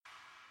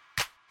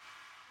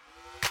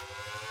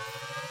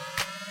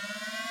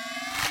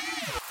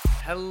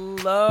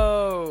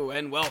Hello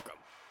and welcome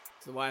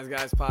to the Wise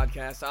Guys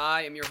podcast.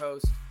 I am your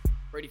host,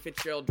 Brady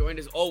Fitzgerald, joined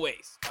as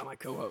always by my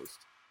co-host,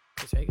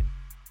 Chris Hagan.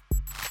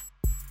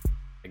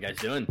 How you guys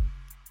doing?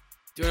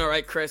 Doing all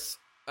right, Chris.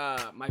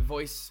 My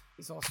voice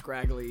is all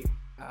scraggly.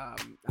 I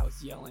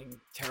was yelling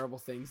terrible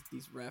things at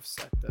these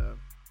refs at the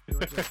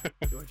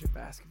Georgia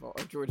basketball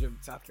or Georgia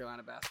South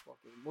Carolina basketball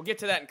game. We'll get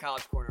to that in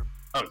College Corner.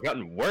 Oh, it's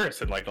gotten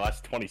worse in like the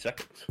last 20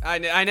 seconds.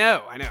 I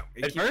know.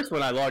 At first,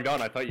 when I logged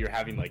on, I thought you were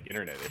having like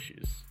internet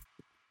issues.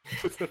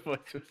 The voice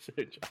was so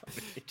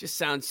choppy. It just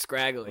sounds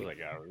scraggly. I was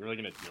like, are we really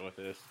gonna deal with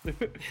this?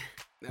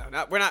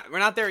 No, we're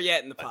not there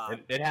yet in the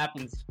pod. It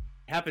happens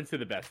to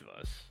the best of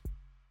us.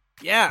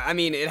 Yeah, I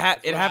mean, it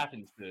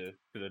happens to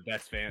the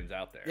best fans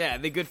out there. Yeah,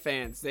 the good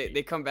fans.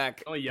 They come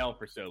back. Only yell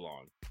for so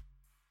long.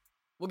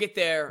 We'll get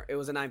there. It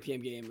was a 9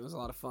 p.m. game. It was a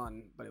lot of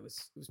fun, but it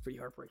was pretty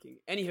heartbreaking.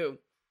 Anywho,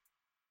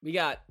 we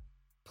got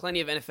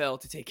plenty of NFL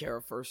to take care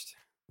of first,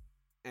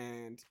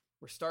 and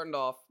we're starting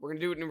off. We're gonna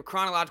do it in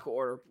chronological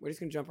order. We're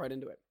just gonna jump right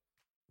into it.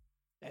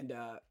 And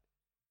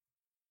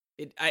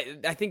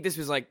I think this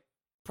was like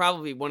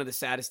probably one of the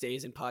saddest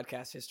days in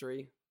podcast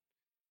history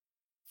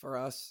for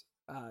us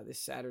this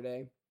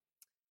Saturday.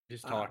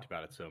 Just talked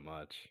about it so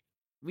much.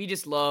 We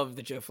just love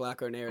the Joe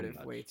Flacco narrative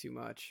way too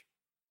much.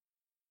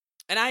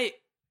 And I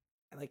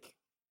like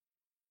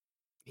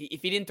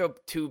if he didn't throw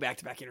 2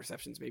 back-to-back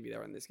interceptions, maybe they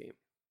were in this game.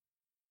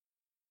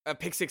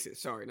 Pick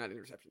sixes, sorry, not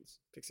interceptions.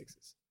 Pick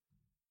sixes.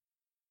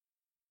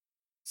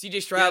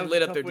 CJ Stroud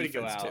lit up their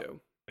defense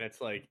too. And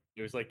it's like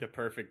it was like the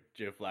perfect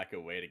Joe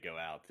Flacco way to go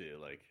out too.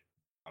 Like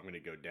I'm gonna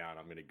go down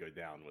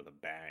with a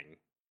bang.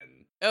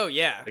 And oh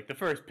yeah, like the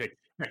first pick,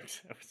 I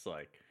was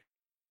like,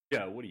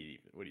 "Yeah, what are you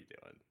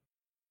doing?"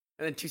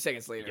 And then 2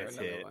 seconds later, gets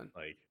another hit, one.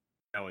 Like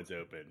no one's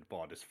open.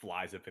 Ball just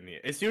flies up in the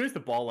air. As soon as the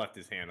ball left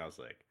his hand, I was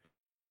like,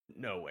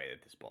 "No way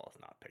that this ball is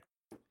not picked."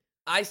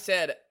 I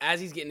said as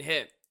he's getting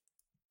hit,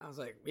 I was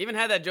like, "We haven't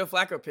had that Joe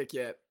Flacco pick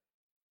yet."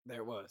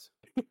 There it was.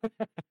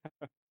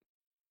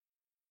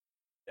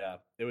 Yeah,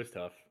 it was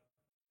tough.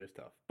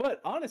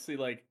 But honestly,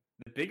 like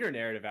the bigger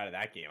narrative out of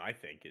that game, I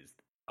think, is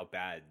how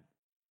bad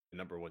the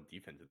number 1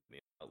 defense in the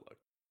NFL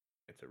looked.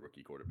 It's a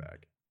rookie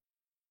quarterback.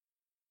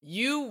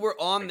 You were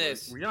on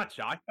this. Were you not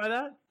shocked by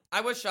that?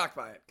 I was shocked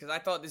by it because I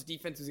thought this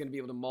defense was going to be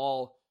able to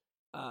maul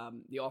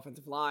the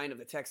offensive line of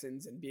the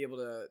Texans and be able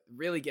to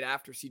really get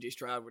after CJ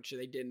Stroud, which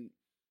they didn't.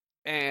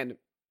 And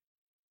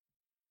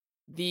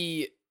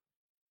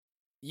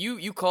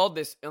you called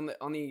this on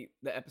the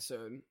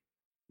episode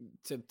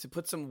to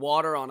put some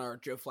water on our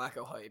Joe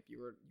Flacco hype.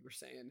 You were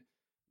saying,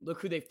 look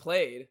who they've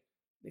played.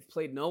 They've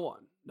played no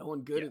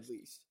one good, yes. At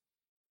least.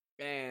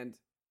 And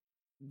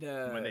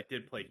when they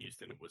did play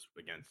Houston, it was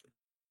against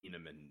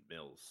Keenum and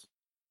Mills.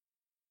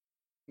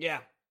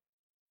 Yeah.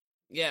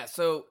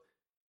 So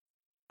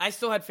I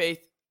still had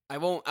faith. I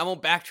won't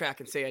backtrack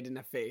and say I didn't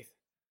have faith.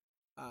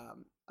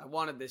 I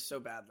wanted this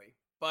so badly,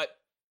 but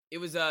it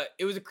was a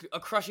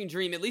crushing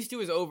dream. At least it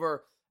was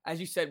over, as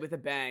you said, with a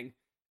bang,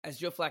 as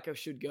Joe Flacco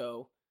should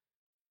go.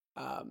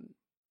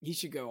 He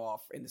should go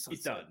off in the sunset.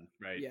 He's done,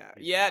 right?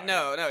 Yeah.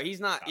 No, he's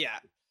not. Yeah.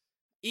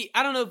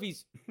 I don't know if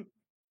he's.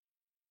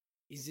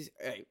 Is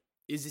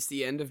this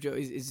the end of Joe?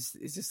 Is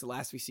this the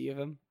last we see of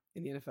him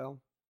in the NFL?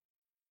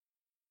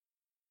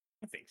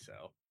 I think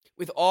so.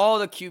 With all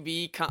the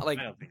QB, I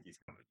don't think he's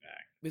coming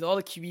back. With all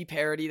the QB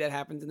parity that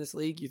happens in this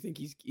league, you think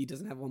he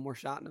doesn't have one more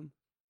shot in him?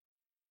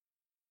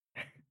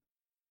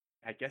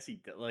 I guess he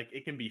like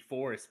it can be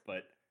forced,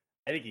 but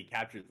I think he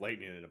captured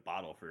lightning in a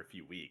bottle for a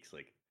few weeks.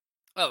 Like,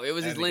 oh, it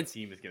was his The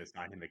team is going to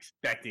sign him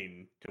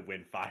expecting to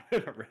win 5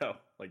 in a row,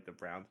 like the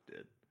Browns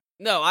did.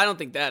 No, I don't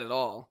think that at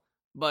all.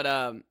 But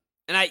and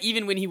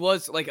even when he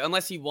was like,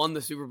 unless he won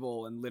the Super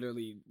Bowl and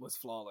literally was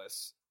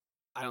flawless,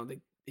 I don't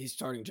think his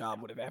starting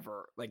job would have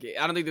ever like.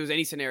 I don't think there was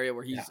any scenario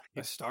where he's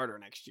a starter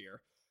next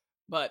year.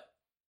 But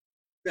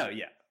no,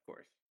 yeah, of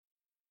course.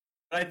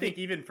 But I think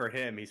even for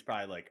him, he's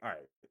probably like, all right,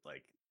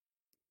 like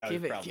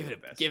give it a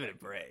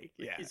break.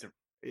 Yeah,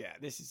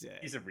 this is it.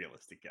 He's a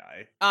realistic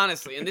guy,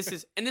 honestly. And this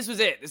was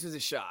it. This was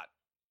his shot.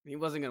 He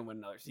wasn't going to win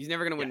another. He's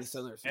never going to win the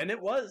Southern. And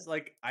it was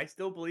like I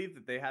still believe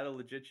that they had a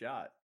legit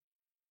shot.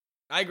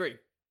 I agree.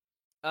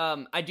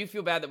 I do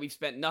feel bad that we've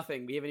spent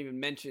nothing. We haven't even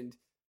mentioned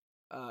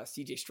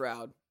CJ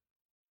Stroud.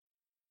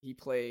 He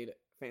played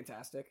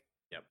fantastic.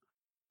 Yep.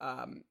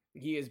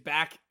 He is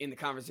back in the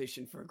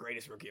conversation for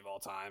greatest rookie of all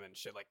time and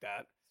shit like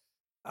that.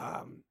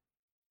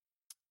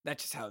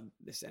 That's just how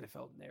this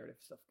NFL narrative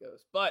stuff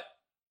goes. But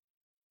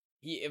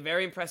a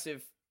very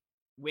impressive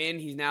win.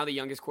 He's now the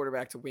youngest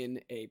quarterback to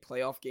win a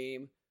playoff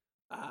game.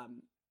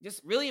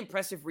 Just really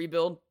impressive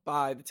rebuild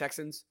by the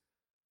Texans.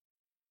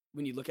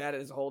 When you look at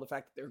it as a whole, the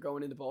fact that they're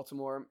going into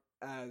Baltimore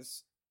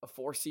as a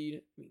 4 seed,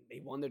 I mean, they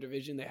won their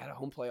division. They had a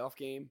home playoff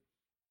game,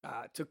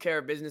 took care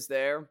of business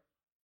there,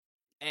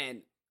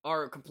 and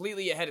are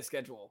completely ahead of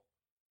schedule.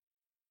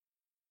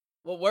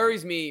 What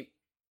worries me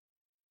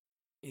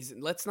is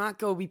let's not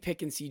go be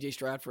picking CJ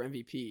Stroud for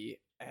MVP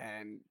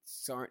and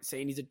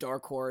saying he's a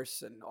dark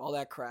horse and all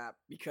that crap,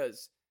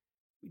 because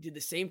we did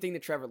the same thing to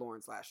Trevor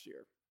Lawrence last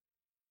year.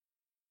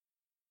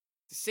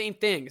 the same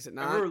thing, is it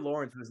not? Trevor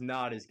Lawrence was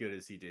not as good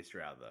as C.J.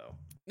 Stroud, though.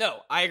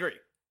 No, I agree.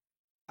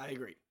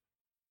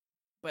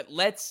 But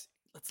let's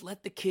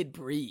let the kid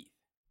breathe.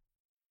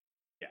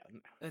 Yeah.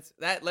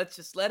 Let's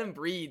just let him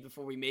breathe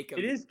before we make him.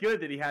 It is good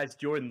that he has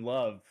Jordan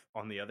Love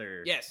on the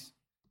other yes.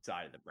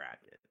 side of the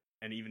bracket.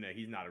 And even though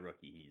he's not a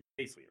rookie, he's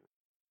basically a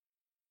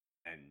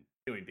rookie. And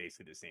doing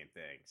basically the same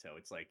thing. So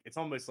it's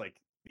almost like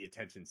the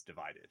attention's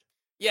divided.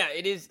 Yeah,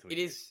 it is.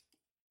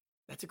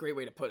 That's a great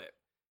way to put it.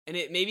 And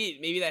it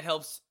maybe that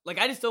helps. Like,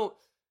 I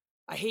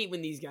hate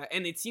when these guys,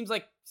 and it seems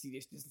like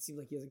CJ doesn't seem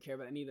like he doesn't care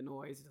about any of the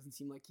noise. It doesn't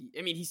seem like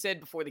he said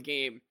before the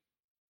game,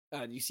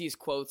 you see his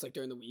quotes like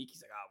during the week,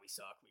 he's like, "Oh, we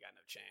suck. We got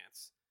no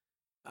chance."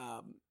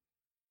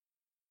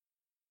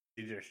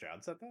 CJ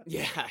Stroud said that?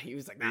 Yeah, he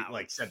was like, nah,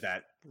 like said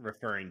that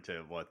referring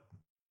to what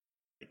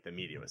the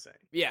media was saying.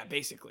 Yeah,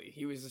 basically.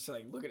 He was just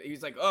like, he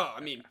was like, "Oh,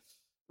 I mean,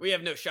 we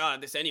have no shot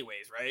at this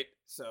anyways, right?"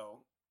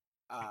 So,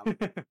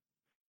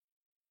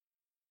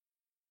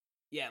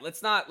 yeah,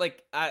 let's not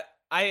like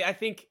I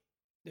think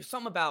there's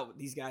something about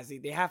these guys. I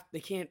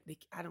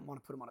don't want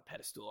to put them on a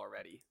pedestal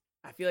already.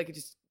 I feel like it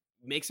just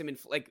makes them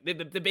like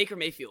the Baker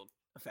Mayfield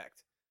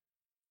effect.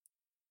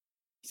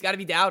 He's got to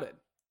be doubted.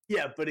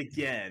 Yeah, but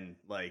again,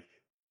 like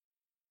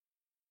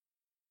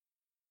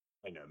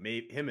I know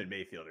him and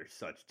Mayfield are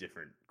such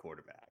different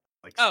quarterbacks.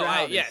 Like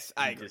I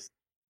agree.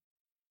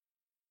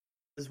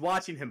 Just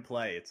watching him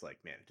play, it's like,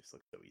 man, it just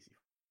looks so easy.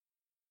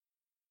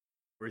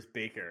 Whereas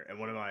Baker, and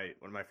one of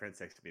my friends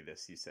texted me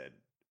this, he said,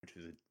 which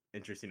was an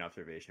interesting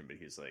observation, but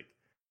he was like,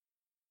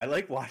 I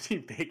like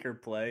watching Baker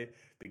play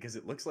because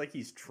it looks like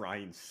he's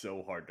trying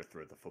so hard to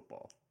throw the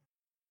football.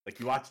 Like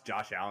you watch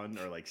Josh Allen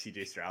or like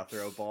CJ Stroud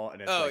throw a ball,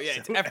 and it's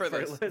it's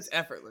effortless. It's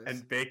effortless.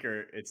 And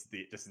Baker, it's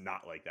just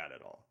not like that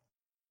at all.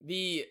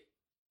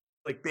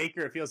 Like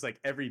Baker, it feels like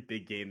every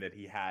big game that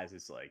he has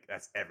is like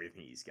that's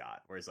everything he's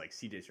got. Whereas like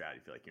CJ Stroud,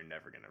 you feel like you're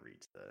never gonna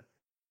reach the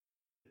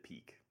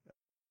peak.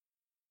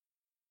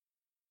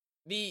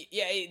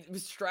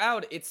 With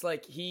Stroud, it's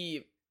like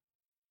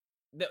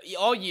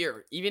all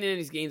year, even in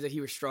his games that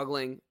he was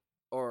struggling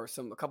or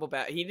a couple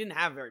bad, he didn't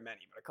have very many,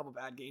 but a couple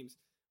bad games.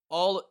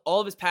 All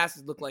of his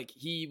passes looked like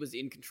he was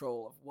in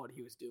control of what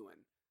he was doing,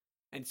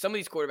 and some of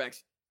these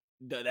quarterbacks,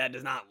 that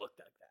does not look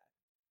like that.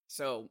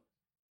 So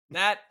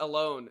that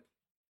alone,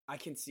 I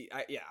can see.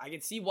 I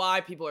can see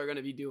why people are going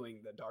to be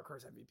doing the dark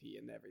horse MVP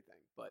and everything,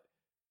 but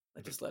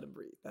just let him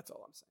breathe. That's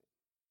all I'm saying.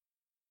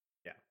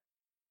 Yeah,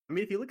 I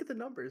mean, if you look at the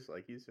numbers,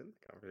 like he's in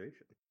the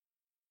conversation.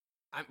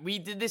 We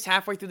did this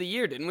halfway through the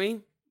year, didn't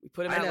we? We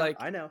put him out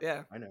I know.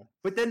 Yeah, I know.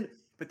 But then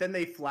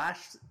they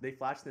flashed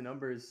the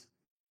numbers,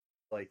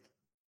 like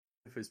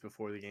if it was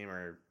before the game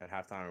or at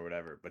halftime or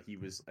whatever. But he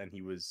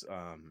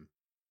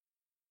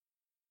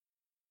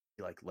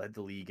like led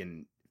the league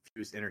in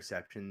fewest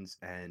interceptions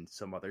and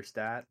some other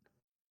stat.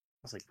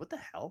 I was like, what the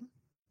hell?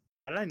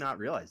 How did I not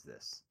realize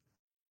this?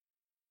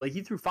 Like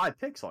he threw 5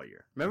 picks all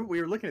year. Remember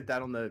we were looking at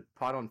that on the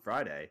pod on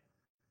Friday.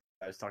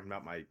 I was talking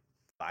about my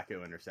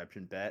Flacco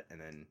interception bet, and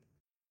then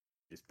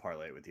just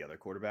parlay it with the other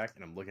quarterback,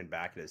 and I'm looking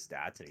back at his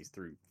stats, and he's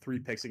threw 3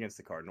 picks against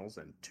the Cardinals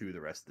and 2 the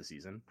rest of the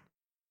season.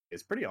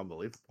 It's pretty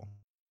unbelievable.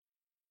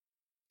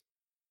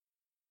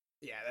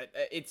 Yeah,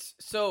 it's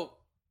so.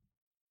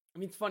 I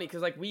mean, it's funny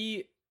because like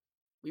we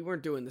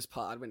weren't doing this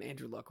pod when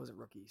Andrew Luck was a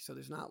rookie, so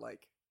there's not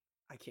like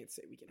I can't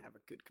say we can have a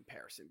good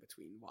comparison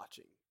between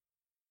watching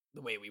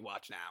the way we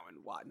watch now and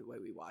the way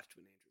we watched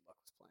when Andrew Luck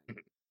was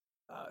playing.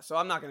 So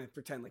I'm not going to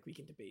pretend like we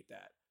can debate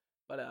that,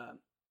 but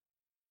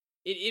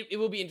it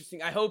will be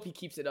interesting. I hope he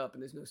keeps it up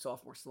and there's no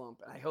sophomore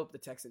slump. And I hope the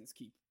Texans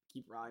keep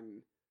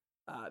riding.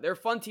 They're a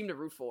fun team to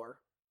root for.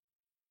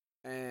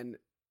 And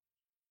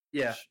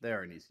yeah, they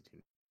are an easy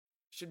team.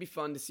 Should be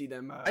fun to see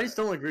them. I just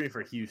don't like rooting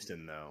for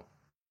Houston though.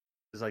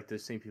 It's like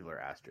those same people are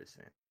Astros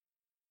fans.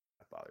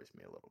 That bothers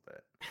me a little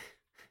bit.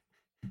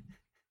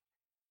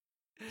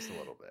 Just a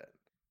little bit.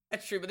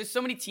 That's true, but there's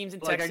so many teams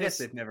in Texas. Texas. I guess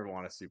they've never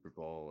won a Super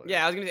Bowl.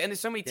 Yeah, I was gonna say, and there's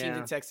so many teams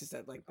in Texas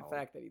that like the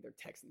fact that they're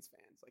Texans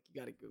fans, like you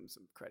got to give them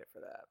some credit for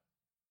that.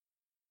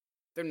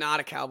 They're not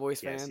a Cowboys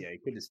fan. Yeah,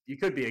 you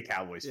could be a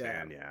Cowboys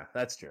fan. Yeah,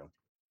 that's true.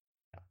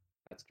 Yeah,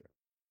 that's true.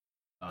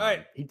 All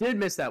right, he did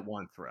miss that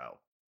one throw.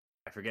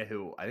 I forget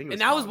who. I think it was.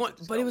 And that was one,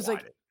 but it was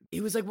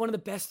like one of the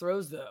best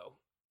throws though.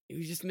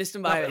 He just missed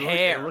him by a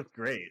hair. It looked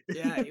great.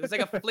 Yeah, it was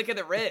like a flick of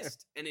the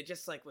wrist, and it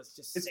just like was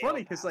just. It's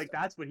funny because like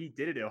that's what he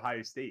did at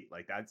Ohio State.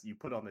 Like that's you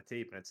put on the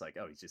tape, and it's like,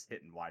 oh, he's just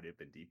hitting wide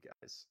open deep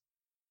guys.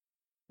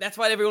 That's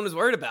why everyone was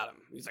worried about him.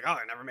 He's like, oh,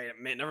 I never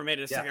made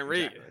it a second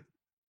read.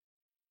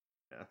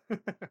 Yeah.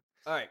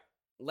 All right,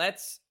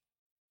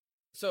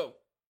 So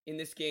in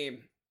this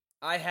game,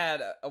 I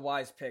had a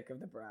wise pick of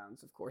the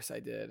Browns. Of course, I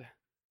did.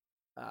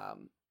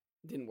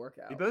 Didn't work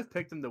out. We both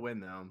picked them to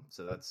win though,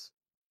 so that's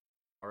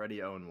already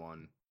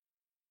 0-1.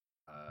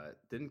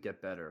 Didn't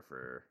get better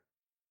for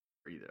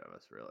either of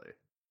us, really.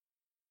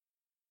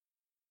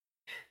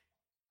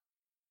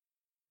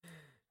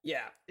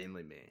 Yeah.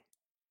 Mainly me.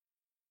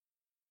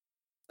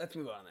 Let's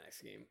move on to the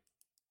next game.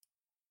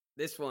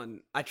 This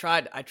one, I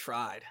tried to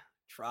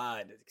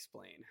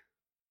explain.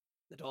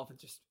 The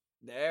Dolphins just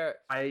there.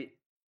 I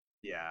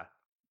Yeah,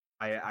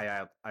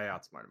 I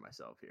outsmarted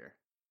myself here.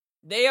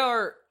 They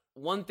are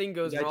one thing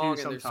goes I do wrong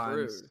and they're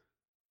sometimes. screwed.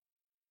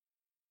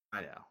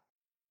 I know.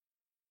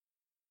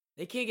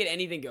 They can't get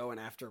anything going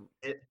after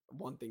It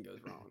one thing goes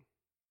wrong.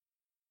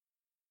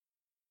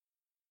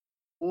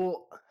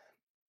 well,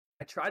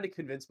 I tried to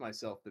convince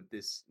myself that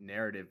this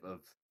narrative of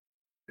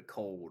the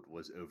cold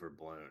was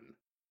overblown.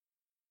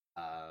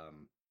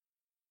 Um,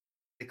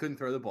 they couldn't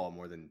throw the ball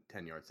more than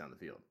 10 yards down the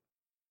field.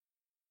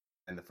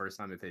 And the first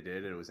time that they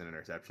did, it was an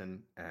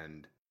interception.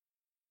 And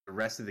the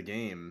rest of the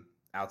game,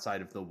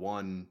 outside of the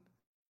one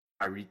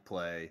Tyreek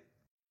play,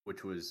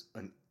 which was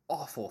an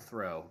awful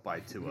throw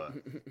by Tua,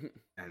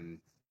 and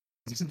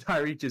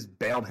Tyreek just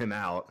bailed him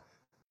out,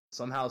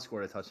 somehow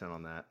scored a touchdown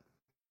on that.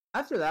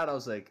 After that, I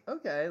was like,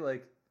 okay,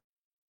 like,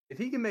 if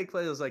he can make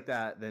plays like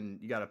that, then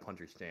you got a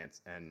puncher's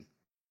chance. And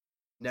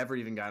never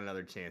even got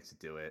another chance to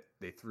do it.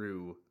 They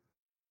threw,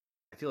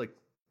 I feel like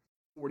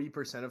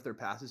 40% of their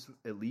passes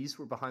at least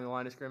were behind the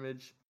line of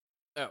scrimmage.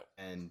 Oh.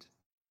 And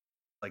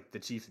like the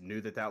Chiefs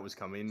knew that that was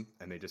coming,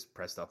 and they just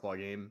pressed up all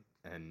game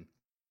and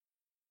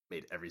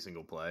made every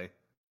single play.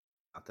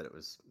 Not that it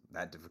was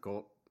that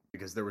difficult,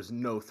 because there was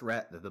no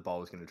threat that the ball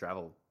was going to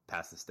travel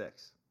past the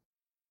sticks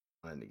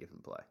on any given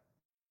play.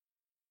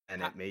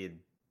 And it made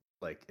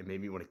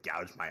me want to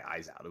gouge my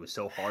eyes out. It was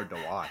so hard to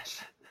watch.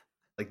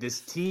 Like,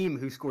 this team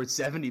who scored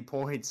 70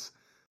 points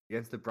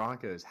against the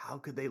Broncos, how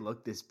could they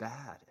look this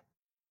bad?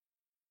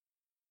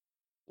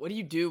 What do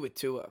you do with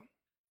Tua?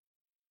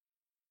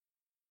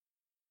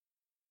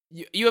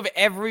 You have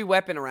every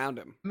weapon around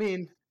him. I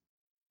mean,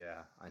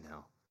 yeah, I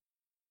know.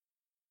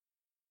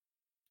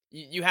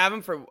 You have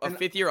him for a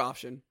fifth-year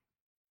option.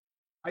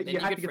 You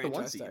have to get the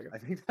one seed. I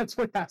think that's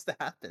what has to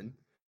happen.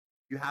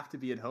 You have to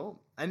be at home.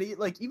 And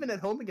even at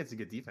home against a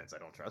good defense, I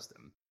don't trust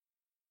him.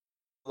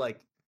 Like,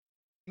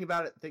 thinking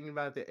about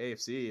it, the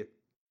AFC,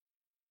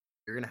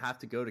 you're going to have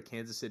to go to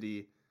Kansas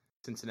City,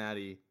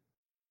 Cincinnati,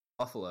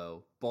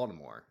 Buffalo,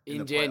 Baltimore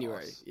in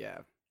January. Playoffs. Yeah.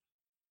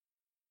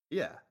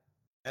 Yeah.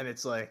 And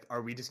it's like,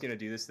 are we just going to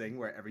do this thing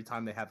where every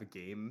time they have a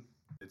game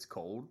that's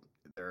cold,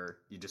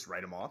 you just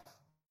write them off?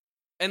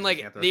 And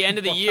like the end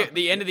of the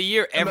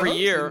year, every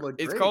year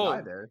it's cold.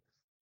 Either.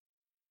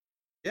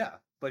 Yeah,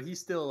 but he's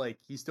still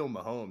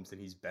Mahomes, and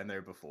he's been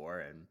there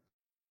before, and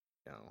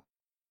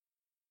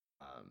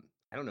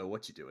I don't know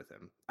what you do with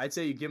him. I'd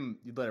say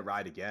you'd let it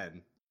ride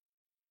again,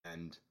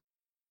 and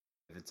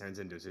if it turns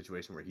into a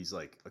situation where he's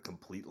like a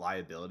complete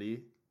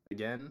liability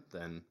again,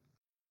 then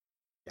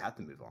you have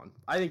to move on.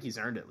 I think he's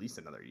earned at least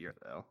another year,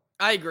 though.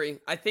 I agree.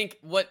 I think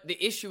what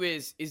the issue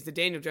is the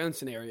Daniel Jones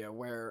scenario,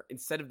 where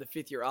instead of the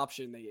fifth-year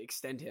option, they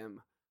extend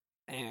him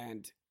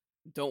and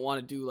don't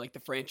want to do like the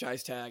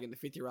franchise tag and the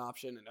fifth-year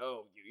option. And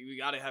you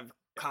got to have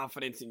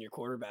confidence in your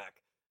quarterback.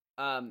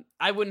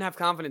 I wouldn't have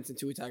confidence in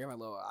Tua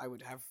Tagovailoa.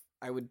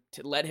 I would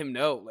let him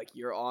know, like,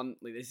 you're on.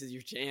 Like, this is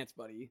your chance,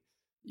 buddy.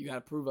 You got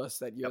to prove us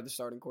that you're the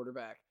starting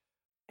quarterback,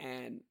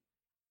 and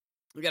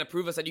you got to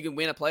prove us that you can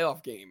win a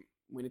playoff game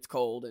when it's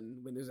cold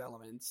and when there's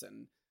elements,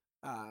 and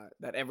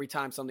that every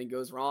time something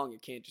goes wrong,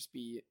 it can't just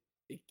be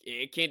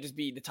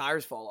the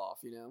tires fall off,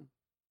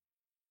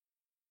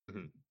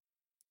 Mm-hmm.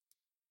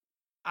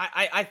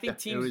 I think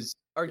teams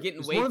are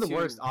getting way too. It's one of the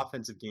worst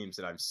offensive games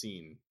that I've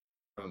seen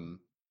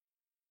from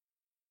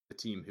the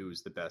team who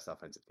is the best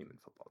offensive team in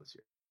football this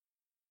year.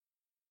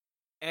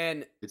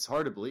 And it's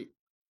hard to believe.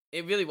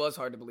 It really was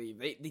hard to believe.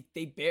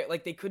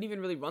 They couldn't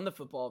even really run the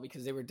football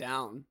because they were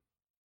down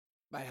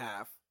by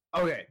half.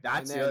 Okay,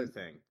 that's the other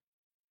thing.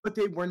 But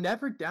they were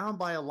never down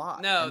by a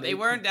lot. No, they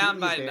weren't down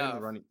by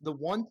enough. The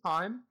one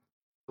time,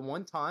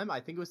 I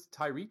think it was the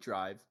Tyreek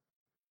drive,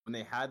 when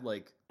they had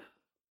like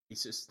a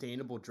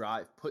sustainable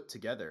drive put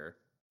together,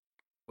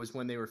 was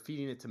when they were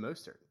feeding it to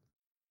Mostert.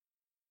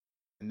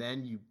 And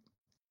then you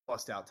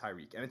bust out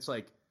Tyreek. And it's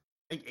like,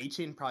 I think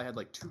A-Chain probably had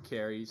like 2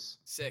 carries.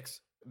 6.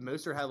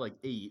 Mostert had like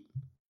 8.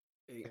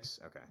 6.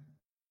 Okay.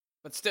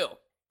 But still.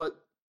 But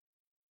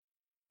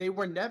they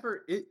were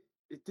never, it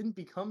didn't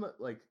become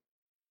like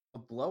a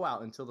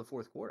blowout until the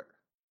fourth quarter.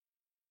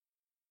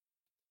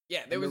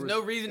 Yeah, there was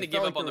no reason to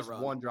give up on the run. There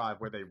was one drive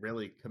where they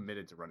really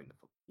committed to running the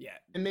football. Yeah.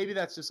 And maybe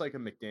that's just like a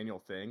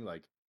McDaniel thing.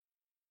 Like,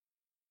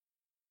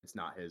 it's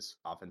not his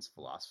offensive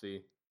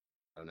philosophy.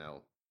 I don't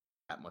know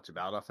that much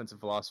about offensive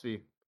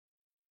philosophy.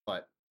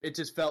 But it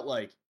just felt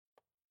like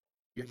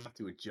you have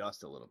to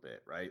adjust a little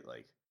bit, right?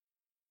 Like,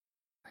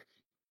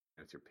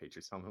 if your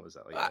Patriots helmet, was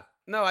that like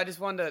no, I just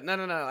wanted to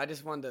no. I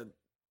just wanted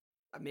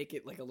to make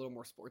it like a little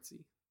more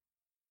sportsy.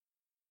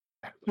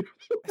 I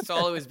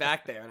saw it was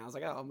back there, and I was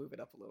like, I'll move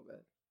it up a little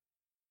bit.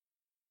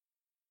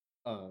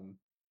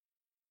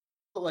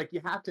 But like,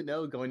 you have to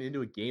know going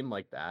into a game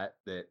like that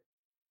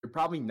you're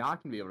probably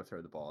not going to be able to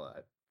throw the ball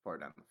that far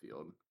down the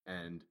field,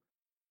 and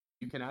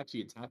you can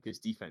actually attack this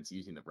defense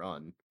using the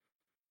run.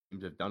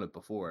 Teams have done it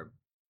before.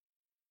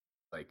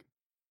 Like,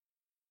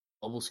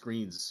 bubble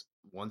screens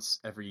once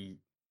every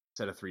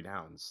set of 3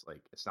 downs.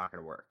 Like, it's not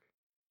going to work,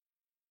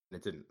 and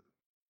it didn't.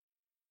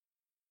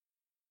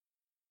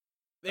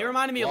 They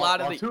reminded me a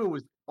lot of Tua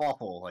was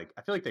awful. Like,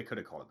 I feel like they could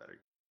have called it better.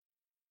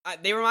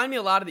 They remind me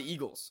a lot of the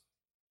Eagles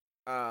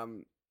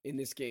in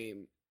this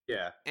game.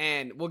 Yeah.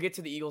 And we'll get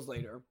to the Eagles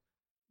later.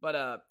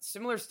 But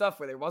similar stuff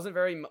where there wasn't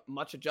very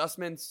much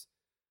adjustments.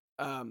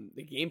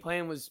 The game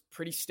plan was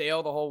pretty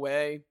stale the whole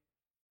way.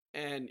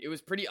 And it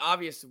was pretty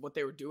obvious what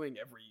they were doing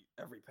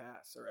every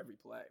pass or every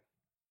play.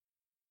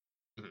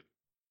 Mhm.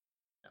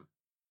 Yeah.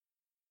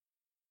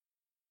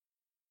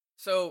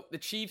 So the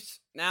Chiefs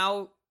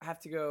now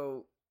have to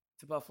go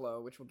to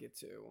Buffalo, which we'll get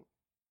to.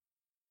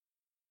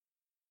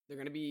 They're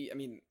going to be, I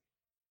mean,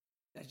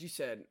 as you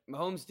said,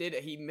 Mahomes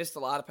he missed a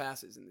lot of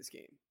passes in this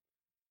game.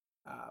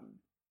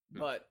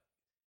 But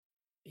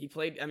he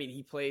played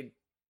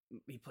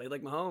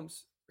like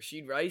Mahomes.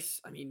 Rashid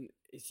Rice, I mean,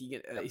 is he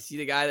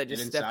the guy that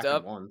just stepped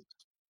up?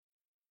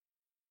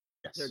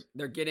 Yes.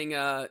 They're getting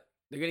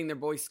their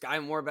boy Sky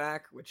Moore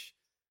back, which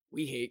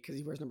we hate because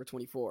he wears number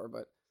 24,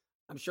 but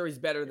I'm sure he's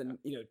better than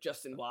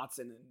Justin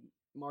Watson and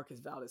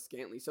Marcus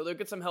Valdes-Scantling. So they'll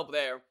get some help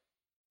there.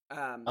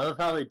 I love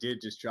how they did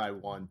just try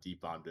one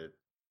deep bomb to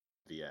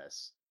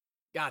VS.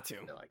 Got to.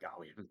 They're like,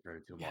 we haven't thrown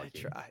it to him all game.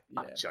 Try.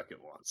 I'll chuck it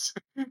once.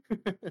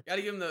 Got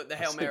to give him the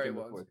Hail Mary in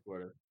the ones. fourth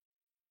quarter.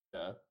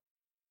 Yeah.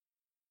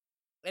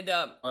 And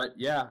but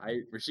yeah,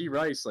 Rashid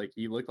Rice, like,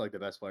 he looked like the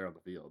best player on the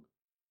field.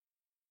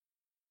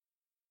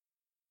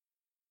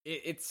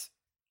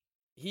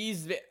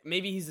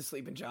 Maybe he's the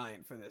sleeping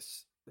giant for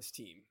this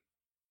team.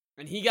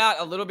 And he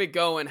got a little bit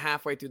going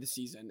halfway through the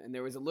season, and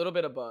there was a little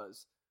bit of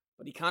buzz,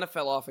 but he kind of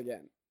fell off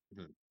again.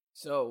 Mm-hmm.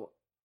 So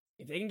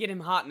if they can get him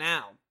hot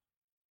now,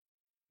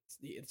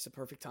 it's the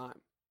perfect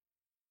time.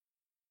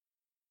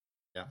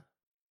 Yeah.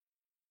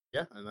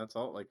 Yeah, and that's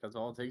all it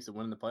takes to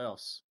win in the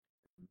playoffs.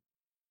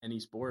 Any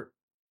sport.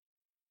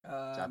 You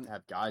have to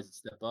have guys that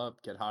step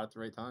up, get hot at the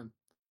right time.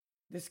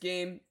 This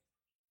game,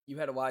 you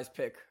had a wise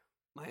pick.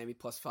 Miami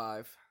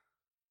 +5.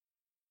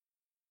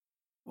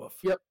 Woof.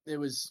 Yep, it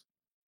was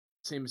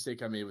the same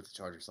mistake I made with the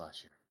Chargers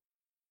last year.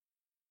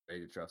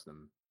 Ready to trust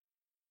them.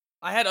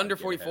 I had under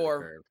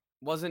 44.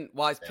 Wasn't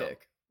wise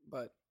pick,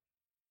 but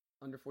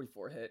under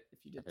 44 hit if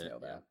you did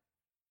tail that.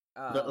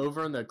 The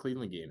over in the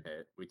Cleveland game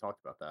hit. We talked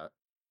about that.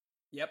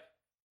 Yep.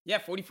 Yeah,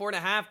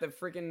 44.5. The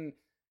freaking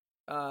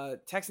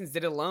Texans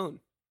did it alone.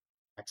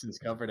 Texans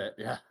covered it,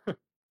 yeah.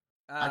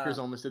 Packers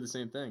almost did the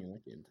same thing in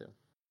that game, too.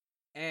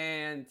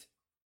 And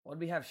what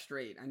did we have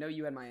straight? I know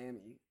you had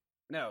Miami.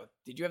 No,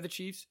 did you have the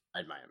Chiefs? I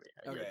had Miami.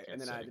 Okay,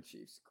 and then I had the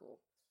Chiefs. Cool.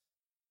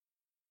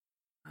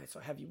 All right, so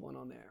I have you one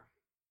on there.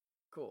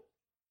 Cool.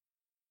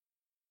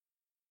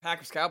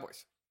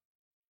 Packers-Cowboys.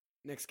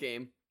 Next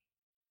game.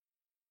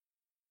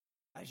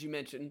 As you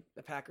mentioned,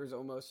 the Packers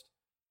almost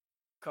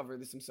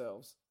covered this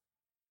themselves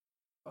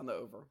on the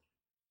over.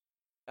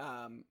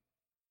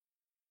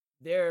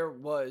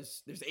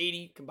 There's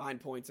 80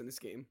 combined points in this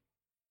game.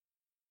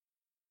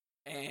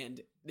 And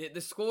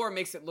the score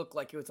makes it look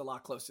like it was a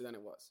lot closer than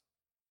it was.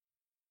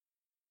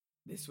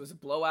 This was a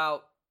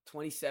blowout,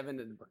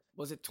 27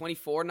 was it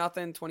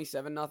 24-0,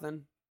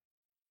 27-0?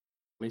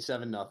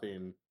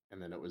 27-0,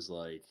 and then it was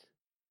like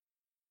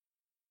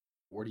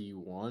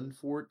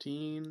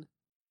 41-14.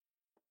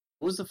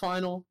 What was the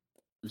final?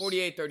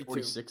 48-32.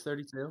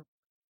 46-32?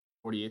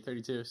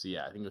 48-32? So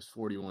yeah, I think it was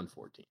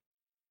 41-14.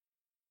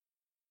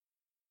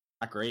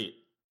 Not great.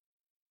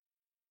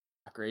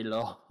 Not great at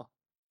all.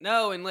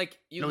 No, and like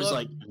it was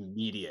like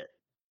immediate.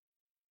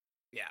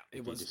 Yeah,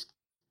 it was. They just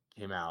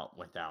came out,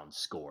 went down,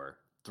 score,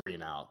 3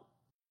 and out,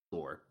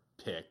 score,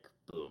 pick,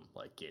 boom,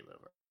 like game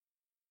over.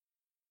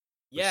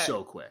 Yeah,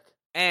 so quick.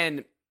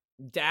 And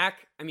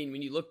Dak, I mean,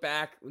 when you look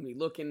back, when we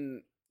look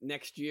in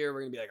next year,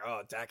 we're gonna be like,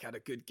 oh, Dak had a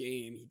good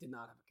game. He did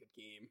not have a good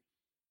game.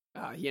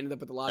 He ended up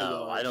with a lot of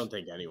yards. I don't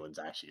think anyone's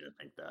actually gonna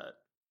think that.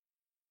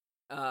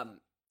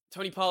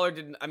 Tony Pollard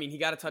didn't. I mean, he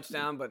got a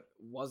touchdown, but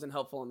wasn't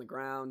helpful on the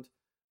ground.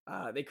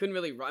 They couldn't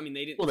really run. I mean,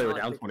 they didn't. Well, they were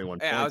down 21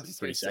 points. I was just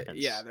 3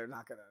 seconds. Yeah, they're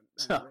not gonna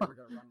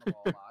run the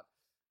ball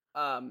a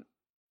lot.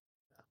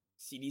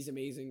 CD's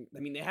amazing. I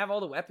mean, they have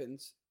all the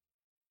weapons.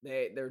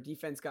 Their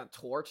defense got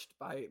torched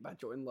by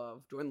Jordan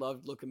Love. Jordan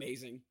Love looked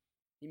amazing.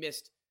 He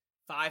missed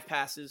 5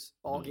 passes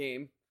all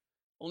game.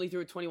 Only threw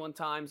it 21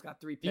 times.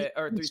 Got 3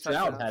 touchdowns.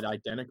 Stroud had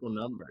identical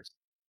numbers.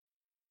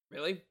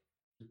 Really?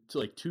 So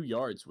like 2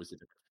 yards was the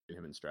difference between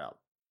him and Stroud.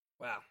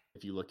 Wow.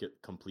 If you look at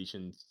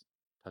completions,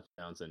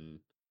 touchdowns, and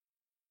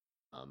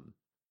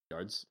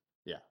yards,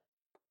 yeah,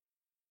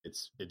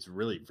 it's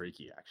really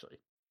freaky actually.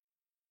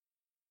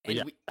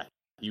 But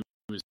he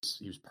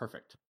was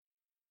perfect.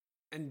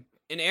 And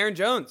Aaron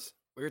Jones,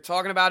 we were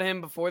talking about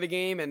him before the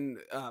game and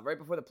right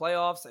before the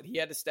playoffs that he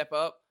had to step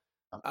up.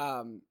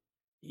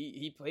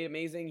 He played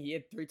amazing. He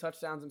had 3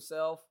 touchdowns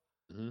himself.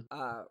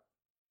 Mm-hmm.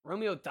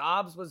 Romeo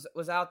Doubs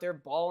was out there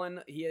balling.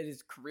 He had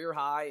his career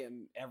high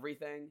and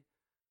everything.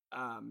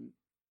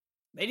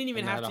 They didn't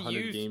even have to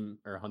use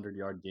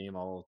 100-yard game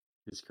all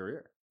his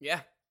career.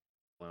 Yeah,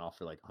 went off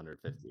for like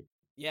 150.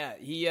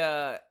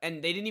 Yeah,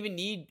 and they didn't even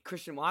need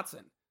Christian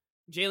Watson.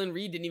 Jalen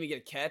Reed didn't even get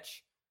a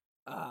catch.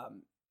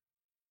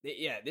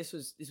 This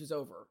was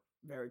over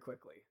very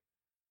quickly.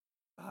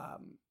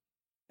 And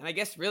I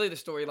guess really the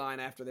storyline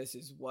after this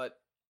is what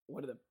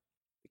do the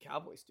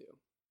Cowboys do?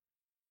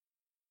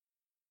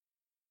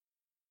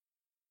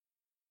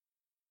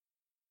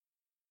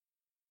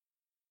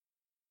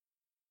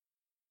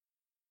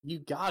 you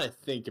got to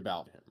think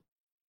about him.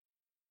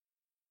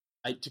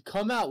 To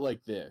come out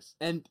like this,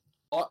 and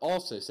I'll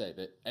also say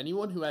that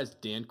anyone who has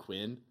Dan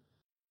Quinn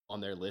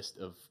on their list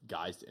of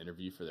guys to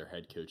interview for their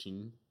head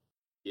coaching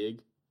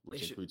gig,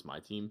 which includes my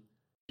team,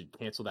 should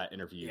cancel that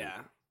interview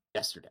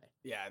yesterday.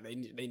 Yeah, they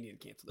need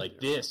to cancel that. Like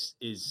this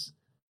is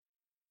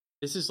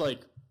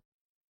like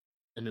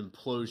an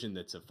implosion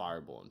that's a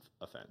fireball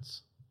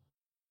offense.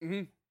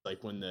 Mm-hmm. Like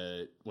when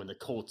the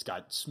Colts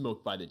got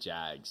smoked by the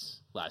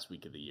Jags last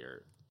week of the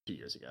year, 2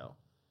 years ago.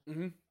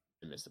 Mm-hmm.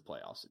 They missed the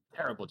playoffs.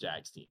 Terrible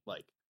Jags team.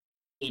 Like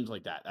games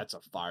like that, that's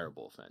a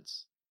fireball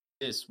offense.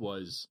 This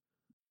was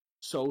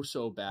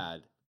so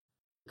bad.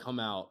 Come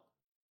out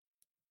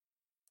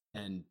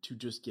and to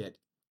just get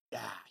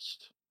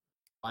gashed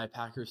by a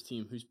Packers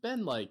team who's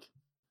been like,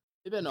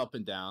 they've been up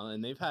and down,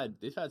 and they've had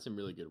some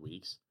really good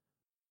weeks.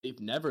 They've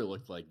never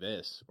looked like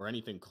this or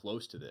anything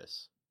close to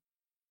this.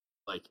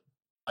 Like,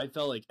 I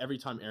felt like every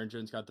time Aaron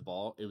Jones got the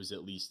ball, it was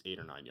at least 8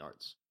 or 9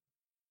 yards.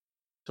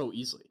 So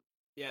easily.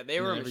 Yeah,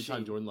 they were every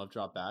time Jordan Love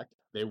dropped back,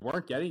 they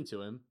weren't getting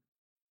to him,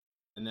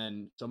 and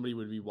then somebody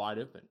would be wide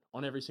open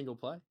on every single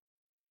play.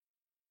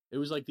 It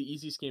was like the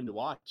easiest game to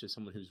watch as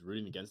someone who's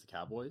rooting against the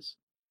Cowboys.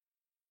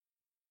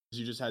 Because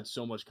you just had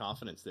so much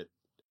confidence that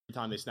every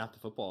time they snapped the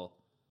football,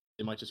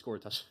 they might just score a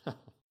touchdown.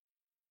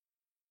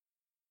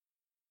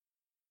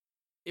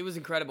 It was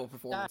incredible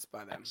performance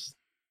by them.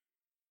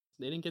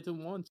 They didn't get to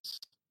him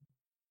once.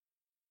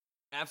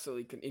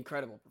 Absolutely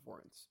incredible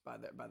performance by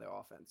their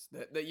offense.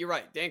 You're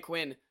right, Dan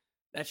Quinn.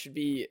 That should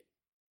be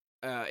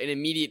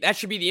that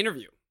should be the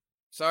interview.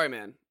 Sorry,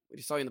 man. We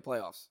just saw you in the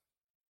playoffs.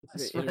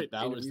 That's right.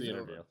 That was the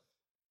interview.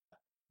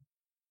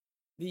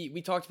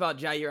 We talked about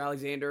Jair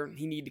Alexander.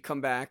 He needed to come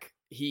back.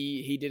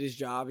 He did his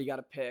job. He got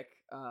a pick.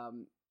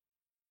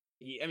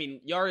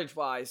 Yardage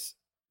wise,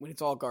 when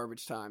it's all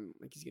garbage time,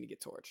 like he's gonna get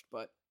torched.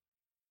 But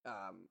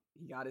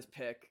he got his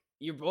pick.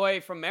 Your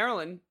boy from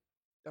Maryland,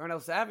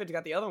 Darnell Savage,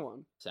 got the other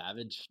one.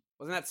 Savage.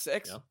 Wasn't that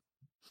 6? Yep.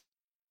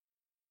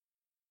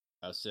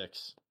 That was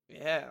 6.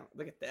 Yeah,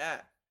 look at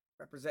that.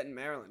 Representing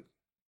Maryland.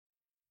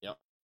 Yep.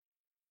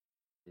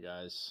 You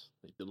guys,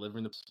 like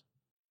delivering the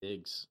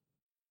pigs.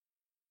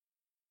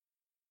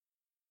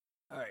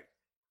 All right.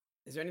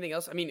 Is there anything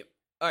else? I mean,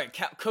 all right,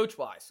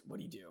 coach-wise, what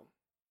do? You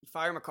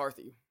fire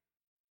McCarthy.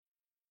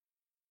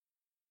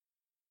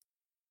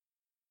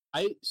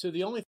 So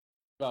the only thing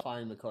about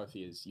firing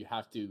McCarthy is you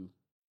have to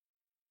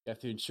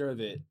ensure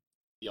that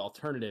the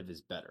alternative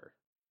is better.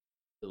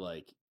 So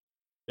like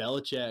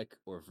Belichick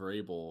or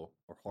Vrabel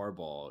or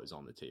Harbaugh is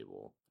on the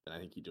table, then I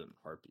think you do it in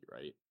a heartbeat,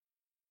 right?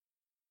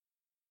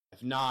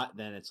 If not,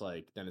 then it's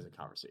a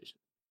conversation.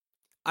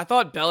 I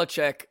thought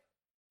Belichick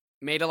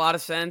made a lot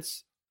of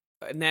sense,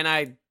 and then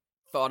I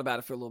thought about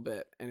it for a little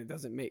bit, and it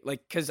doesn't make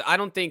because I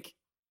don't think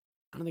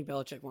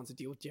Belichick wants to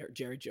deal with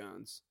Jerry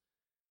Jones.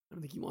 I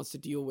don't think he wants to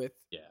deal with,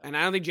 and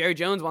I don't think Jerry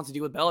Jones wants to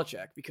deal with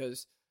Belichick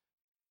because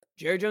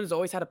Jerry Jones has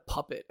always had a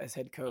puppet as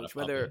head coach.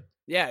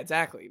 Yeah,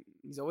 exactly.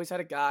 He's always had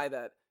a guy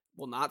that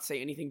will not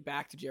say anything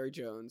back to Jerry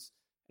Jones,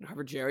 and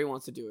however Jerry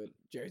wants to do it,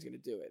 Jerry's going to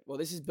do it. Well,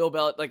 this is Bill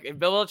Belichick. Like if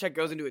Bill Belichick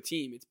goes into a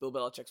team, it's Bill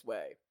Belichick's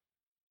way.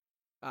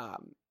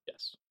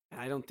 Yes.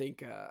 And I don't think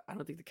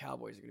the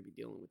Cowboys are going to be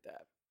dealing with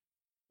that.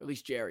 At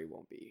least Jerry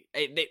won't be.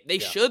 They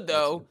should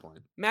though.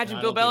 Imagine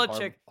Bill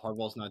Belichick.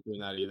 Harbaugh's not doing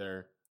that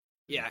either.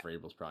 Yeah,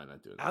 Vrabel's probably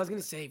not doing that. I was going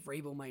to say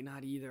Vrabel might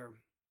not either.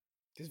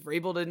 Because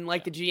Vrabel didn't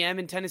like the GM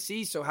in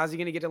Tennessee, so how's he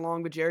going to get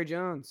along with Jerry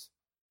Jones?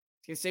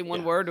 He's going to say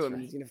one word to him,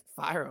 and he's going to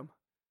fire him.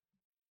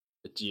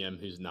 A GM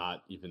who's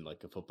not even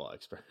like a football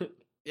expert.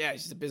 Yeah,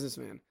 he's just a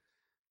businessman.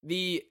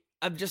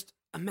 Just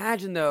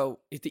imagine, though,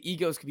 if the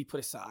egos could be put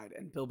aside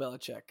and Bill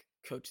Belichick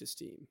coached this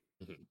team.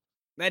 Mm-hmm.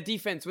 That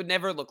defense would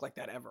never look like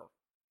that ever.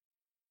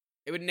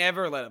 It would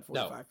never let up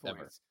 45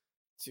 points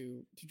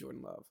to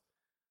Jordan Love.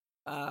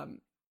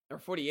 Or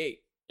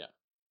 48. Yeah.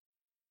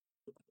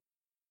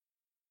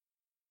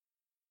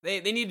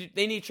 They need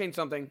to change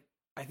something.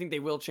 I think they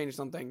will change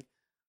something.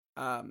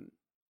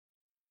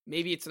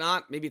 Maybe it's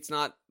not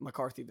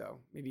McCarthy though.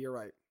 Maybe you're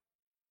right.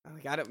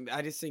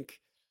 I just think.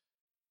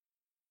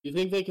 You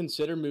think they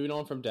consider moving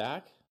on from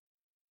Dak?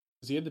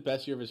 Because he had the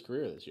best year of his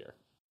career this year.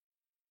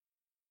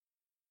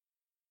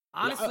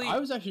 Honestly, I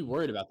was actually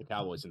worried about the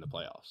Cowboys in the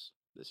playoffs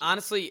this year.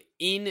 Honestly,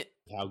 in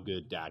how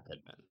good Dak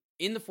had been.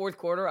 In the fourth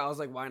quarter, I was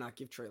like, why not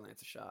give Trey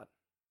Lance a shot?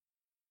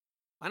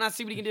 Why not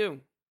see what he can do?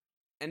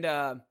 And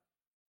I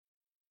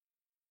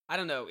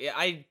don't know. Yeah,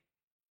 I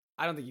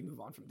don't think you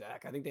move on from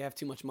Dak. I think they have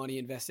too much money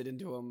invested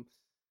into him.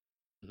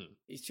 Mm-hmm.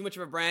 He's too much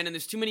of a brand, and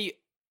there's too many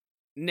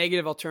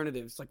negative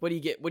alternatives. Like, what do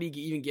you get? What do you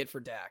even get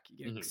for Dak?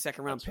 You get a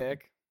second round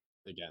pick.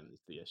 Again,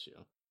 it's the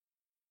issue.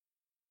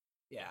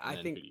 Yeah, and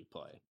I think. Who do you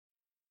play?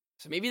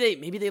 So maybe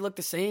they look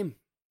the same.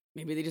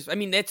 Maybe they just. I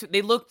mean,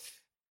 they look.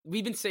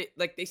 We've been saying,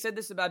 like, they said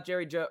this about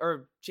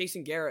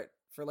Jason Garrett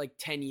for like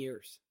 10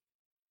 years.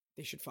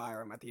 They should fire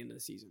him at the end of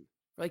the season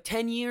for like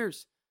 10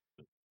 years.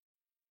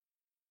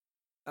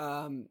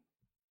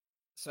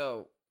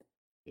 So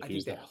I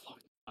think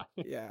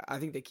I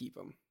think they keep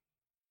him.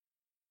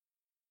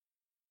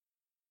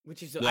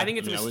 which is Yeah, I think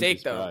it's I mean, a I wouldn't be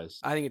mistake though. surprised.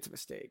 I think it's a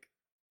mistake.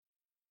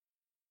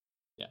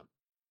 Yeah.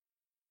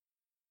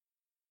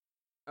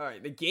 All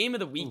right, the game of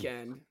the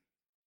weekend,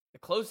 the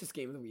closest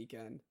game of the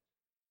weekend,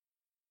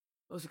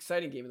 most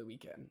exciting game of the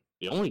weekend.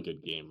 The only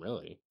good game,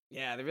 really.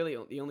 Yeah,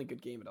 the only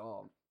good game at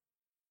all.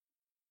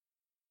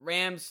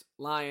 Rams,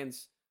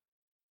 Lions,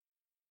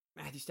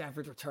 Matthew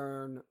Stafford's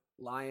return.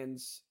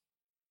 Lions,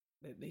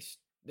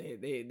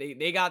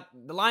 they got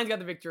the Lions got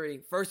the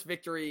victory. First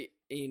victory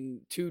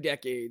in 2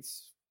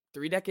 decades,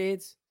 3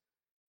 decades.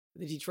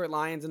 The Detroit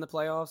Lions in the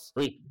playoffs.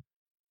 3.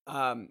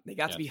 They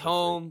got to be it's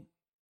home.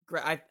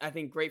 Great, I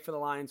think great for the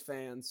Lions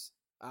fans.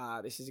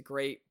 This is a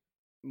great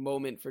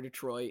moment for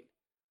Detroit.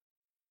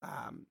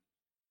 I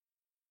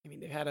mean,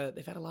 they've had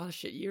a lot of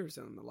shit years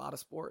in a lot of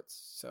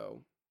sports,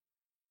 so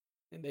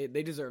and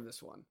they deserve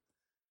this one.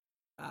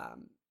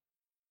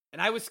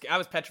 And I was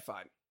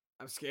petrified.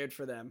 I was scared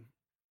for them.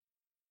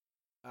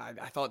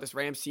 I thought this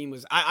Rams team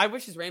was. I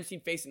wish this Rams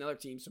team faced another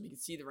team so we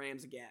could see the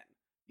Rams again,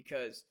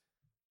 because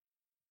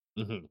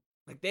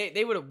like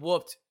they would have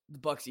whooped the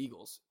Bucs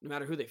Eagles no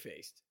matter who they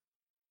faced.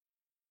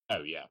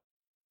 Oh yeah,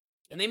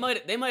 and they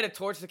might have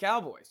torched the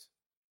Cowboys.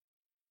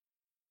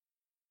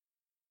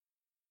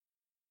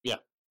 Yeah,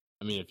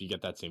 I mean, if you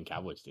get that same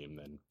Cowboys team,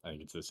 then I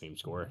think it's the same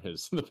score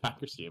as the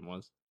Packers team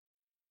was.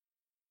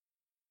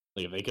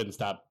 Like if they couldn't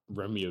stop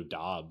Romeo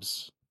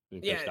Dobbs, I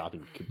think they're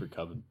stopping Cooper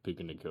Kupp and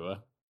Puka Nacua.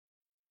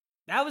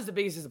 That was the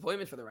biggest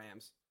disappointment for the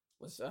Rams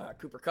was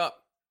Cooper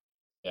Kupp.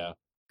 Yeah,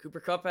 Cooper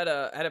Kupp had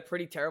a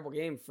pretty terrible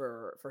game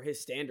for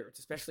his standards,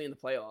 especially in the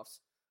playoffs.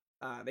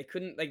 They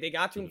couldn't they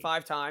got to him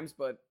 5 times,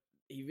 but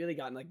he really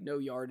got no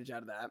yardage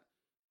out of that,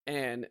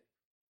 and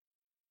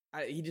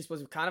he just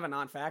was kind of a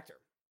non-factor,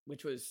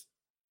 which was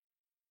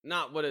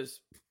not what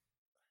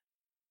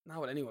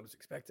anyone was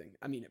expecting.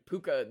 I mean,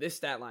 Puka, this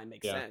stat line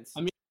makes sense.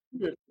 I mean,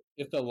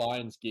 if the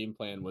Lions' game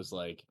plan was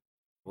like,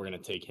 we're gonna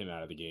take him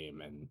out of the game,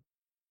 and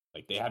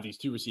like they have these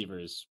 2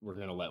 receivers, we're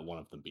gonna let one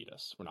of them beat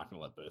us. We're not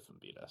gonna let both of them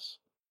beat us.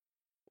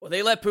 Well,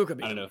 they let Puka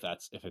beat. I don't know if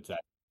it's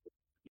that.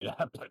 Yeah,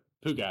 but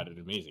Puka had an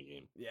amazing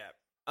game. Yeah.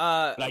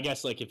 But I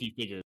guess like if you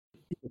figure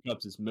Cooper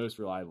Kupp's his most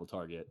reliable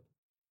target,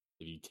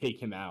 if you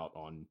take him out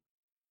on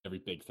every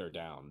big third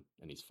down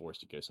and he's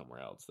forced to go somewhere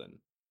else, then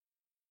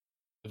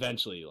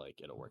eventually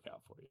like it'll work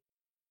out for you.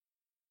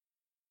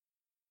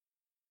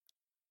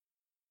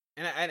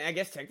 And I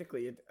guess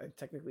technically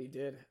it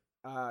did.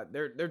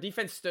 Their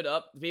defense stood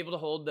up to be able to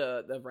hold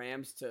the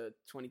Rams to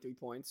 23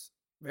 points.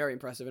 Very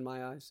impressive in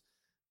my eyes.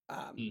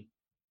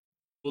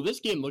 Well,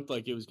 this game looked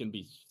like it was going to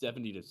be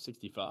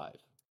 70-65.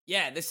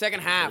 Yeah, the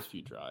second half. First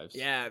few drives.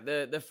 Yeah,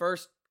 the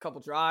first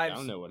couple drives. I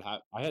don't know what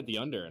happened. I had the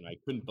under, and I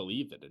couldn't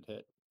believe that it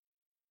hit.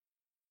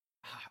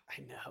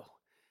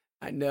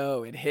 I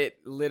know. It hit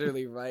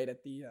literally right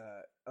at the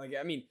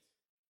I mean,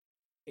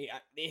 it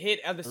hit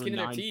at the skin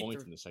of their teeth. 9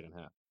 points in the second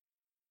half.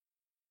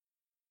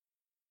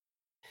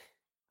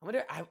 I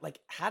wonder,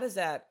 how does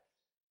that?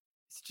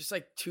 It's just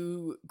like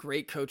 2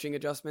 great coaching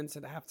adjustments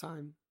at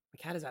halftime.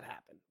 Like, how does that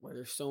happen? Where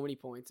there's so many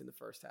points in the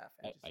first half,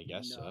 and I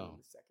guess so. In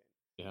the second.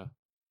 Yeah,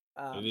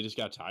 maybe they just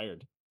got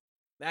tired.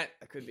 That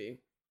could be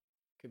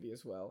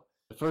as well.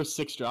 The first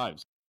 6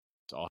 drives,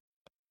 it's all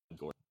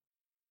Gordon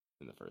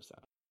in the first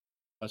half.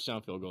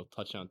 Touchdown, field goal,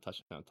 touchdown,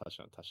 touchdown,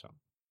 touchdown, touchdown,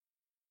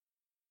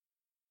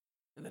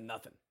 and then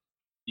nothing.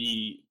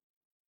 The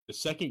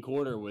second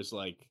quarter was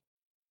like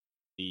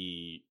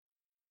the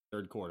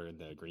third quarter in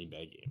the Green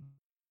Bay game.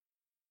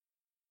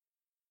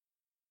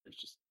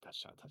 It's just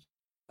touchdown, touchdown.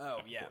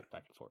 Oh,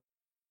 back and forth.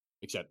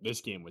 Except this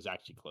game was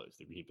actually close.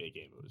 The Green Bay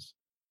game it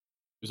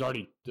was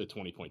already a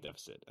 20-point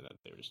deficit, and then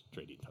they were just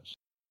trading touchdowns.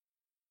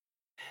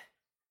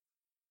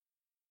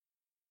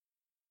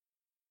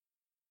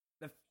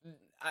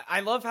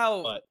 I love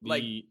how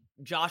but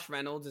Josh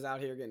Reynolds is out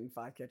here getting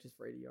 5 catches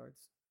for 80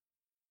 yards.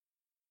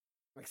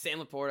 Like Sam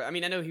Laporta. I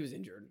mean, I know he was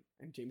injured,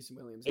 and Jameson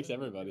Williams. Takes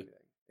everybody.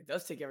 It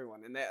does take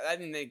everyone, and I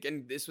mean,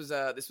 again, this was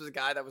a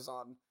guy that was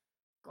on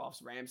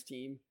Goff's Rams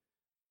team.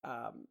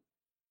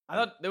 I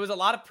thought there was a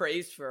lot of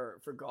praise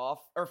for Goff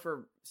or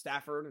for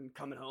Stafford and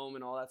coming home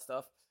and all that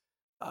stuff.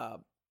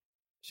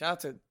 Shout out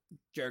to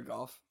Jared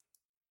Goff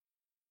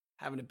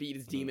having to beat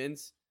his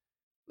demons.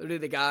 Literally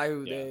the guy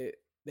who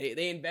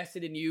they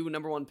invested in you,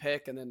 number 1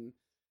 pick, and then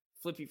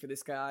flip you for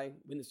this guy,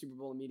 win the Super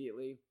Bowl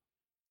immediately.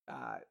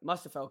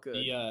 Must have felt good.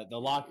 The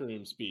locker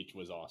room speech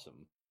was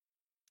awesome.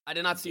 I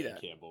did not see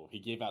that. Campbell. He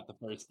gave out the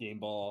first game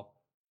ball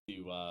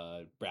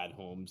to Brad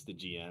Holmes, the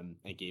GM,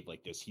 and gave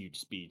like this huge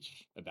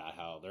speech about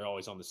how they're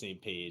always on the same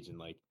page and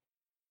like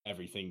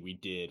everything we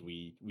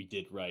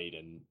did right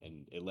and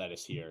it led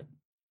us here.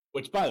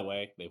 Which, by the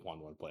way, they've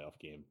won 1 playoff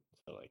game,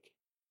 so like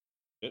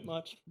a bit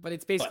much. But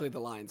it's basically the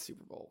Lions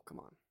Super Bowl. Come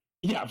on.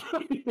 Yeah,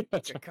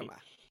 come on.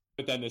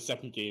 But then the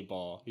second game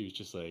ball, he was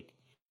just like,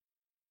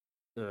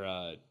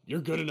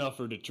 "You're good enough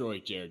for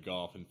Detroit, Jared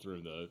Goff," and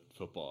threw the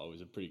football. It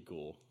was a pretty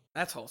cool.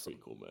 That's wholesome.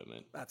 Pretty cool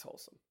moment. That's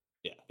wholesome.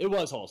 Yeah, it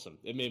was wholesome.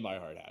 It made my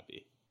heart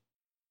happy,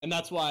 and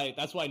that's why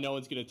no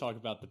one's going to talk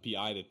about the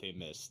PI that they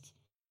missed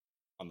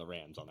on the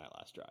Rams on that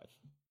last drive.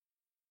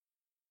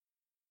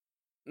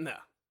 No,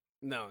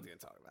 No one's gonna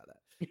talk about that.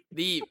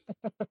 The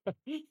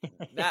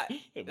that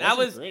It that wasn't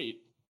was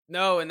great.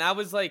 no, and that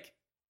was like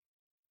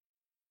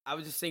I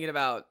was just thinking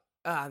about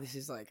this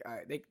is like all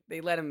right.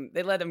 They let him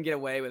get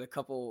away with a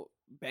couple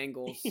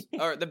Bengals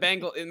or the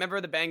Bengals.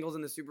 Remember the Bengals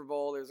in the Super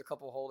Bowl? There's a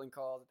couple holding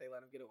calls that they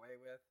let him get away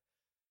with.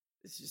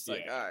 It's just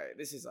like all right.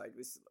 This is all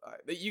right.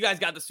 You guys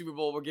got the Super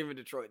Bowl. We're giving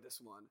Detroit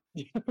this one.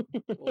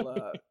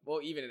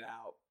 We'll even it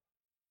out.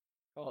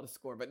 Call the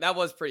score, but that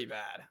was pretty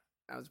bad.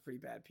 That was a pretty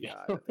bad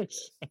PI.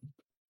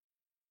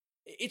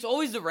 It's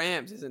always the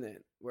Rams, isn't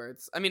it? Where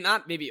it's, I mean,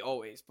 not maybe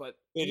always, but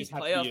They these just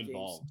have playoff to be games.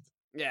 involved.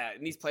 Yeah,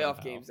 in these playoff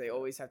Somehow. games, they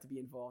always have to be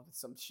involved with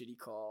some shitty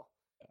call.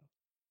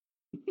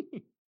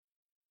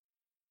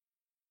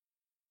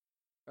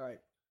 All right.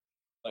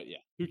 But yeah,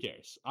 who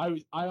cares?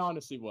 I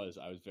honestly was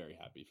very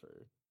happy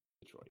for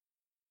Detroit.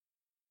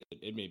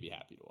 It made me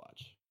happy to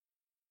watch.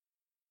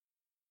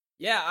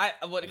 Yeah, I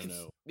don't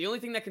know. The only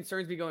thing that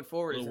concerns me going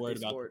forward is that worried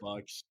they about scored the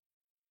Bucks.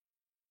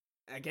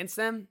 against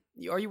them.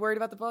 Are you worried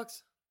about the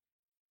Bucks?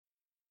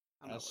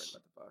 I'm not Yes. worried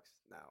about the Bucks.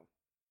 No.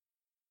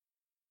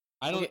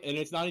 I don't, and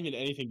it's not even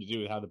anything to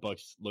do with how the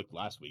Bucks looked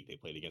last week. They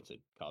played against a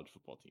college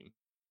football team,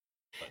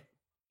 but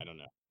I don't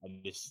know.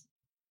 It's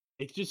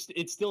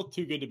still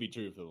too good to be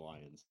true for the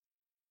Lions.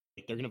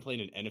 Like, they're gonna play in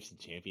an NFC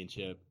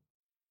Championship.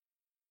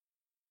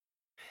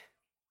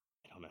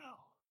 I don't know.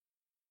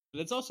 But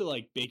it's also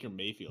like Baker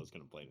Mayfield's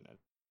gonna play in that.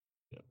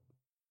 Yep.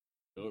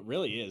 So it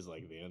really is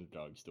like the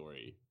underdog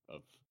story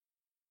of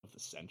the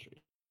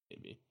century,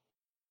 maybe.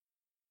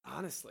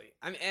 Honestly,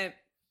 I mean, and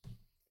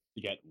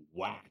You get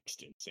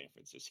waxed in San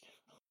Francisco.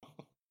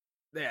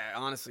 yeah,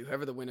 honestly,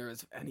 whoever the winner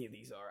is, any of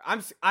these are,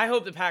 I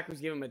hope the Packers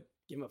give him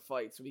a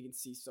fight so we can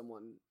see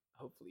someone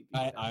hopefully beat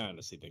them. I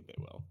honestly think they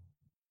will.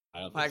 I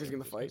don't Packers think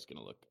gonna fight? It's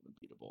gonna look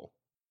unbeatable.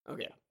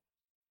 Okay. Yeah.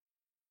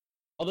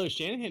 Although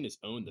Shanahan has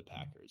owned the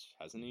Packers,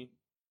 hasn't he?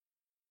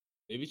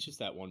 Maybe it's just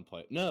that one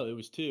play. No, it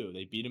was two.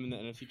 They beat him in the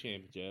NFC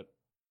Championship,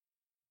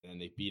 and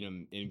they beat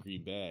him in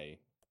Green Bay.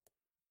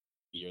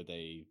 The year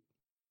they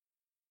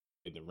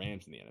played the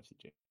Rams in the NFC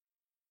Championship.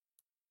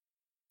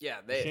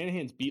 Yeah,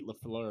 Shanahan's beat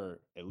LaFleur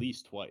at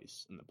least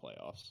twice in the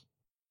playoffs.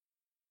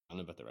 I don't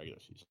know about the regular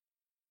season.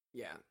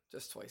 Yeah,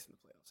 just twice in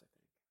the playoffs, I think.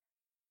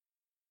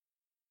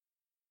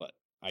 But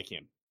I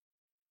can't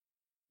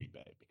beat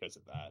Bay because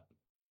of that.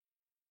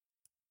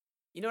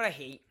 You know what I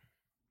hate?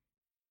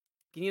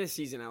 Beginning of the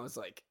season, I was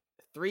like,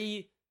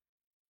 3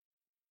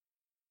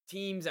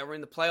 teams that were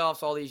in the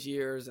playoffs all these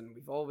years, and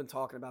we've all been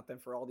talking about them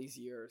for all these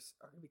years,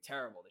 are going to be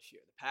terrible this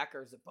year. The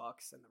Packers, the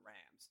Bucks, and the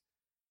Rams.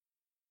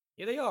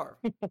 Here they are.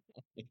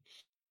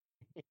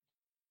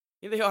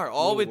 Here they are,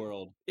 all with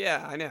world.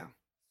 Yeah, I know.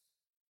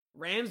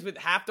 Rams with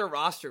half their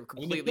roster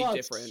completely Bucks,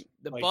 different.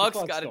 The like, Bucks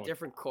the Bucks got a don't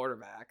different count.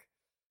 quarterback.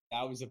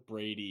 That was a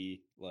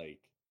Brady, like,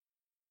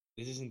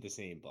 this isn't the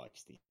same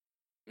Bucks team.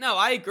 No,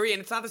 I agree,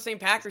 and it's not the same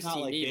Packers It's not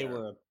team like either. they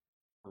were a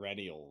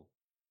perennial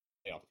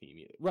playoff team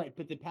either. Right,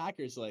 but the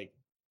Packers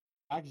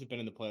have been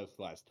in the playoffs for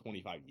the last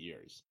 25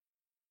 years.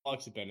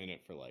 Bucks have been in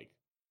it for like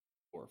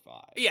 4 or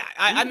 5. Yeah,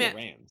 I meant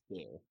the Rams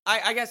too.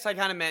 I guess I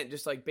kind of meant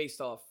just like based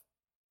off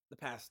the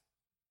past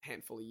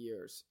handful of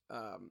years,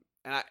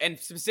 and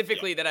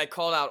specifically that I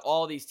called out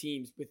all these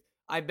teams with.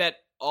 I bet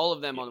all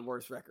of them on the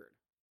worst record,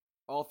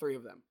 all 3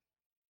 of them.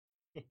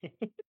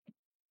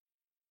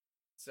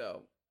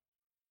 So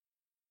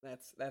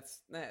that's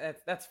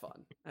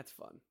fun. That's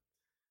fun.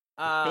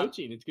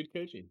 Coaching, it's good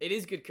coaching. It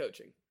is good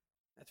coaching.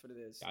 That's what it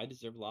is. I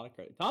deserve a lot of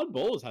credit. Todd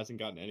Bowles hasn't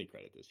gotten any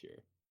credit this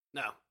year.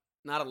 No,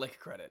 not a lick of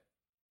credit.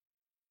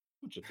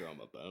 We should throw him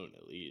a bone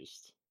at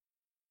least.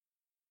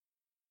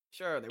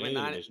 Sure, they went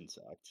The 9. division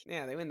sucked.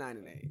 Yeah, they went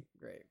 9-8.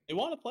 Great They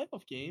won a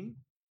playoff game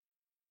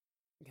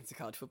against a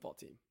college football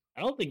team.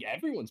 I don't think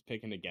everyone's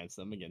picking against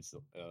them against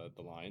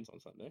the Lions on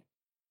Sunday.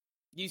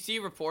 You see,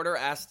 a reporter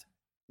asked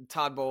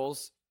Todd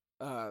Bowles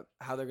how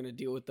they're going to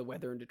deal with the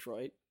weather in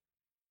Detroit.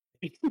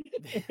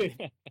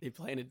 They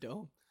play in a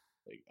dome.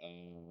 Like,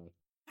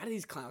 how do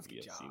these clowns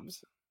get yeah,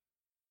 jobs?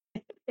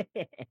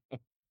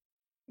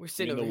 We're I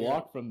sitting mean, over the here.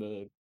 walk from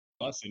the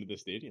bus into the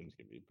stadium is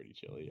going to be pretty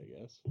chilly, I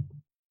guess.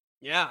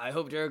 Yeah, I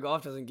hope Jared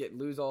Goff doesn't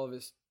lose all of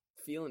his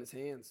feel in his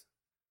hands.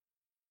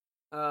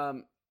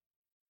 All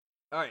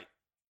right,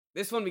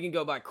 this one we can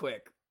go by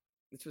quick.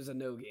 This was a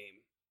no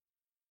game.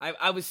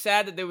 I was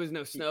sad that there was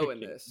no snow in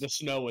this. The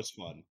snow was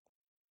fun.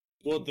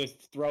 Well, the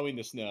throwing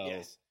the snow.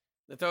 Yes,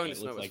 the throwing the it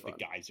snow looked was like fun.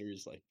 the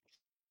geysers. Like,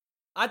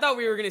 I thought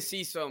we were gonna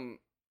see some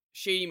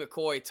Shady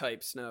McCoy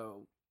type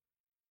snow,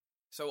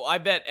 so I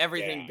bet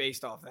everything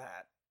based off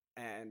that,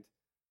 and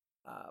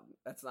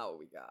that's not what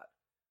we got.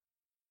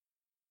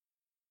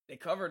 They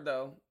covered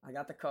though. I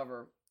got the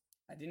cover.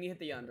 I didn't hit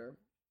the under.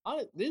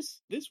 this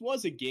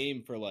was a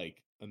game for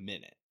like a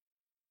minute.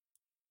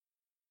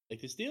 Like,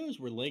 the Steelers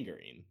were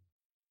lingering.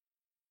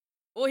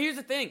 Well, here's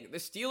the thing: the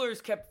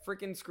Steelers kept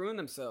freaking screwing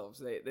themselves.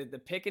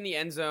 The pick in the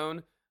end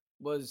zone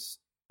was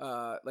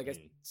like a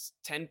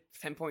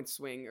 10-point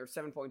swing or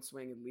 7-point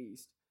swing at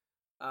least.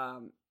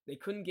 They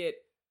couldn't get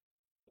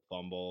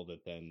Fumble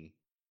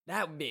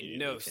that made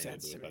no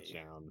sense to me.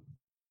 Touchdown.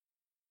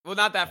 Well,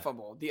 not that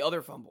fumble. The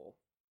other fumble.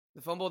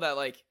 The fumble that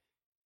like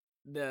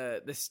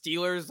the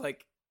Steelers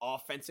like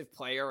offensive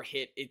player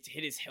hit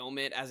his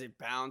helmet as it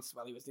bounced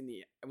while he was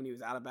when he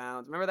was out of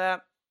bounds. Remember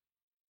that?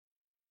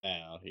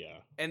 Yeah.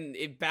 And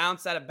it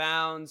bounced out of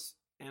bounds.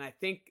 And I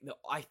think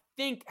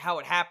how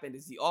it happened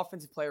is the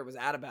offensive player was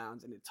out of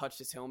bounds and it touched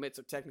his helmet,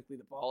 so technically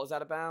the ball is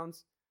out of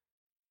bounds.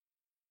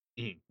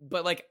 Mhm.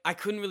 But like I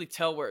couldn't really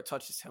tell where it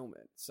touched his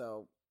helmet,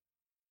 so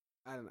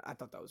I don't know. I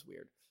thought that was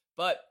weird.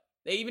 But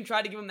they even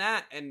tried to give him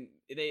that, and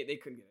they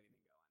couldn't get anything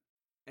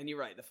going. And you're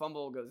right, the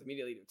fumble goes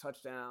immediately to a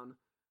touchdown.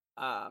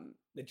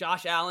 The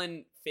Josh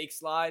Allen fake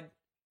slide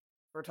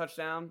for a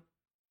touchdown.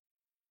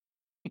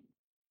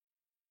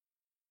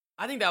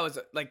 I think that was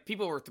like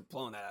people were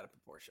blowing that out of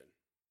proportion.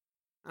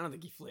 I don't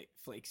think he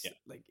flakes. Yeah.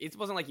 Like it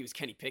wasn't like he was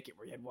Kenny Pickett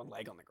where he had one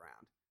leg on the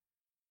ground.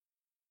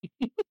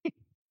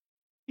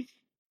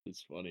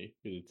 It's funny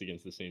because it's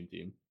against the same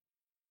team.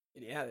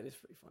 Yeah, that is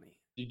pretty funny.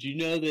 Did you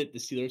know that the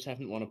Steelers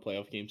haven't won a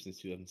playoff game since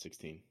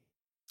 2016?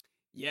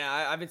 Yeah,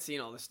 I've been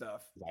seeing all this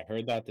stuff. I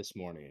heard that this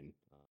morning.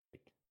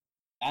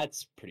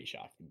 That's pretty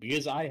shocking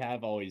because I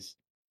have always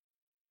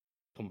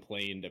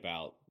complained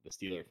about the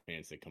Steeler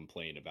fans that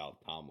complain about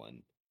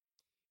Tomlin.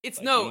 It's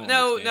Like,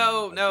 no.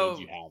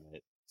 you have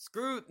it.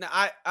 Screw. No,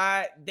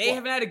 they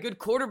haven't had a good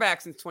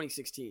quarterback since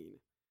 2016.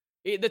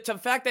 The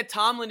fact that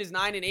Tomlin is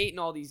 9-8 in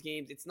all these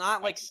games, it's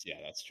not like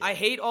that's true. I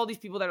hate all these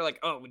people that are like,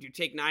 oh, would you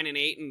take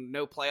 9-8 and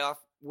no playoff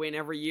win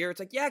every year? It's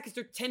like, yeah, because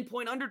they're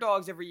 10-point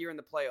underdogs every year in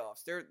the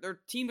playoffs. Their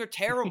teams are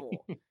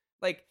terrible.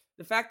 Like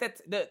the fact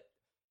that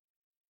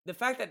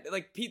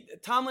like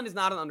Tomlin is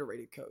not an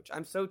underrated coach.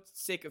 I'm so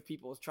sick of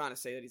people trying to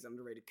say that he's an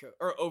underrated coach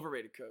or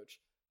overrated coach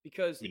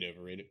because we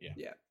overrated.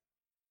 Yeah.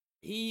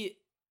 He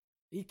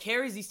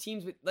carries these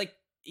teams with like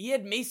he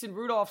had Mason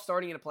Rudolph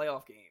starting in a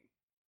playoff game.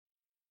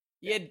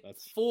 He had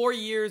 4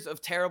 years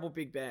of terrible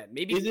Big Ben.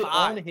 Maybe is 5. It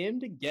on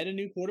him to get a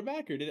new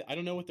quarterback, or I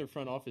don't know what their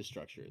front office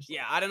structure is.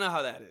 Yeah, I don't know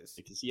how that is.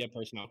 Like, does he have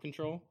personnel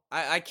control?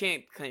 I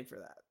can't claim for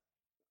that.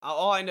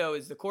 All I know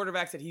is the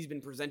quarterbacks that he's been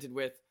presented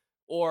with,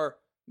 or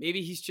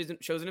maybe he's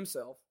chosen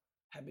himself,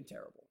 have been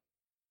terrible.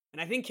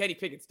 And I think Kenny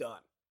Pickett's done.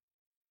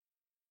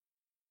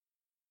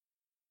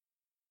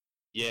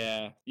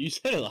 Yeah, you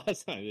said it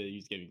last time that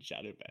he's getting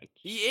shadow benched.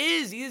 He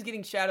is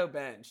getting shadow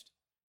benched.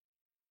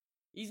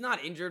 He's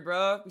not injured,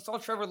 bro. We saw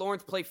Trevor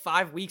Lawrence play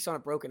 5 weeks on a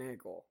broken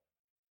ankle.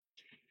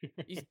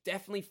 He's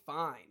definitely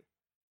fine.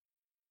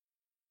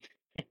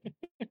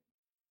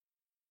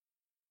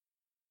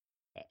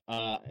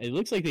 It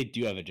looks like they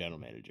do have a general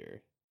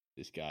manager.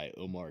 This guy,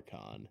 Omar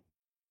Khan.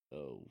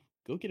 Oh,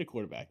 go get a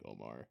quarterback,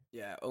 Omar.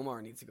 Yeah,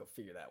 Omar needs to go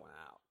figure that one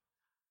out.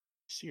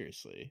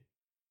 Seriously.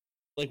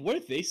 Like, what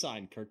if they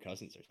signed Kirk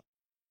Cousins or something?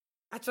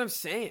 That's what I'm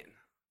saying.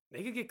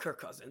 They could get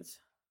Kirk Cousins.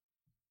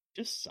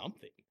 Just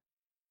something.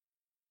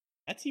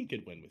 That team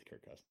could win with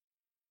Kirk Cousins.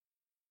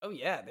 Oh,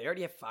 yeah. They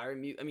already have fired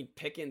me. I mean,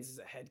 Pickens is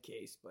a head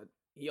case, but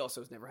he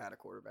also has never had a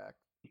quarterback.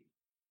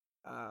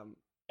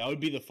 That would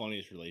be the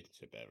funniest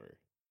relationship ever.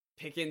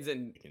 Pickens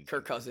and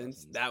Kirk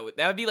Cousins. That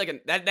would be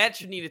like that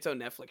should need its own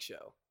Netflix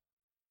show.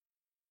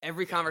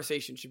 Every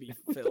conversation should be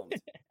filmed.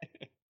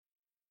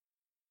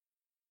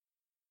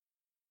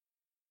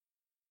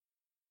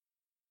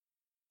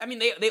 I mean,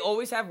 they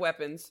always have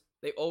weapons.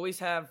 They always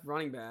have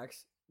running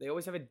backs. They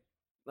always have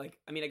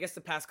I guess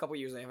the past couple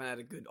years they haven't had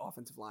a good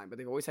offensive line, but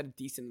they've always had a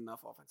decent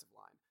enough offensive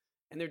line.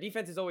 And their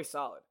defense is always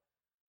solid.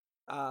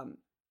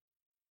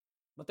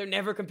 But they're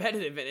never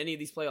competitive in any of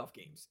these playoff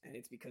games, and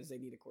it's because they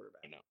need a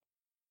quarterback. I know.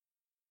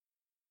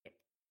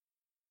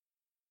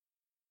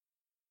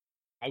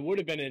 I would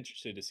have been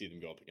interested to see them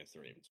go up against the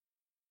Ravens.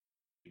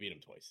 We beat them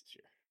twice this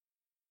year.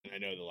 And I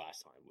know the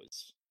last time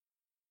was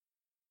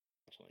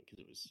because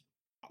it was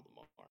not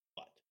Lamar,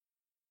 but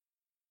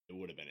it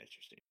would have been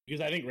interesting.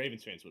 Because I think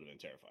Ravens fans would have been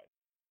terrified.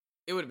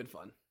 It would have been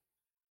fun.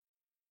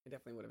 It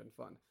definitely would have been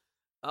fun.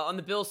 On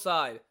the Bills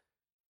side,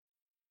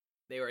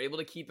 they were able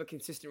to keep a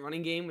consistent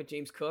running game with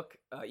James Cook.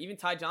 Even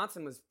Ty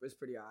Johnson was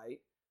pretty all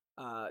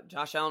right.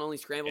 Josh Allen only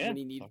scrambled when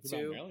he needed to.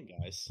 Maryland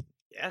guys.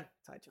 Yeah,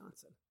 Ty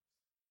Johnson.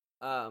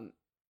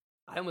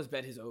 I almost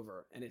bet his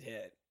over, and it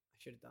hit. I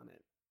should have done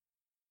it.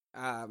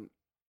 I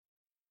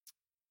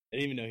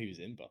didn't even know he was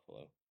in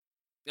Buffalo.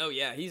 Oh,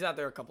 yeah. He's out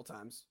there a couple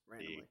times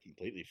randomly. Be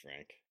completely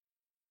frank.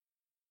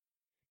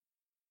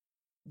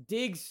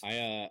 Diggs.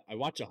 I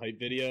watched a hype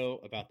video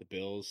about the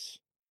Bills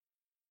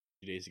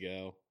 2 days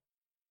ago.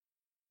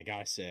 I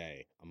gotta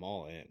say, I'm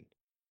all in.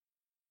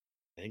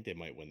 I think they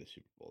might win the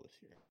Super Bowl this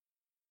year.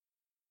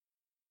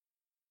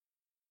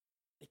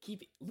 They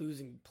keep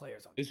losing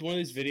players on. It's one of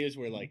those videos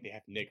where like they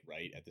have Nick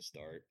Wright at the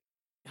start.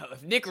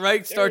 If Nick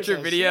Wright starts your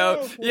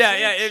video,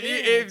 yeah.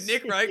 If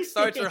Nick Wright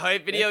starts your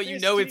hype video, you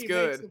know it's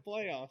good. The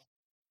playoff.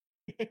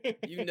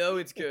 You know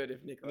it's good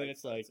if Nick Wright. And then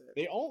it's like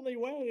the only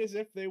way is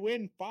if they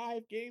win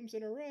 5 games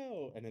in a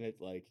row, and then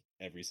it's like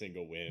every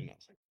single win. I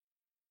was like,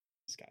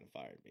 this kind of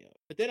fired me up.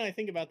 But then I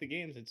think about the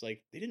games. It's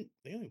like they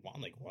only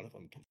won like one of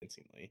them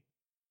convincingly.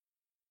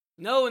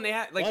 No, and they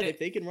had like if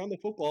they can run the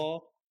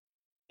football,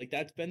 like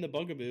that's been the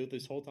bugaboo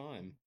this whole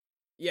time.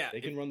 Yeah,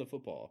 they can run the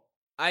football.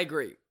 I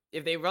agree.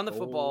 if they run the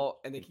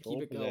football and they can Control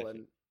keep it possession.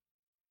 going,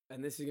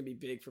 and this is gonna be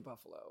big for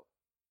Buffalo.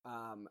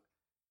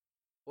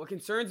 What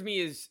concerns me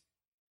is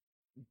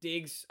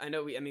Diggs. I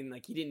know.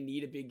 Like he didn't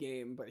need a big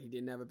game, but he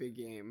didn't have a big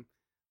game.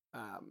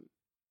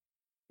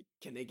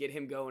 Can they get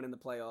him going in the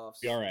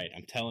playoffs? Be all right.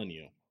 I'm telling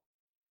you,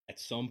 at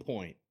some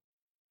point,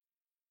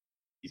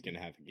 he's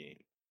gonna have a game.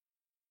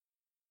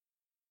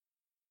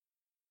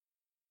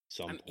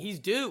 He's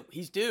due.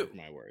 He's due.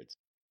 My words.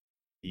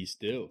 He's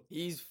due.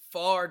 He's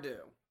far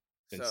due.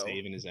 Been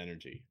saving his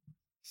energy.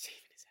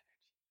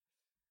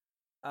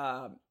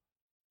 As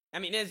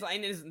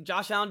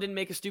Josh Allen didn't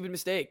make a stupid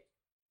mistake.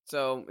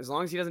 So as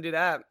long as he doesn't do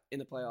that in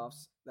the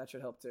playoffs, that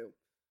should help too.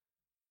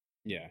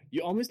 Yeah.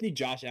 You almost need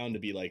Josh Allen to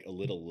be like a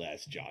little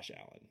less Josh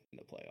Allen in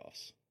the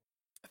playoffs.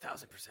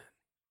 1,000%.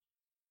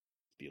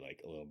 Be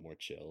like a little more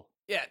chill.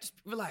 Yeah, just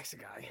relax the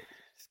guy.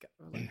 Just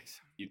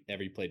relax.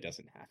 Every play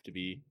doesn't have to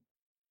be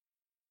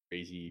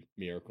crazy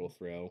miracle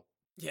throw.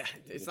 Yeah,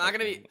 it's not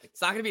gonna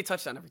be a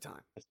touchdown every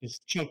time. It's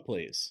just chunk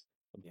plays.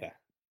 Yeah.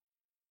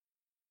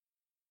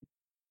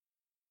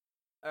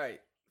 All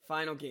right,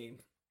 final game.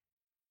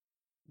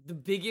 The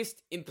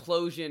biggest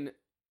implosion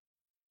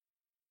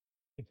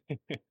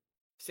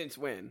since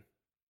when?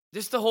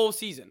 Just the whole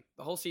season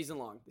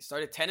long. They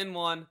started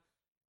 10-1,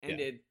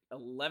 ended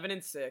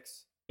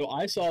 11-6. So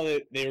I saw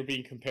that they were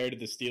being compared to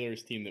the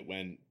Steelers team that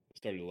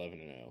started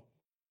 11-0.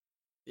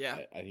 Yeah,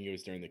 I think it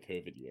was during the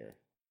COVID year.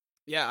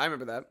 Yeah, I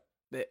remember that.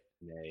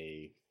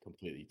 They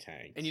completely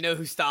tanked. And you know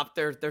who stopped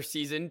their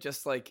season?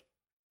 Just like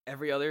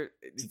every other,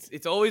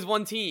 it's always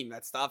one team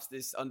that stops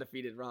this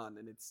undefeated run,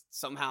 and it's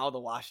somehow the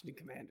Washington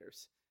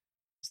Commanders.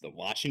 It's the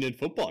Washington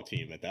football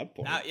team at that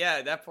point.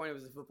 At that point it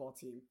was a football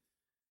team.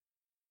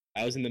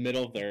 I was in the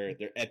middle of their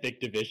epic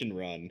division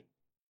run.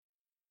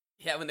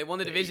 Yeah, when they won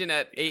the division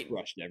at 8,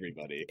 crushed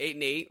everybody.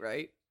 8-8,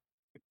 right?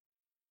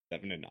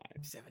 7-9.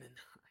 7-9.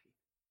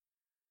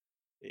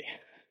 Yeah,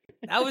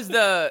 that was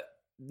the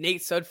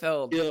Nate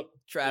Sudfeld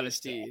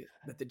travesty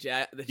that the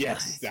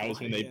Yes, Giants that was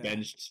when won, they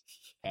benched.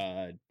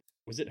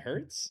 Was it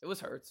Hurts? It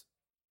was Hurts.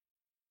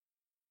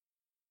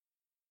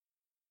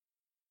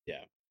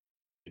 Yeah,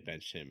 they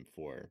benched him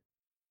for.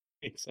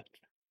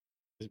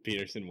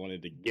 Peterson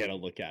wanted to get a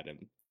look at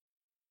him,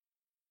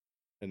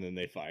 and then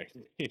they fired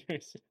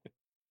Peterson.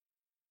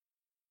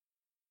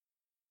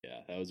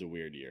 Yeah, that was a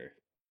weird year.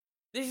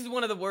 This is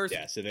one of the worst.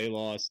 Yeah, so they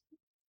lost.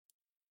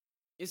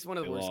 It's one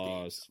of the worst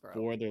games, bro.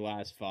 4 of their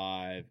last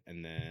 5,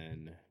 and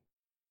then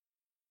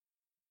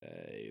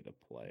the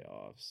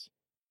playoffs.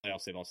 They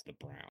lost to the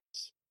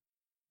Browns.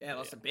 Yeah,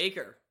 lost to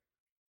Baker.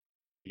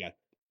 We got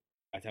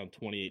down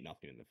 28-0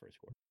 in the first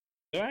quarter.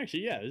 So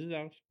actually, yeah, this is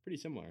pretty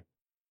similar.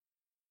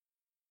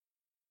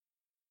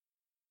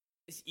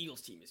 This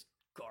Eagles team is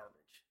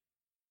garbage.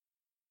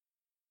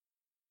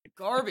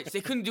 Garbage.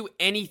 They couldn't do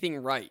anything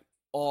right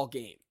all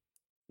game.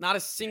 Not a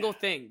single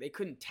thing. They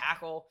couldn't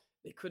tackle.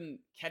 They couldn't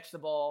catch the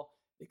ball.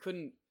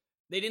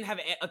 They didn't have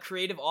a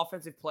creative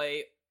offensive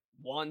play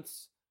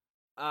once.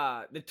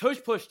 The tush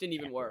push didn't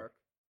even work.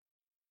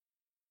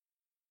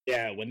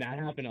 Yeah, when that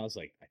happened, I was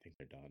like, I think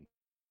they're done.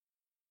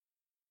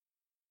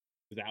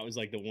 That was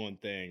like the one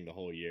thing the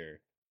whole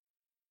year.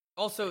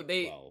 Also,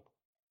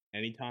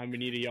 anytime we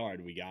need a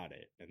yard, we got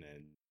it. And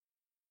then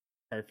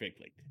perfect,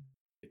 like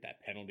get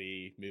that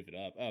penalty, move it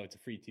up. Oh, it's a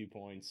free 2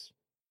 points.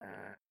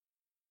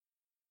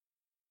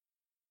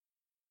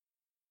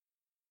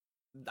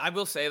 I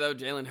will say though,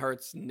 Jalen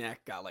Hurts'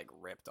 neck got like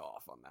ripped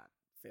off on that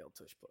failed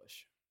tush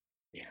push.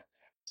 Yeah,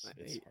 it's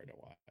hard to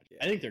watch. Yeah.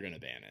 I think they're gonna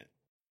ban it.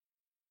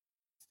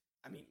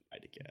 I mean,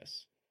 I'd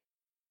guess.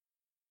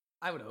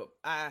 I would hope.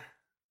 I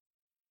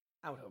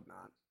would hope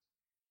not.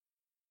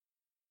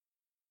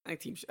 I think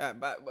teams,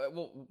 but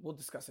we'll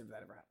discuss it if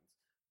that ever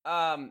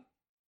happens.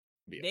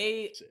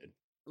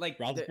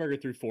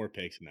 Roethlisberger threw 4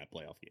 picks in that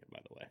playoff game, by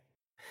the way,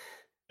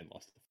 and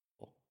lost the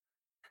football.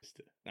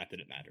 Not that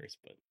it matters,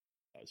 but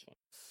that was fun.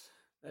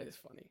 That is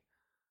funny.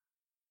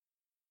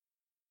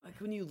 Like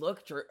when you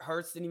look,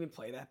 Hurts didn't even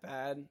play that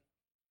bad,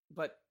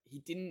 but he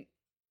didn't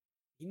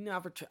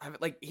ever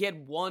like he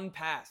had one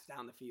pass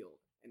down the field,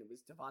 and it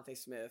was Devontae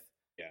Smith.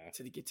 Yeah.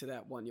 To get to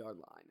that 1 yard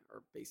line,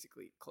 or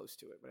basically close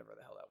to it, whatever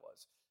the hell that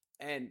was.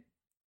 And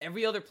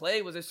every other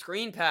play was a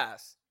screen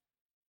pass.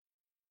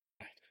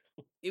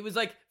 It was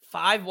like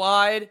 5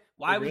 wide.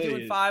 Why are we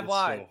doing 5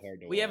 wide?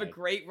 So we have a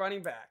great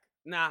running back.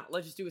 Nah,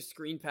 let's just do a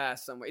screen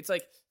pass somewhere. It's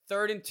like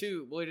 3rd and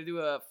 2. We're going to do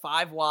a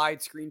 5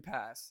 wide screen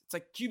pass. It's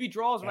like QB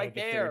draws right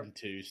there. 3rd and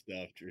 2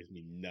 stuff drives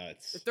me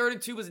nuts. The 3rd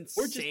and 2 was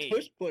insane. Or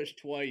just push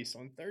twice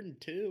on 3rd and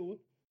 2.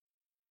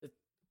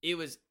 It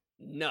was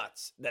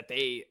nuts that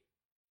they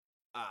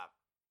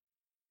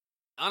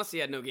honestly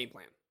had no game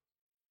plan.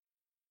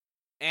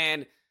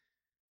 And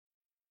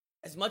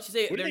as much as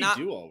what did they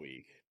do all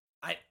week?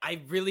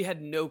 I really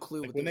had no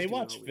clue. Like when they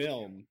watch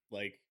film,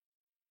 like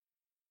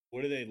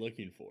what are they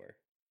looking for?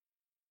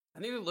 I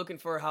think they're looking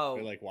for how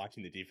they're like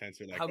watching the defense.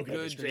 They're like, how okay,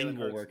 good the screen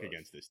will work looks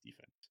against this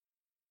defense.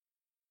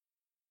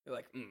 They're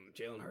like,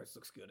 Jalen Hurts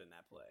looks good in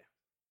that play.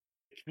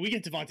 If we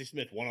get Devontae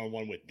Smith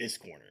 1-on-1 with this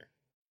corner,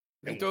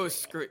 We can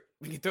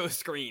throw a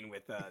screen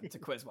with to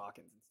Quiz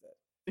Watkins instead.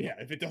 Yeah,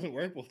 if it doesn't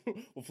work,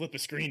 we'll flip a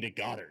screen to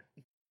Goddard.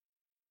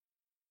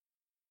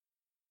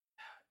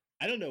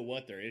 I don't know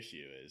what their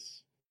issue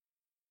is.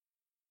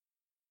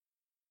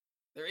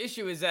 Their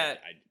issue is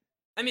that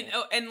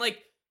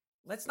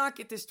let's not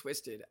get this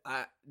twisted.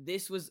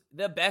 This was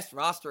the best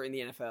roster in the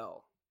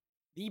NFL,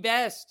 the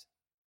best.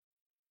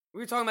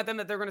 We were talking about them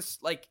that they're gonna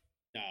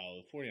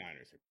No, the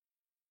 49ers are.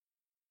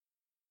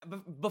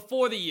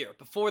 Before the year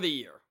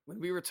when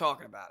we were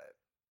talking about it,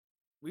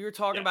 we were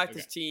talking about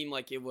this team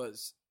like it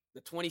was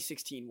the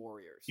 2016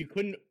 Warriors. You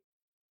couldn't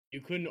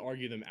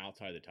argue them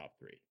outside the top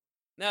 3.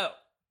 No.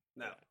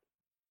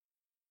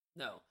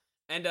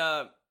 And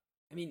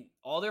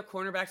all their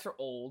cornerbacks are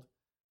old.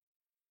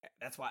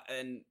 That's why,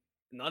 and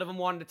none of them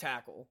wanted to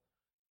tackle.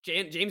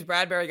 James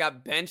Bradbury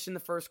got benched in the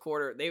first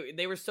quarter.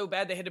 They were so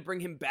bad they had to bring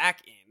him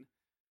back in.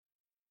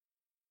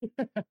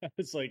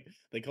 It's like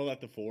they call that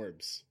the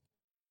Forbes.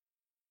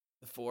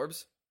 The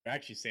Forbes? Or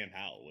actually, Sam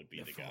Howell would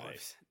be the guy.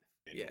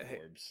 Yeah,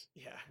 Forbes.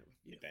 Yeah,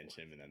 you bench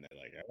him, and then they're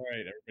like, "All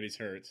right, everybody's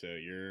hurt, so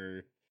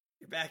you're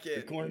back in.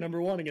 You're corner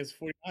number 1 against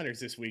 49ers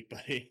this week,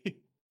 buddy."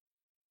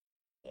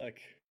 Look,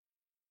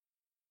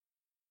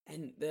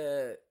 and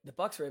the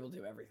Bucks were able to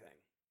do everything.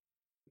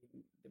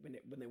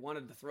 When they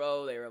wanted to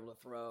throw, they were able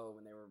to throw.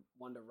 When they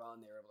wanted to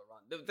run, they were able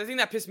to run. The thing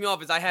that pissed me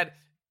off is I had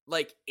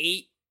like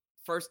 8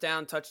 first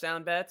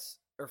touchdown bets,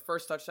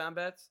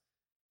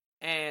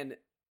 and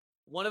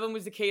one of them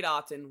was the Kate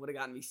Otton, would have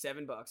gotten me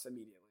 $7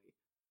 immediately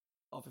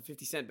off a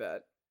 50-cent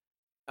bet.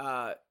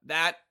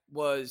 That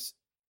was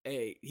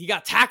he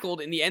got tackled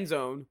in the end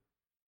zone,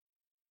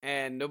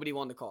 and nobody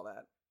wanted to call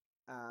that.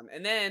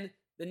 And then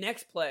the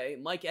next play,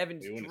 Mike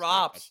Evans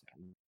drops.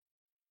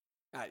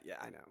 Yeah,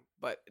 I know.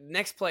 But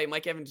next play,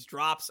 Mike Evans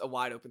drops a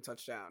wide open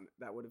touchdown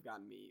that would have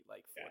gotten me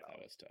like $4. Yeah, that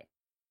was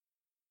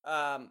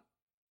tough.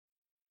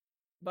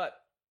 But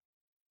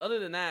other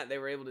than that, they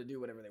were able to do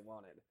whatever they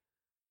wanted.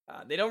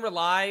 They don't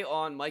rely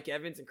on Mike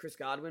Evans and Chris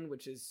Godwin,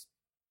 which is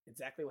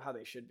exactly how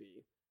they should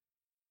be.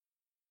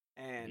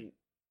 And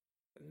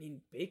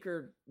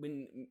Baker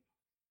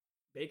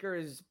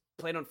has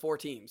played on 4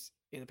 teams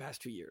in the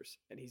past 2 years,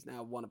 and he's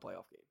now won a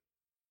playoff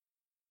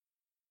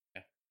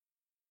game.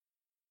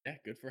 Yeah,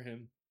 good for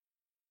him.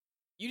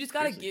 You just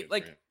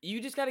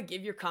gotta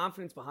give your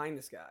confidence behind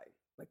this guy.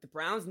 Like the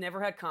Browns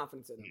never had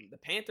confidence in him. The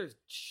Panthers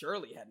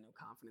surely had no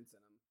confidence in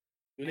him.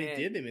 When they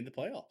did, they made the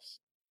playoffs.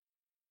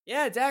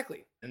 Yeah,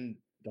 exactly. And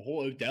the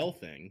whole Odell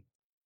thing.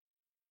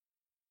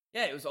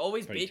 Yeah, it was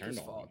always Baker's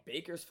fault.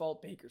 Baker's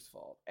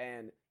fault.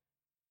 And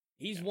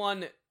he's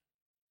won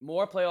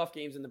more playoff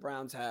games than the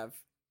Browns have.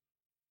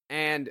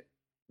 And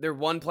their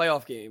one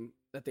playoff game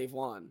that they've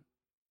won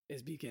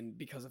is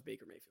because of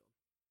Baker Mayfield.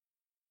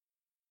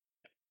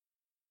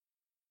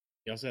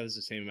 He also has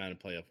the same amount of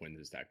playoff wins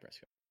as Dak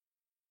Prescott.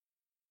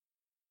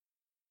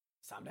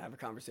 It's time to have a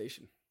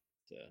conversation.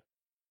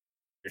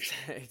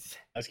 I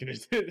was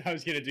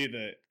gonna do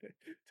the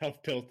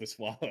tough pill to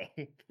swallow.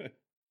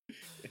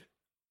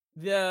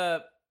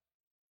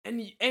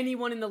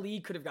 Anyone in the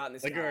league could have gotten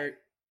this guy.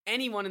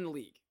 Anyone in the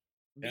league.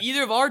 Yeah.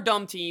 Either of our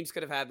dumb teams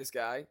could have had this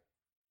guy.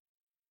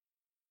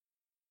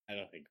 I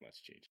don't think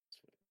much changes.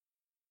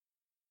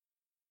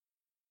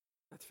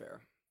 That's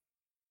fair.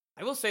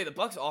 I will say the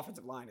Bucks'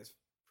 offensive line is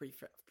pretty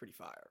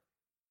fire.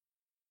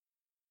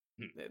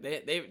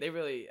 They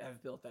really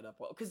have built that up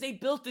well because they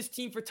built this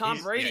team for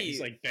Tom Brady. Yeah,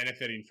 he's like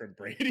benefiting from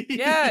Brady.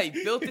 Yeah, he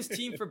built this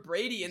team for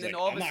Brady, and then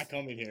I'm not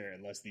coming here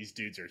unless these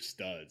dudes are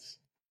studs.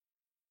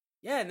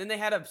 Yeah, and then they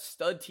had a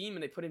stud team,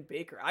 and they put in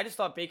Baker. I just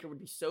thought Baker would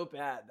be so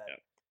bad that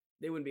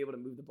they wouldn't be able to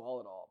move the ball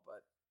at all,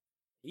 but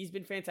he's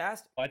been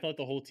fantastic. I thought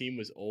the whole team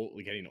was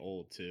getting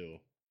old too,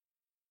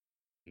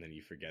 and then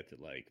you forget that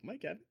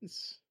Mike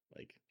Evans,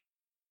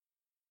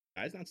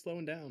 guy's not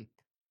slowing down.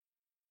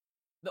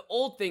 The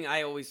old thing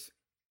I always.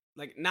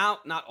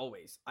 Not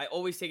always. I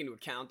always take into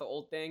account the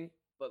old thing,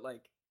 but all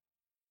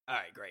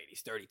right, great.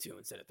 He's 32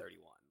 instead of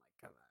 31.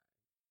 Come on.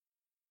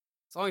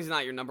 As long as he's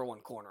not your number 1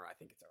 corner, I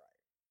think it's all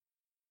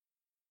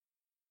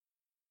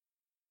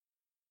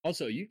right.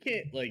 Also, you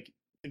can't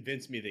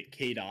convince me that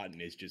Kate Otton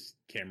is just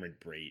Cameron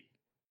Brate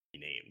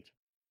named.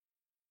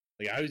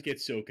 I always get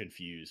so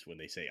confused when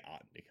they say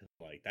Otton because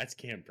that's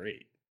Cam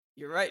Brate.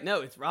 You're right. No,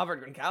 it's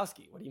Robert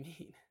Gronkowski. What do you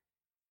mean?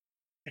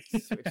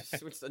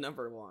 Switch the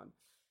number 1.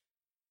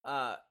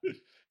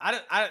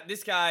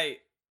 This guy,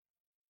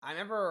 I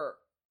remember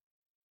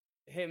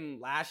him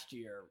last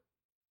year,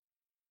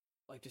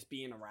 just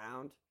being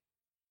around,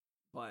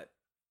 but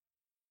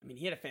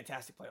he had a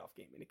fantastic playoff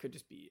game, and it could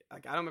just be I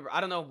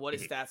don't know what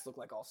his stats look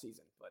like all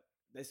season, but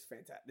this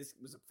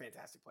was a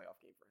fantastic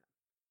playoff game for him.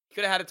 He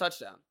could have had a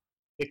touchdown.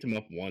 Picked him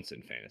up once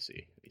in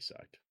fantasy. He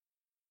sucked.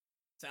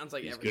 Sounds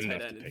like every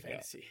tight end in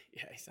fantasy. Up.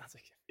 Yeah, he sounds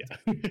like yeah.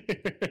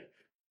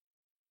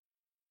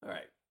 All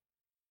right.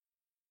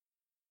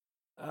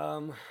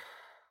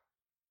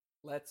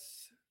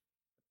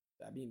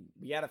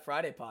 We had a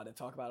Friday pod to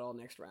talk about all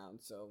next round,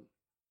 so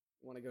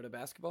want to go to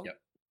basketball? Yep.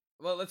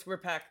 Well, let's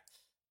repack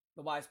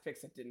the wise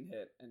picks that didn't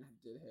hit and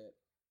did hit.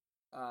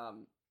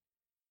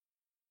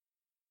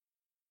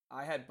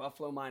 I had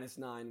Buffalo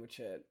 -9, which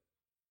hit.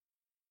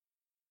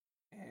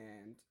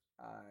 And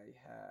I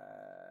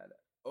had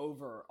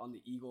over on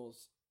the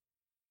Eagles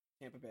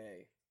Tampa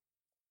Bay,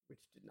 which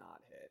did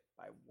not hit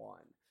by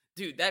 1.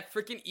 Dude, that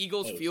freaking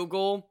Eagles field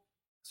goal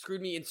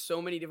screwed me in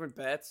so many different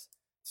bets.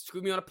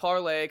 Screwed me on a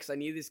parlay because I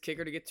needed this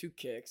kicker to get 2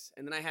 kicks.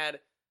 And then I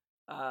had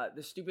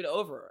the stupid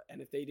over.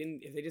 And if they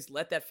just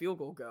let that field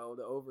goal go,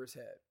 the overs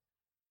hit.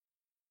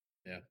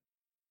 Yeah.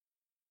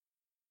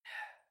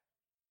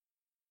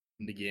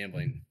 The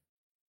gambling.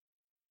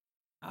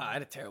 I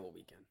had a terrible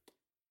weekend.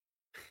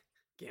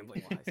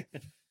 Gambling wise.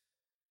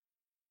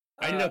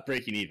 I ended up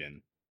breaking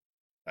even.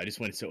 I just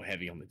went so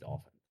heavy on the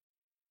Dolphins.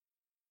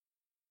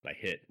 I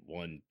hit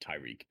one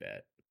Tyreek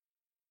bet.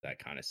 That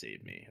kind of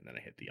saved me. And then I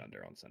hit the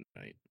under on Sunday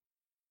night.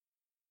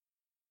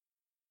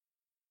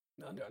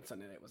 The under on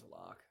Sunday night was a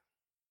lock.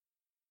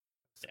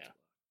 Yeah.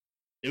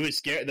 It was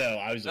scary, though.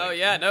 I was like, oh,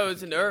 yeah. No, it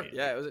was a nerve.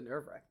 Yeah, it was a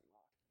nerve-wracking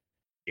lock.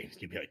 Game's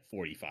going to be like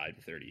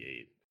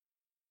 45-38.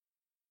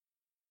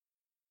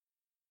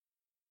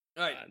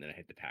 All right. And then I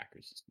hit the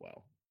Packers as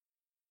well.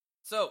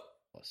 So.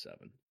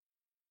 +7.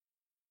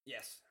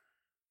 Yes.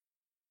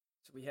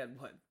 So we had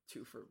what?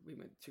 We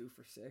went 2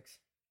 for 6.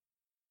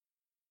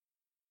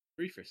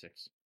 3 for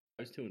 6.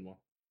 I was 2-1. All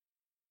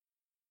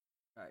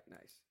right,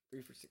 nice.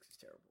 3 for 6 is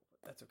terrible,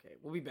 but that's okay.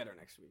 We'll be better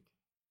next week.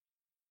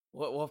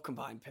 We'll have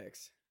combined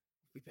picks.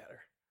 We'll be better.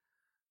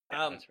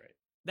 Yeah, that's right.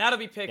 That'll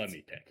be picked. Let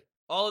me pick.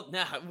 We'll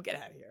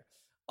get out of here.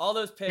 All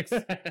those picks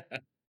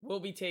will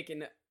be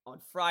taken on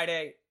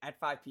Friday at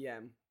 5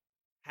 p.m.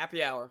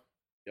 Happy hour.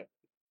 Yep.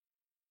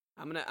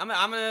 I'm gonna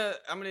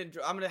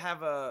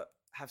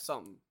have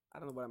something. I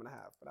don't know what I'm gonna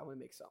have, but I'm gonna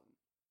make something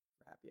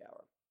for happy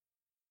hour.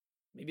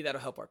 Maybe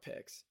that'll help our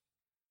picks.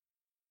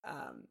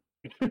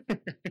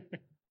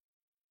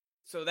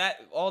 So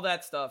that all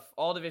that stuff,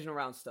 all divisional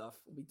round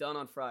stuff, will be done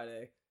on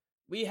Friday.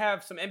 We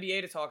have some NBA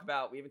to talk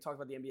about. We haven't talked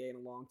about the NBA in a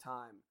long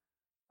time,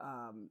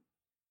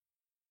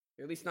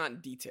 or at least not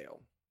in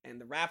detail. And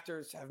the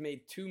Raptors have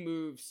made 2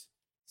 moves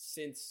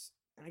since,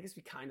 and I guess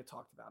we kind of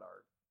talked about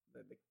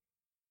the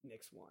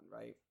Knicks one,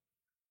 right?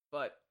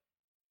 But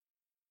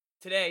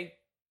today,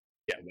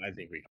 yeah, I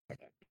think we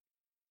covered that.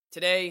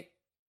 Today,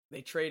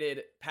 they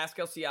traded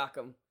Pascal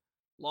Siakam.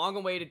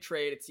 Long-awaited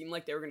trade. It seemed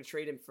like they were going to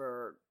trade him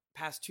for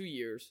past 2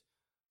 years.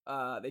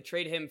 They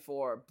traded him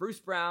for Bruce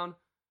Brown,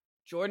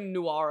 Jordan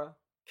Nwora,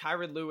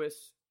 Kyron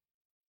Lewis,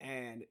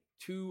 and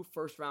 2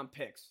 first-round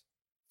picks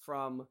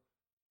from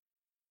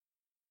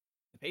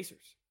the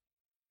Pacers,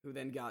 who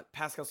then got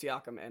Pascal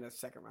Siakam and a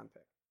second-round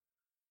pick.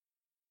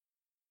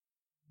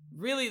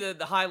 Really,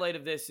 the highlight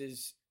of this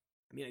is,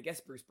 I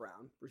guess Bruce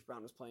Brown. Bruce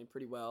Brown was playing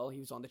pretty well. He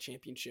was on the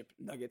championship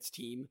Nuggets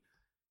team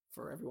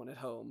for everyone at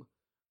home.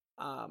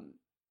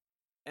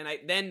 And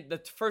then the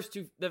first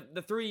 2,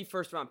 the 3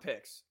 first-round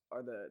picks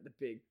are the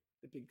big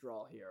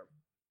draw here.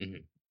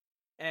 Mm-hmm.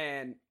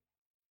 And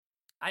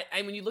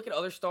I when you look at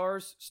other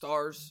stars, I don't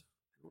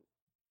know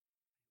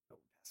what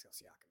Pascal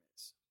Siakam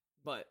is,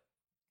 but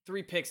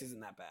 3 picks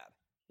isn't that bad.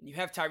 And you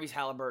have Tyrese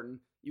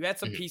Halliburton. You had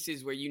some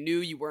pieces where you knew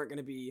you weren't going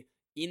to be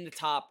in the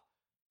top,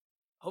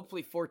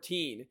 hopefully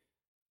 14.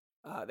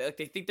 They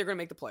think they're going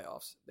to make the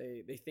playoffs.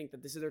 They think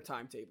that this is their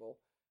timetable,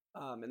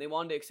 and they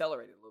wanted to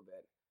accelerate it a little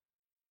bit.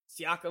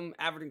 Siakam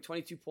averaging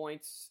 22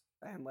 points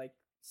and like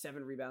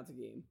 7 rebounds a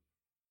game,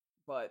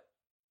 but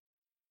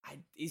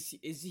is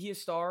he a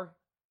star?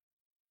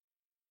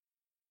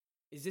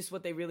 Is this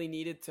what they really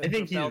needed to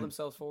propel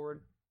themselves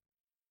forward?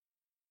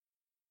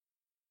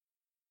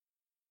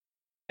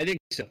 I think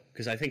so,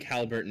 because I think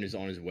Halliburton is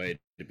on his way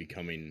to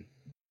becoming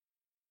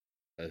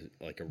a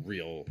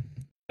real,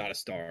 not a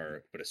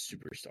star, but a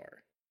superstar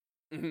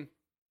in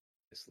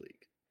this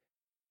league.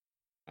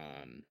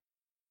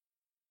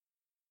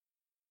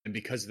 And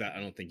because of that,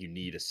 I don't think you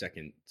need a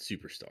second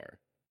superstar.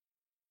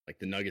 Like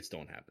the Nuggets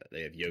don't have that.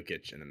 They have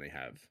Jokic, and then they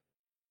have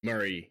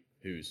Murray,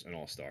 who's an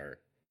all-star,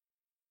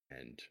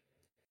 and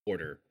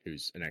Porter,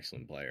 who's an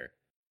excellent player.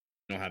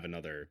 They don't have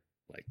another,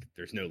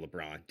 there's no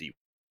LeBron, D.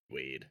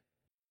 Wade,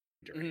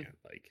 Durant.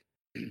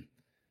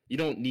 You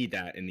don't need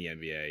that in the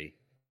NBA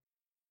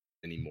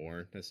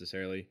anymore,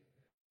 necessarily.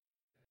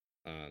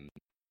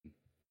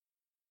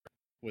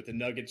 What the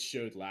Nuggets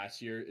showed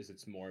last year is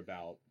it's more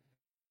about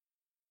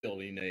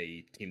building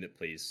a team that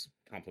plays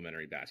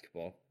complementary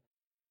basketball.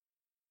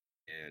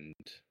 And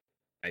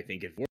I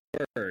think if it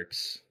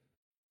works,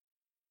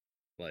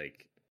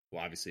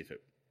 obviously if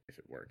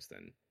it works,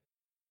 then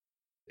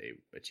they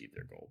achieve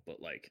their goal. But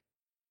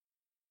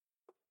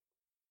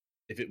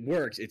if it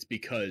works, it's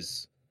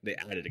because they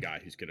added a guy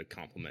who's going to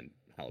complement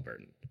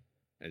Halliburton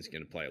and is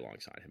going to play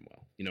alongside him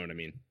well. You know what I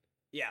mean?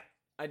 Yeah,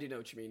 I do know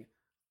what you mean.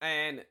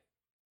 And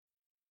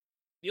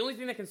the only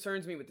thing that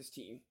concerns me with this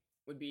team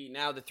would be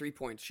now the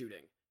 3-point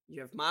shooting.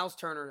 You have Miles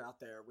Turner out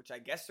there, which I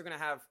guess they're going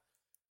to have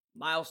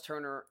Miles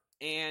Turner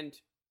and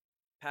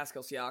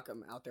Pascal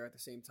Siakam out there at the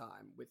same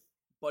time with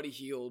Buddy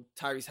Hield,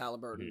 Tyrese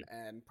Halliburton,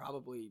 and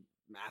probably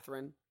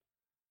Mathurin.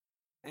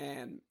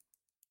 And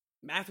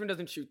Mathurin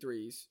doesn't shoot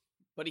threes.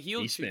 Buddy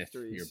Hield shoots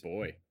threes. Your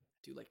boy. I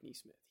do like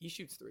Neesmith. He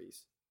shoots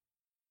threes.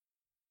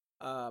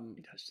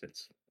 He does.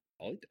 That's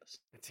all he does.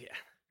 Yeah,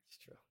 it's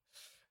true.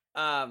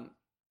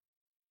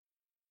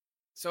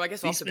 So I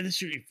guess He's been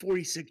shooting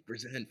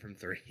 46% from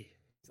three.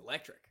 It's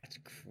electric. That's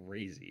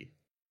crazy.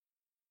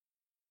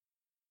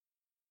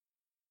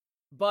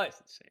 But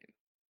That's insane.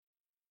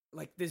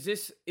 like,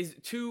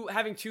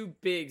 having two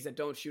bigs that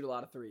don't shoot a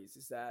lot of threes?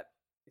 Is that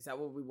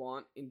what we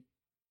want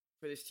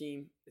for this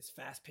team? This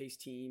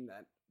fast-paced team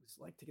that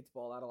like to get the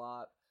ball out a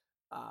lot.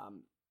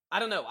 I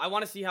don't know. I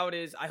want to see how it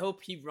is. I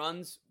hope he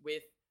runs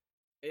with,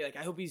 like,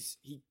 I hope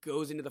he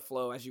goes into the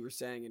flow, as you were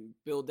saying, and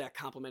build that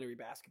complementary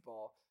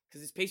basketball.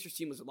 Because this Pacers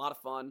team was a lot of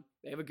fun.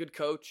 They have a good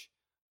coach.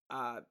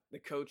 The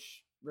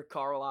coach, Rick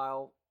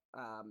Carlisle, he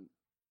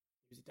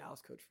was a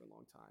Dallas coach for a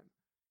long time,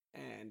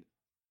 and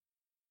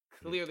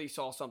clearly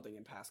saw something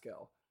in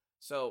Pascal.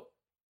 So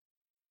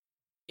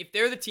if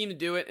they're the team to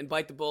do it and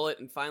bite the bullet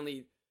and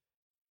finally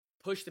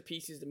push the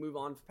pieces to move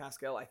on for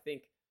Pascal, I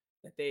think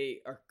that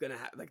they are gonna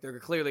have, like, they're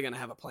clearly gonna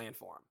have a plan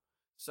for him.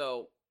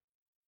 So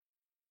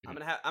I'm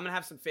gonna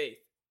have some faith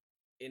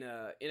in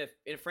a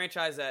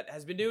franchise that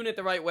has been doing it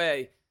the right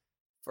way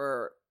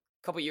for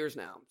a couple years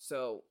now.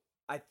 So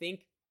I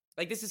think,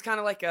 like, this is kind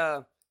of like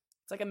a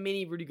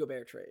mini Rudy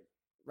Gobert trade,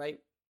 right?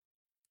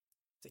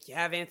 It's like you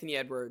have Anthony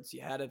Edwards, you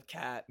had a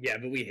cat. Yeah,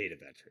 but we hated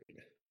that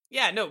trade.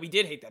 Yeah, no, we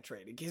did hate that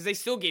trade because they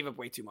still gave up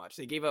way too much.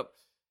 They gave up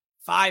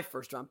 5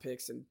 first-round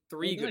picks and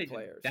 3 good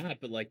players. That,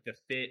 but like the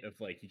fit of,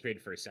 like, you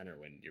traded for a center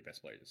when your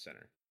best player is a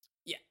center.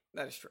 Yeah,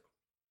 that is true.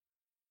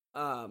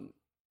 But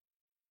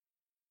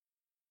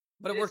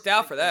it worked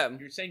out for them.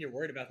 You're saying you're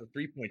worried about the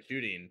 3-point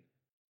shooting.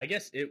 I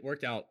guess it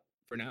worked out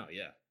for now.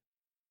 Yeah.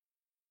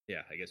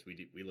 Yeah, I guess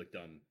we look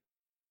dumb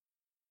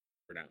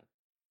for now.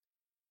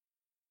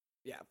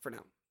 Yeah, for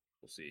now.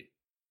 We'll see.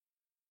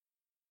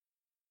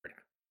 For now.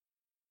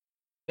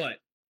 But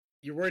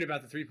you're worried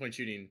about the 3-point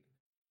shooting.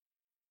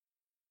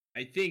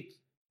 I think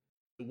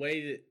the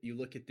way that you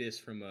look at this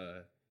from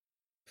a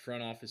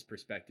front office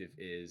perspective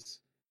is,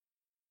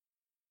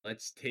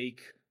 let's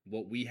take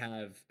what we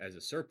have as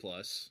a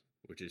surplus,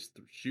 which is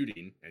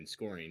shooting and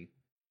scoring,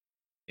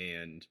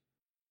 and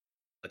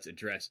let's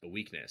address a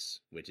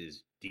weakness, which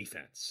is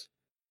defense.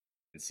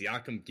 And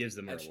Siakam gives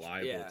them a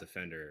reliable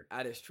defender.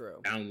 That is true.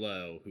 Down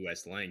low, who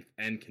has length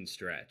and can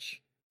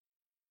stretch.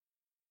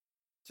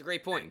 It's a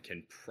great point. And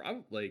can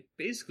probably,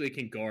 basically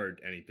can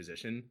guard any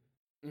position.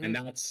 Mm-hmm. And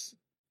that's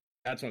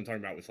what I'm talking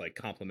about with, like,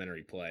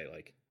 complementary play.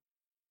 Like,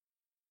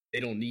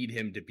 they don't need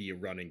him to be a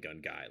run and gun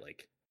guy.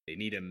 Like, they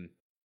need him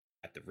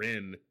at the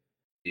rim,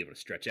 be able to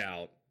stretch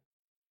out,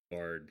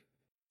 guard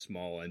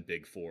small and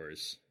big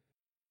fours.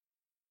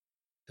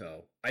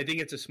 So I think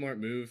it's a smart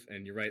move,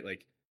 and you're right.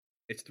 Like,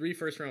 it's 3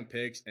 first-round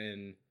picks,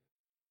 and,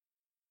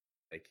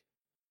 like,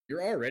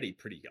 you're already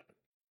pretty young,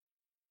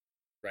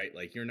 right?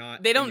 Like, you're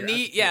not. They don't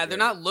need. Yeah, they're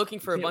not looking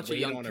for a bunch of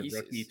young pieces.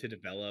 A rookie to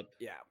develop.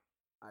 Yeah,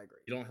 I agree.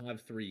 You don't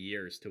have 3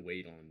 years to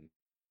wait on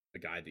a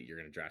guy that you're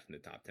going to draft in the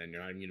top 10.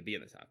 You're not even going to be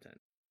in the top 10.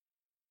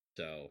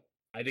 So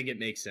I think it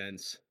makes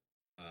sense.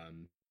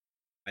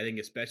 I think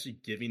especially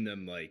giving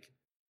them, like,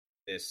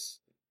 this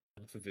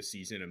half of the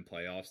season and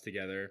playoffs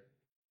together,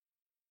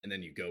 and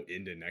then you go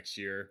into next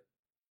year.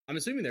 I'm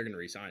assuming they're going to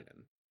re-sign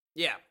him.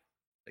 Yeah.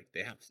 Like,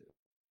 they have to.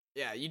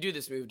 Yeah, you do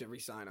this move to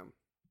re-sign him.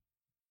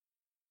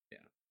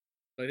 Yeah.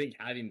 So I think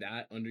having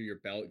that under your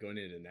belt going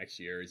into next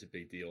year is a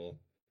big deal.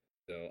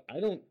 So I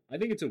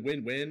think it's a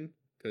win-win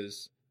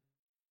because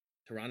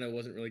Toronto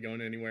wasn't really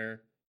going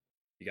anywhere.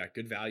 You got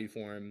good value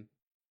for him.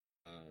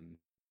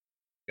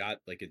 Got,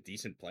 like, a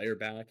decent player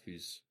back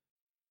who's,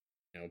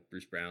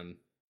 Bruce Brown,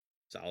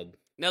 solid.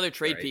 Another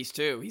trade piece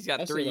too. He's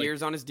got also, 3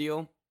 years on his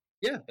deal.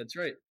 Yeah, that's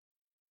right.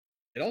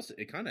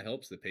 It kind of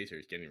helps the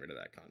Pacers getting rid of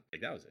that contract.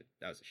 Like, that was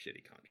a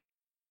shitty contract.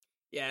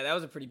 Yeah, that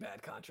was a pretty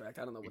bad contract.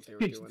 I don't know what they were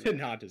doing. Did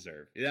not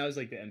deserve. That was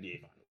like the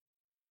NBA finals.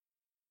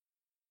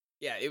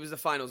 Yeah, it was the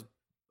finals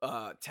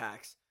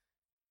tax.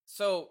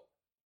 So,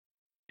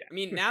 yeah. I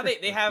mean, now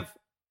they have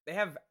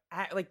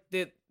like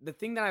the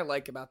thing that I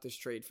like about this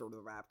trade for the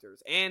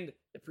Raptors and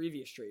the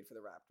previous trade for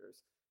the Raptors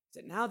is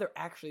that now they're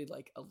actually,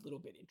 like, a little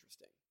bit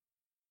interesting.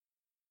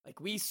 Like,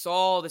 we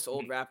saw this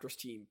old Raptors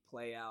team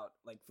play out,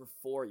 like, for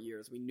 4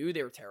 years. We knew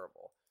they were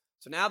terrible.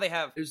 So now they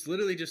have... It was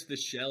literally just the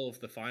shell of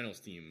the finals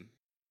team.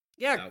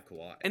 Yeah. Without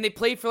Kawhi. And they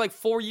played for, like,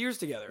 4 years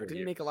together. It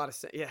didn't make a lot of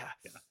sense. Yeah.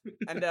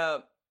 And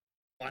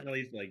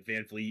finally, like,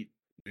 Van Vliet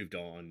moved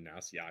on. Now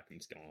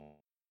Siakam's gone.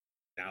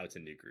 Now it's a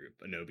new group.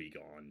 Anobi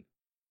gone.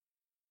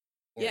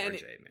 Or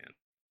RJ, man.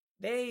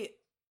 They...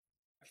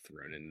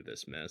 thrown into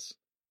this mess.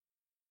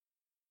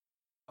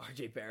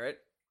 RJ Barrett?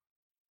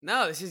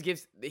 No,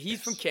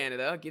 he's from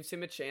Canada. Gives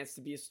him a chance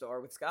to be a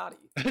star with Scotty.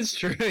 That's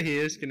true. He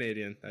is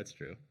Canadian. That's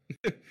true.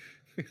 What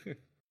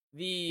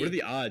are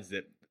the odds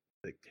that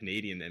the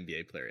Canadian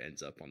NBA player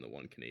ends up on the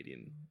one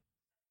Canadian?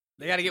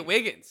 They got to get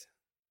Wiggins.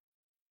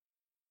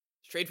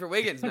 Trade for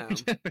Wiggins now.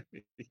 Let's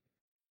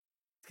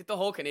get the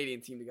whole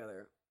Canadian team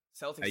together.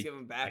 Celtics give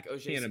him back. I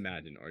can't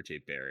imagine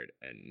RJ Barrett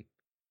and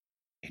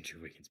Andrew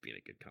Wiggins being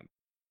a good combo.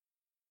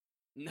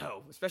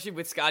 No, especially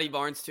with Scotty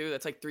Barnes too.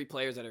 That's like 3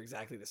 players that are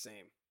exactly the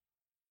same.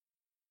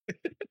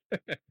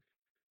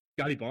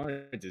 Scotty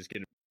Barnes is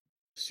going to be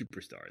a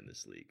superstar in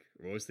this league.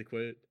 What was the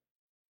quote?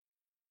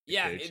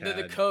 Yeah,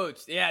 the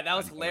coach. Yeah, that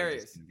was Scotty Barnes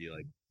hilarious. is gonna be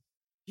like,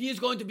 He is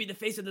going to be the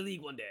face of the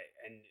league one day,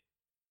 and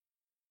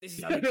this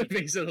is how the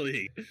face of the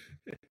league.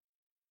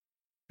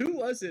 Who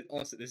was it?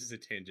 Also, this is a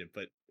tangent,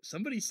 but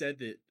somebody said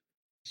that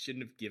he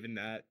shouldn't have given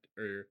that,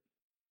 or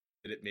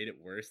that it made it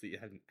worse that you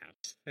had an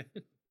accent.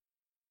 I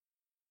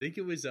think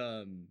it was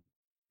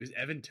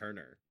Evan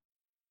Turner.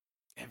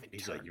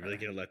 He's like, "You really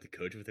gonna let the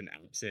coach with an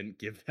accent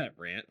give that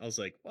rant?" I was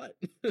like, "What?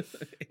 What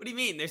do you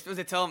mean? They're supposed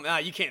to tell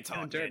him, you can't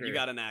talk, man. You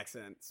got an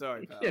accent.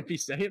 Sorry, pal. You can't be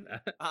saying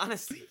that."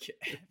 Honestly,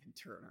 Evan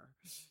Turner.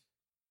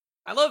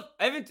 I love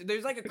Evan.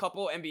 There's like a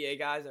couple NBA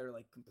guys that are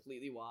like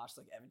completely washed,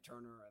 like Evan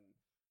Turner, and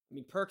I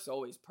mean Perk's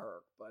always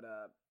Perk, but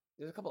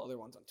there's a couple other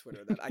ones on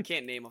Twitter that I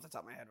can't name off the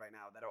top of my head right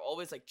now that are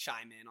always like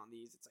chime in on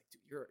these. It's like,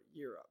 dude,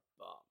 you're a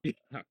bum. Yeah.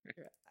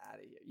 You're out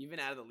of here. You've been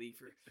out of the league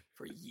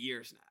for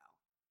years now.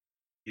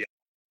 Yeah.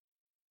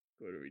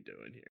 What are we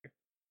doing here?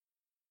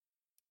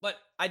 But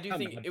I do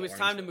think it was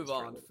time to move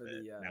on for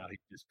the. Now he's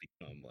just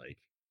become like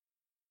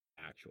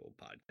actual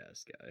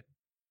podcast guy.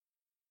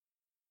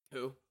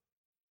 Who?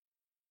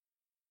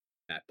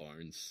 Matt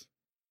Barnes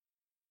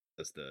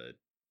does the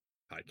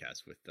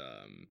podcast with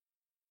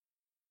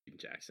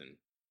Jackson.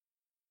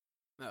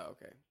 Oh,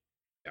 okay.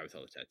 Guy with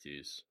all the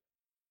tattoos.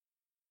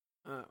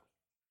 Oh,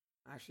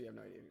 actually, I have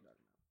no idea who you're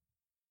talking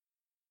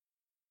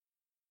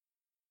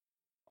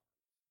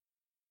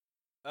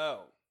about.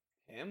 Oh,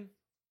 him?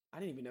 I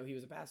didn't even know he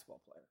was a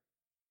basketball player.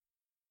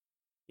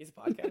 He has a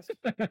podcast?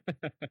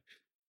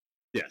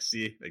 Yeah,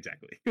 see,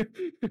 exactly.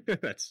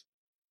 That's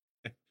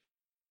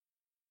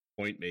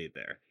point made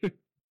there.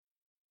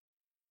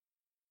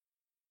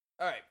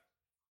 All right.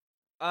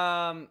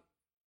 I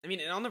mean,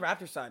 and on the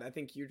Raptors side, I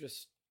think you're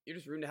just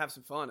rooting to have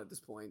some fun at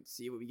this point.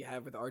 See what we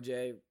have with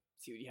RJ.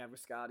 See what you have with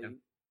Scotty. Yeah.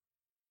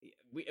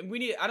 We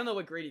need. I don't know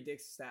what Grady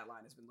Dick's stat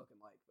line has been looking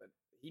like, but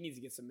he needs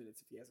to get some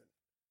minutes if he hasn't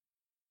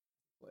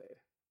played.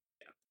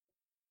 Yeah.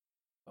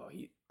 Oh,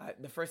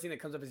 the first thing that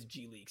comes up is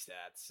G League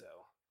stats. So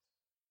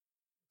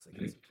it's like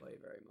he doesn't play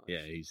very much.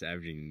 Yeah, he's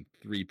averaging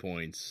 3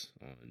 points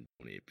on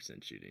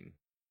 28% shooting,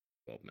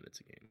 12 minutes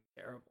a game.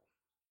 Terrible.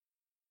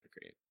 Not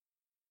great.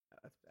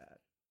 That's bad.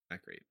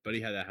 Not great. But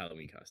he had that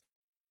Halloween costume.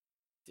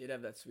 Did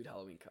have that sweet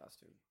Halloween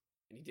costume.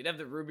 And he did have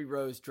the Ruby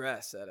Rose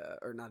dress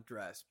or not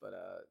dress, but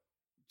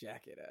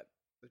jacket at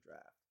the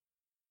draft.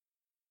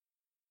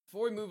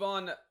 Before we move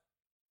on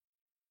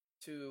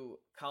to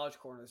College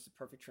Corner, this is a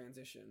perfect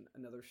transition.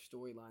 Another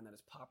storyline that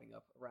is popping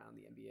up around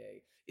the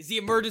NBA is the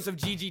emergence of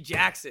GG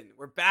Jackson.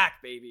 We're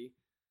back, baby.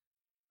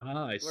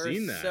 I've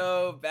seen that. We're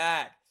so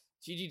back.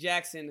 GG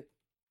Jackson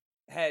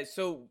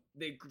so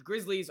the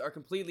Grizzlies are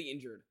completely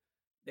injured.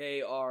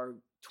 They are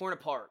torn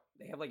apart.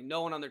 They have like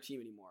no one on their team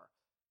anymore.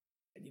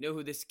 And you know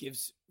who this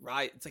gives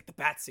right? It's like the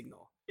bat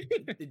signal.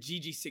 The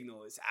GG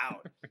signal is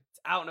out. It's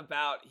out and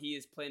about. He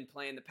is playing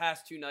the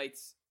past two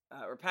nights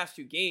or past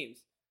two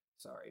games.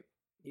 Sorry.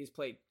 He's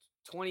played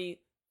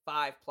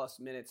 25 plus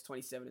minutes,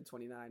 27 and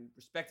 29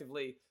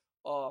 respectively,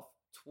 off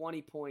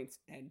 20 points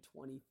and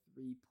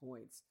 23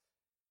 points.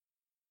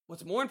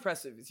 What's more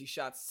impressive is he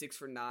shot 6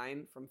 for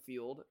 9 from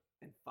field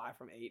and 5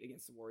 from 8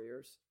 against the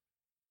Warriors.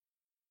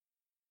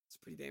 It's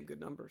pretty damn good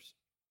numbers.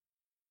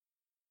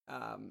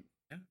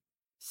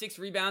 6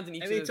 rebounds in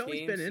each of those games. It's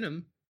always been in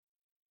him.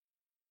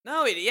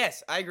 No,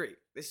 yes, I agree.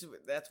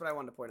 That's what I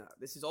wanted to point out.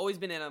 This has always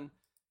been in him.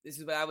 This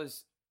is what I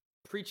was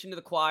preaching to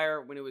the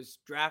choir when it was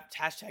draft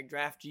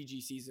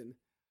GG season.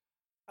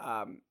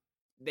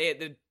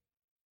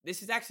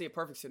 This is actually a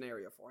perfect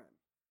scenario for him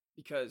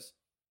because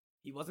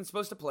he wasn't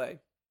supposed to play.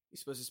 He's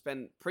supposed to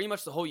spend pretty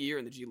much the whole year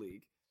in the G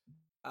League.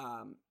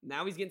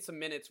 Now he's getting some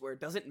minutes where it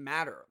doesn't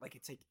matter. Like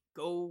it's like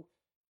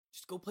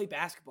just go play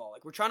basketball.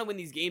 Like we're trying to win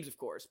these games, of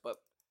course, but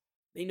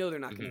they know they're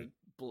not going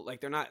to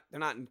like they're not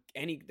in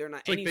any it's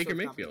any like Baker sort of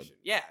Mayfield. competition.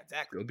 Yeah,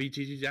 exactly. Go beat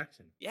GG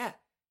Jackson. Yeah,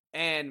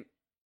 and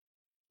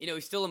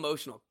he's still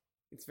emotional.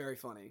 It's very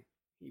funny.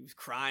 He was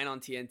crying on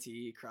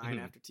TNT, crying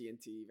after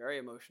TNT. Very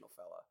emotional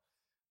fella.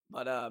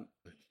 But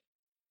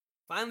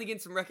finally getting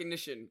some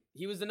recognition.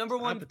 He was the number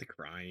one. Stop with the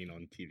crying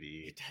on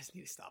TV. He does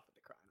need to stop with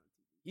the crying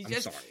on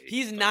TV. Sorry.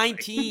 He's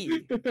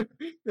 19.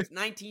 He's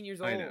 19 years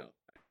old. I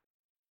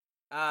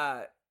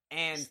know.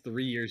 And he's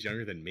 3 years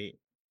younger than me.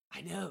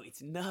 I know,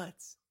 it's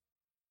nuts.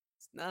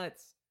 It's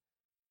nuts.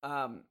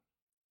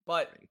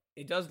 But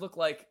it does look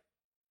like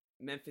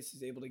Memphis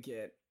is able to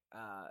get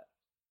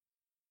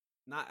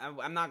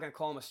I'm not going to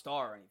call him a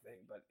star or anything,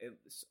 but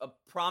it's a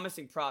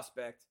promising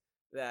prospect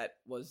that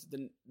was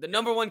the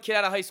number one kid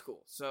out of high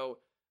school. So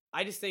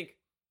I just think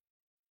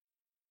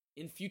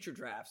in future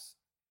drafts,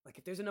 like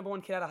if there's a number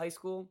one kid out of high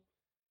school,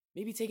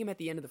 maybe take him at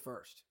the end of the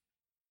first.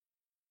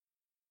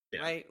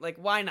 Yeah. Right? Like,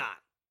 why not?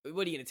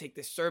 What are you going to take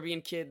this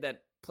Serbian kid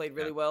that played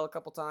really well a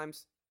couple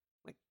times?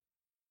 Like,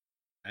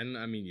 and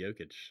I mean,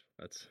 Jokic.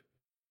 That's.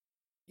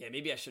 Yeah,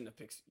 maybe I shouldn't have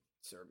picked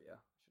Serbia.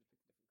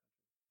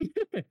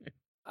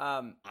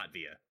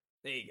 Latvia.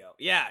 There you go.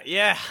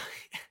 Yeah.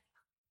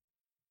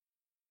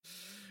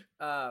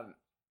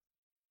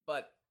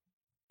 But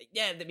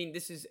yeah, I mean,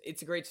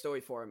 it's a great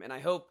story for him, and I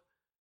hope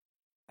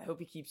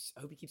he keeps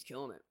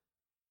killing it.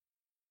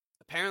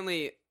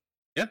 Apparently,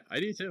 Yeah, I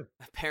do too.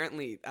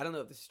 Apparently, I don't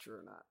know if this is true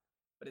or not,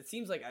 but it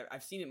seems like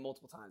I've seen it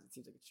multiple times. It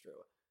seems like it's true.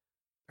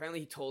 Apparently,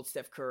 he told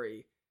Steph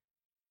Curry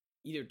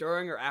either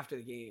during or after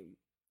the game,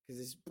 because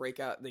this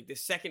breakout, like the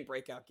second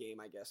breakout game,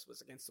 I guess,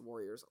 was against the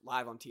Warriors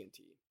live on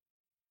TNT,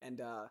 and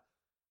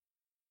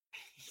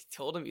he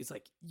told him, he's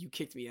like, you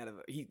kicked me out of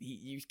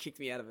you kicked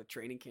me out of a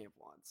training camp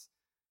once.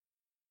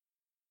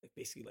 Like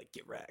basically, like,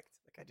 get wrecked.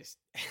 Like I just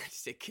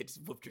said, kids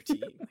whooped your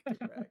team. Like,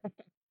 get wrecked.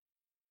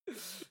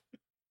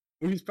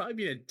 Well, he's probably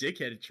being a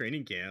dickhead at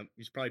training camp.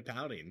 He's probably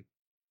pouting.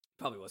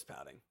 Probably was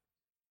pouting.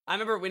 I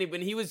remember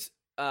when he was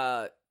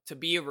to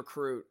be a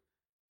recruit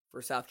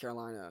for South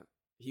Carolina,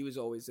 he was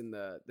always in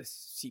the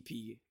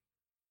CP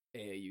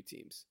AAU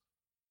teams.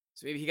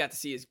 So maybe he got to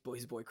see his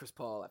boy Chris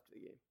Paul after the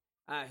game.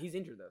 He's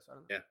injured though, so I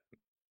don't know. Yeah,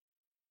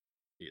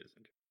 he is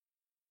injured.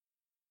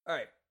 All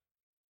right.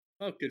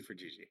 Oh, good for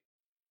Gigi.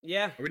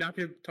 Yeah. Are we not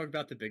going to talk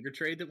about the bigger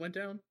trade that went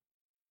down?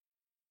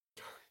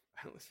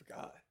 I almost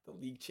forgot the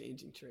league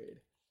changing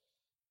trade.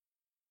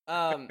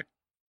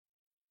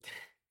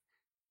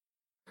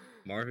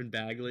 Marvin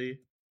Bagley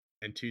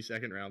and 2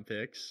 second-round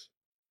picks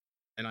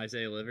and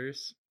Isaiah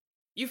Livers.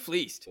 You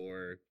fleeced.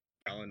 For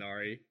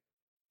Gallinari.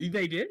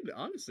 They did,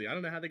 honestly. I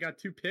don't know how they got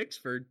 2 picks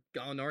for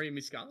Gallinari and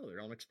Muscala.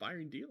 They're on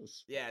expiring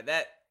deals. Yeah,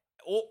 that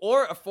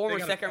or a former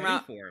second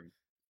round. For him.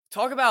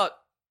 Talk about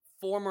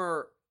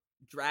former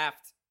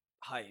draft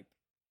hype.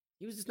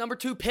 He was his number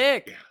 2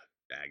 pick. Yeah,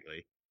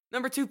 Bagley.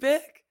 Number 2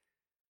 pick.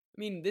 I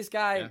mean, this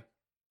guy.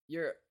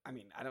 Yeah.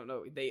 I don't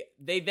know.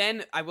 They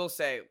then, I will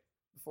say,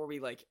 before we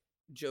like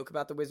joke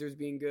about the Wizards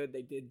being good,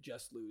 they did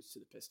just lose to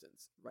the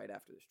Pistons right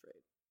after this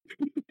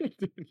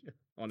trade.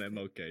 On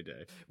MLK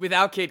Day.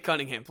 Without Cade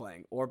Cunningham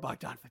playing or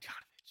Bogdan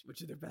Bogdanovic,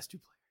 which are their best 2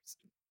 players.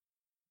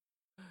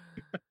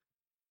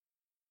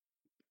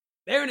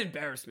 They're an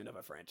embarrassment of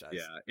a franchise.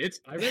 Yeah,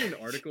 I read an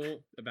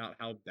article about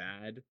how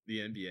bad the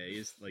NBA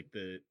is, like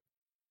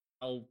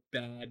how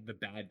bad the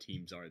bad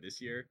teams are this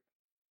year.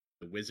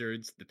 The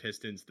Wizards, the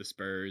Pistons, the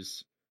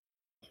Spurs,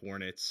 the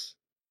Hornets,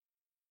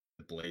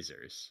 the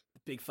Blazers.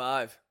 The Big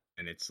 5.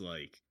 And it's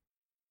like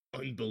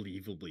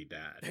unbelievably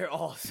bad. They're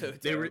all so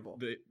terrible.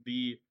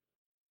 The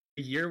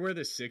year where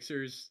the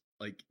Sixers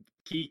like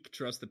peak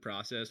trust the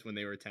process when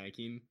they were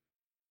tanking,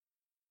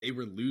 they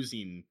were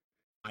losing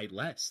by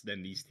less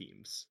than these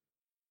teams.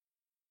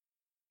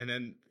 And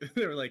then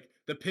they were like,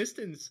 the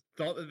Pistons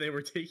thought that they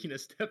were taking a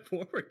step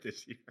forward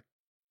this year.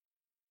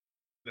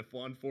 They've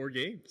won 4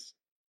 games.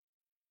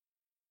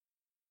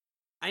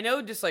 I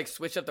know, just like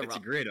switch up It's a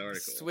great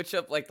article. Switch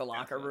up like the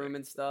locker room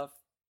and stuff.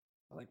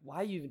 Like, why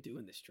are you even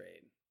doing this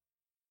trade?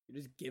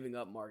 You're just giving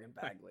up Marvin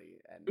Bagley.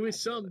 And it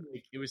was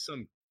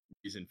some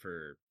reason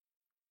for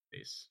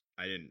this.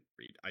 I didn't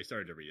read. I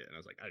started to read it and I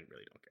was like, I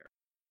really don't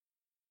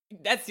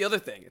care. That's the other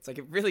thing. It's like,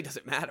 it really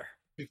doesn't matter.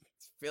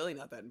 It's really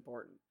not that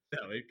important.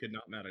 No, it could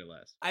not matter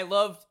less. I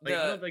loved I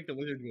don't think the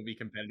Wizards will be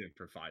competitive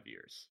for 5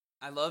 years.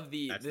 I love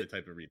That's the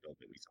type of rebuild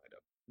that we signed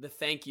up. The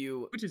thank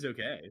you, which is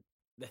okay.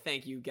 The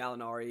thank you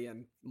Gallinari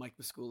and Mike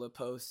Muscala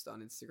post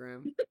on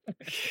Instagram.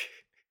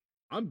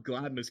 I'm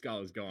glad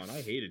Muscala's gone.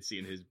 I hated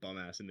seeing his bum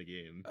ass in the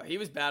game. He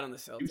was bad on the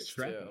Celtics He was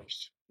too.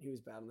 He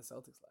was bad on the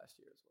Celtics last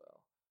year as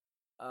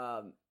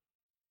well. Wizards.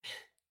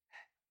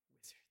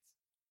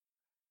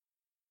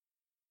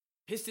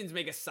 Pistons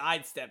make a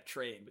sidestep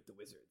trade with the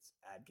Wizards.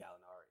 Add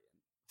Gallinari and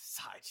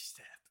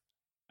sidestep.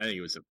 I think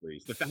it was a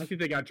fleece. The fact that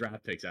they got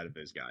draft picks out of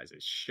those guys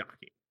is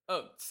shocking.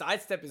 Oh,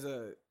 sidestep is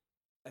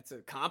that's a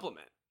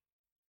compliment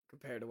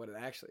compared to what it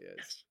actually is.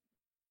 Yes.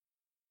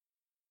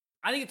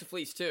 I think it's a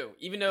fleece too,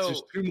 even though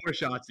there's 2 more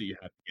shots that you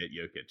have to get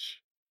Jokic.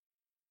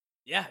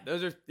 Yeah,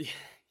 those are.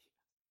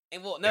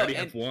 And well, no, they already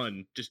have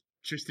one. Just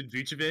Tristan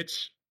Vucevic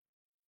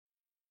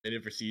and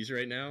overseas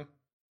right now.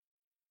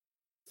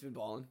 It's been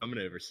balling. Coming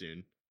over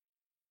soon.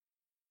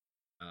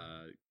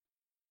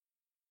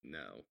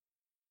 No.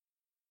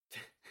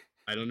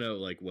 I don't know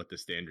like what the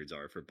standards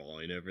are for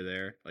balling over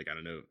there. Like I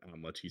don't know how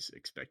much he's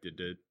expected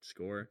to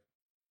score.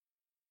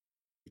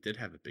 He did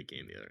have a big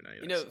game the other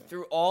night. You know,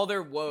 through all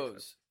their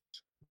woes,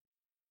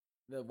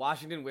 the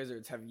Washington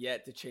Wizards have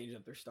yet to change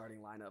up their starting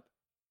lineup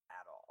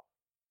at all.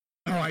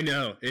 Oh, I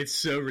know. It's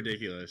so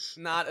ridiculous.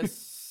 Not a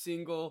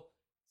single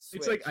switch.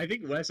 It's like, I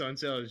think Wes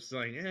Unseld is just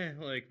like,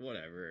 like,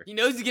 whatever. He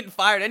knows he's getting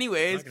fired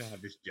anyways. I'm not going to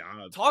have this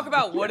job. Talk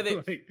about what do they...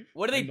 like,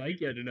 what do they... I might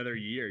get another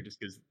year just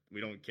because we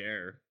don't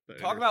care.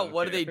 Talk about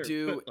what do they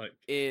do like,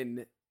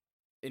 in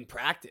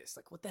practice.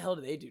 Like, what the hell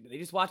do they do? Do they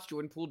just watch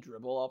Jordan Poole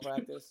dribble all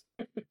practice?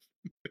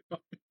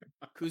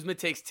 Kuzma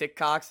takes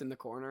TikToks in the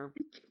corner.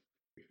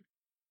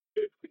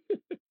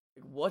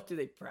 Like, what do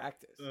they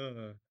practice?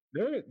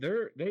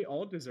 They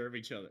all deserve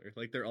each other.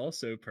 Like they're all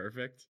so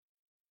perfect.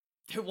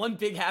 They're one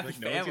big happy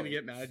family. No one's gonna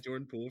get mad at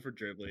Jordan Poole for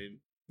dribbling.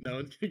 No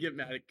one's gonna get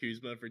mad at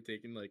Kuzma for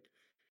taking like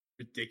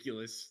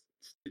ridiculous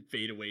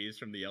fadeaways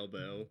from the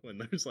elbow when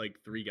there's like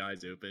 3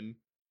 guys open.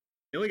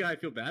 The only guy I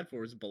feel bad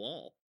for is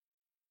Bilal.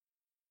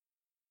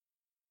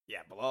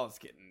 Yeah, Bilal's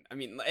getting. I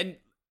mean, and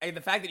And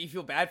the fact that you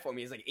feel bad for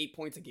me is like 8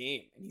 points a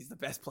game, and he's the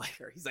best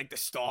player. He's like the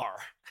star.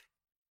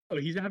 Oh,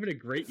 he's having a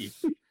great year.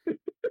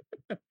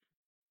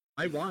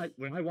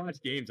 When I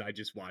watch games, I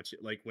just watch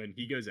it. Like when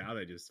he goes out,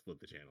 I just flip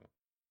the channel.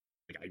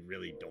 Like I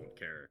really don't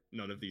care.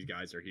 None of these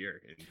guys are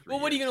here. Well,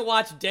 what are you gonna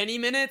watch? Denny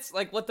minutes?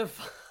 Like what the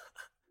fuck?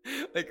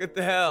 Like what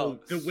the hell?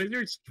 Oh, the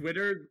Wizards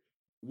Twitter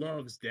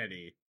loves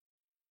Denny,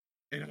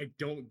 and I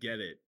don't get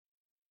it.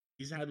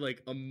 He's had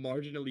like a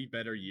marginally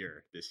better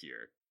year this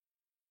year.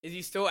 Is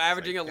he still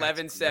averaging like,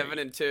 11, 7,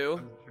 and 2?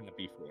 I'm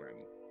happy for him.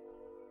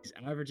 He's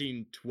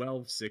averaging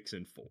 12, 6,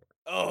 and 4.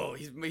 Oh,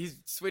 he's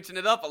switching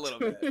it up a little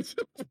bit.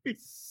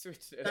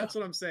 That's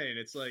what I'm saying.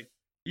 It's like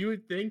you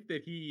would think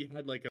that he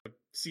had like a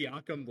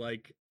Siakam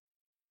like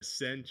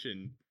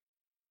ascension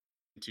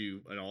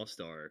to an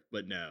all-star,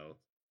 but no.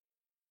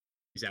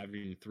 He's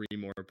averaging 3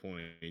 more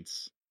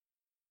points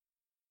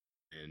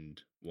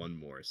and 1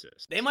 more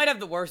assist. They might have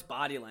the worst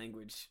body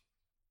language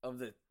of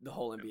the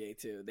whole NBA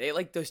too. They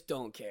like just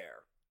don't care.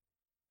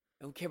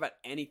 They don't care about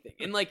anything.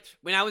 And like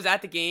when I was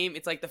at the game,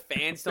 it's like the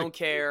fans don't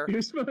care.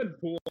 Kuzma and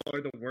Poole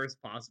are the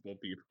worst possible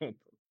people.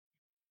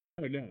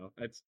 I don't know.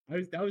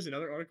 That was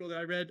another article that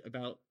I read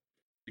about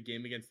the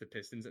game against the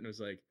Pistons, and it was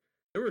like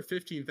there were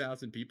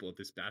 15,000 people at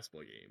this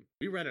basketball game.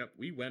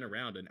 We went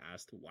around and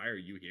asked, "Why are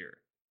you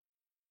here?"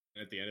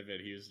 And at the end of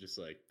it, he was just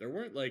like, "There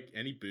weren't like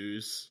any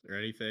boos or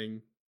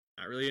anything,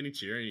 not really any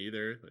cheering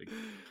either. Like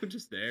we're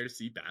just there to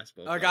see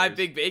basketball." Our guy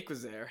Big Bake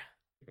was there.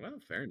 Well,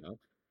 fair enough.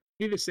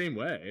 Be the same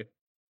way.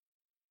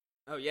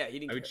 Oh yeah, he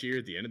didn't. I would cheer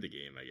at the end of the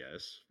game, I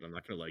guess. But I'm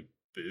not gonna like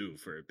boo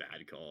for a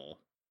bad call.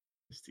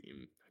 This team,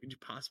 how could you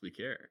possibly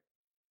care?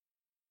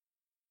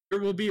 There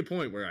will be a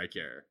point where I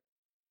care.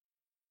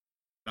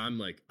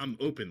 I'm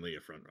openly a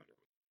front runner.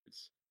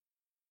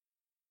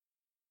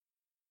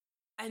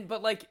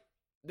 But like,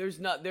 there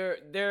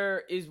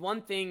is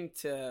one thing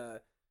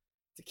to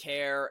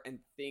care and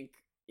think.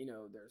 You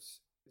know,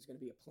 there's going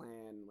to be a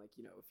plan. Like,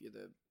 you know, if you're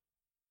the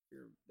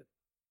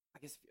I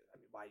guess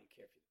why do you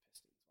care if you're the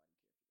Pistons?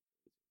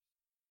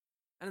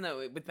 I don't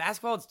know. With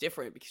basketball, it's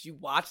different because you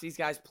watch these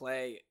guys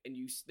play, and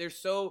it's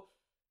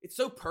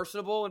so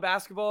personable in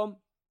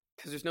basketball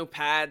because there's no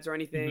pads or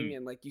anything,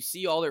 and like you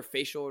see all their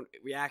facial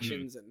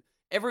reactions, and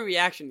every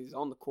reaction is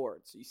on the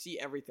court, so you see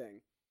everything.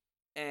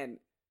 And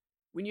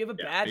when you have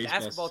a bad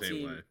basketball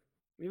team, when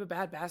you have a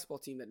bad basketball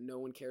team that no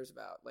one cares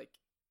about, like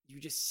you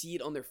just see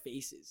it on their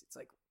faces. It's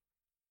like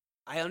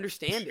I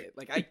understand it.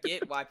 Like I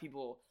get why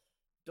people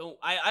don't.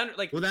 I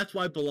like. Well, that's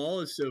why Bilal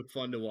is so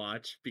fun to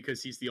watch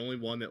because he's the only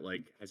one that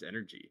like has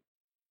energy.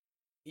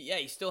 Yeah,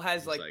 he still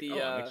has like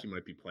the. I actually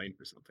might be playing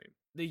for something.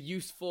 The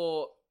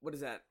useful. What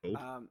is that?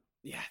 Hope?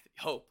 Yeah,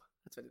 hope.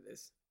 That's what it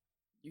is.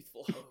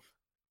 Youthful hope.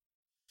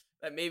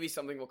 That maybe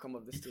something will come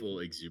of this. Youthful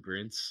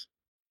exuberance.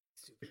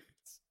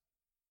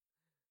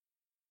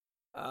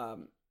 All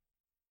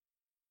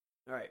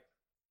right.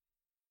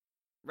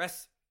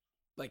 Rest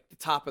like the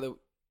top of the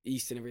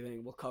East and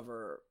everything. We'll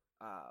cover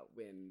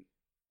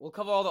we'll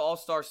cover all the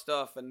All-Star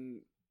stuff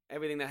and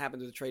everything that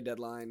happens with the trade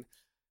deadline.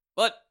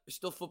 But there's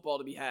still football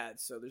to be had,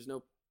 so there's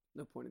no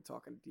point in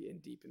talking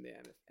deep in the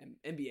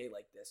NBA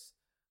like this.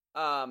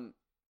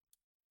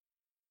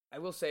 I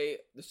will say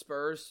the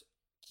Spurs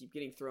keep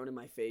getting thrown in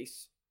my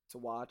face to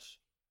watch,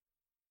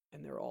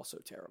 and they're also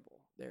terrible.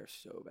 They're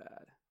so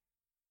bad.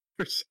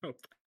 They're so bad.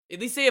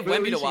 At least they have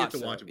Wemby to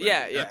watch.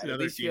 Yeah. That's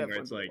another team where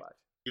it's like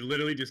you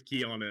literally just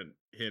key on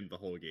him the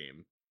whole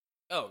game.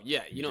 Oh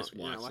yeah, you don't just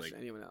watch like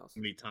anyone else.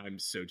 How many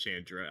times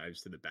Sochan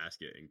drives to the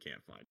basket and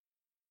can't find,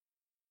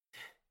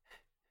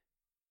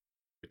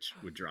 which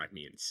would drive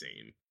me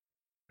insane.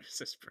 It's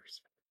this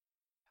Spurs.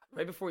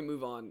 Right before we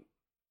move on,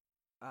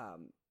 I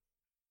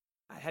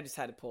just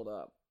had it pulled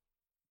up.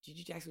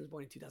 Gigi Jackson was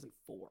born in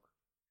 2004.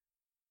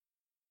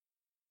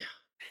 Yeah,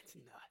 that's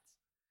nuts.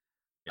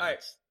 Yeah, all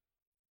right,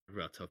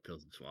 about tough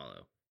pills to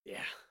swallow.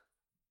 Yeah.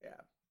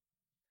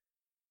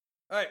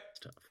 All right, it's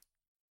tough.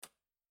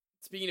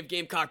 Speaking of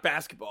Gamecock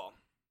basketball,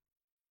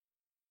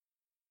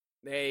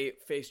 they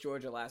faced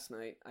Georgia last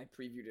night. I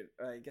previewed it.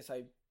 I guess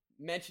I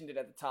mentioned it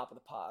at the top of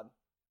the pod.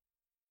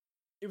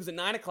 It was a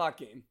 9:00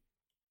 game.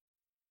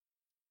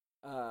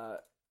 I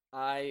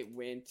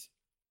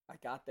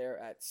got there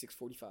at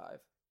 6:45.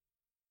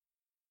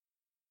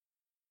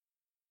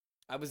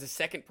 I was the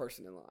second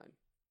person in line,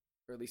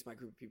 or at least my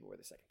group of people were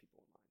the second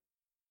people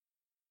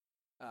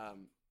in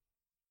line.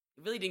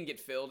 It really didn't get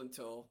filled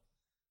until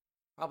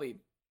probably,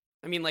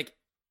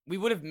 we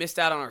would have missed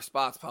out on our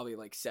spots probably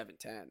like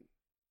 7:10,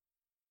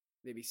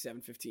 maybe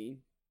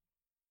 7:15.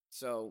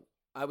 So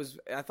I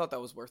thought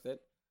that was worth it.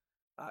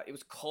 It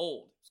was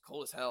cold. It was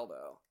cold as hell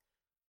though.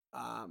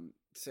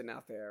 Sitting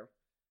out there,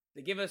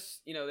 they give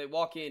us, they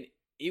walk in.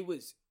 It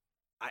was,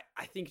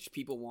 I think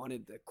people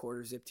wanted the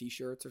quarter zip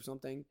T-shirts or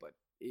something, but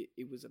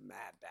it was a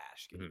mad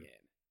dash getting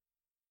in.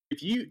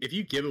 If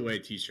you give away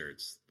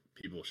T-shirts,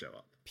 people will show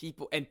up.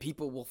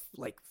 People will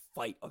like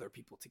fight other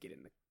people to get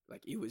in.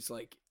 It was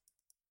like.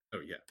 Oh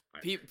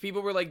yeah.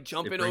 People were like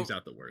jumping over. It brings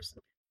out the worst.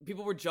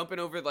 People were jumping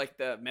over like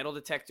the metal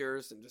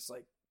detectors and just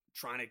like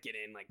trying to get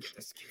in, like get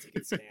this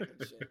ticket stand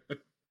and shit.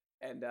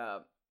 And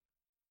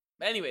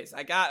but anyways,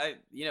 I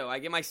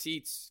get my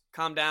seats.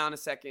 Calm down a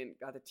second.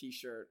 Got the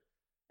T-shirt,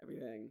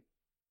 everything.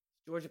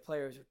 Georgia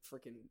players are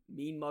freaking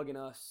mean mugging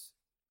us,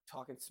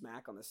 talking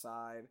smack on the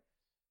side.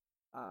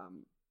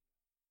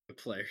 The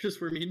players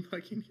were mean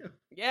mugging you.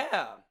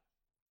 Yeah,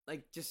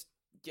 like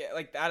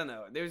I don't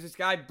know. There's this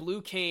guy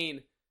Blue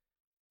Kane.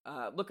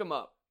 Look him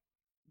up.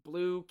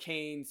 Blue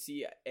Kane,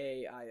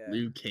 Cain.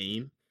 Blue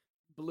Kane.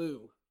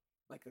 Blue,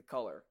 like the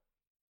color.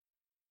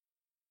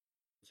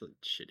 It's a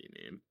shitty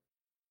name.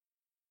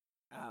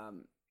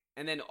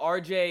 And then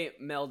RJ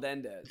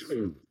Melendez.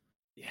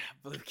 Yeah,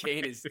 Blue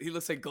Kane he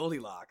looks like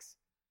Goldilocks.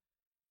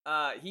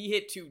 He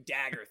hit 2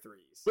 dagger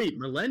threes. Wait,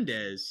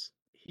 Melendez.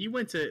 He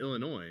went to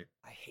Illinois.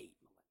 I hate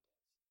Melendez.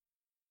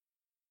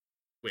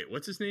 Wait,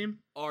 what's his name?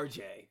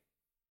 RJ.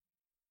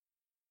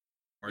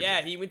 RJ.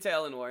 Yeah, he went to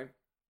Illinois.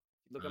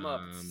 Look him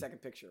up. It's the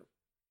second picture.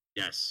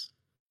 Yes.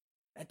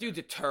 That dude's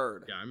a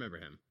turd. Yeah, I remember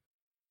him.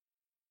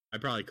 I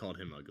probably called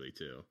him ugly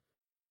too.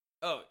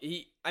 Oh,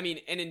 and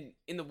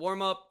in the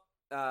warm up,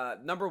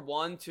 number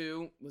 1,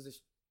 2 was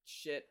this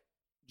shit.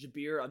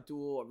 Jabir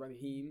Abdul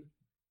Rahim.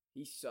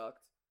 He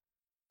sucked.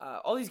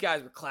 All these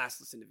guys were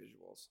classless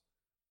individuals.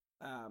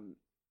 And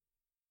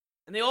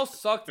they all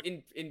sucked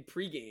in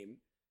pregame.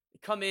 They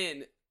come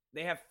in,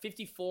 they have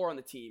 54 on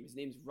the team. His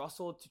name's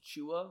Russell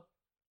Tachua.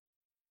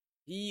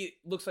 He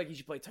looks like he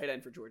should play tight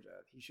end for Georgia.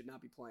 He should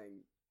not be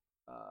playing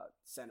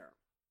center.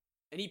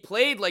 And he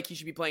played like he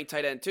should be playing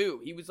tight end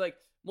too. He was like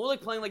more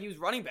like playing like he was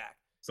running back.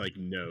 It's like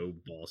no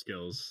ball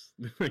skills.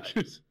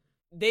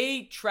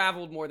 They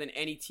traveled more than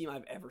any team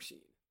I've ever seen.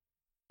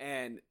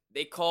 And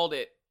they called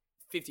it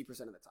 50% of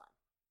the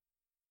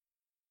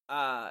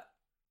time.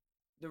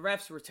 The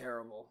refs were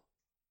terrible.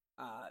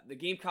 The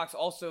Gamecocks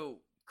also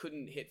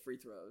couldn't hit free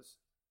throws.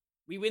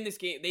 We win this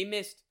game. They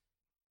missed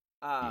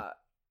 47%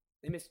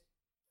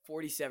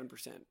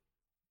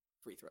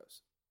 free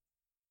throws.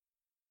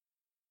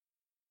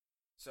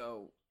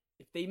 So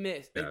if they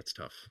missed, yeah, that's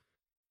tough.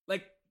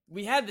 Like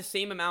we had the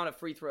same amount of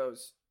free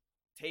throws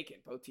taken,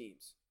 both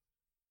teams.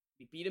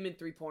 We beat them in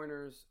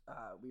 3-pointers.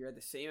 We had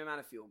the same amount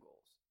of field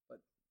goals, but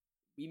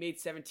we made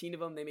 17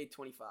 of them. They made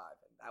 25,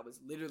 and that was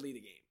literally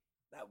the game.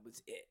 That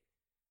was it.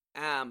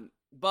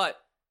 But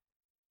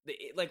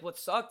what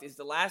sucked is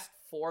the last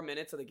 4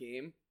 minutes of the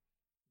game.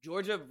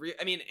 Georgia,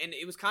 and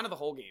it was kind of the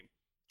whole game.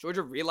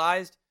 Georgia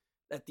realized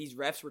that these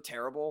refs were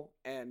terrible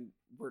and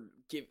were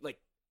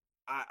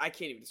I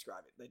can't even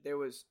describe it. Like there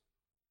was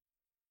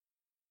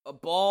a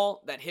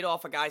ball that hit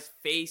off a guy's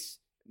face,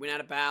 went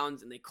out of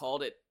bounds, and they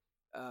called it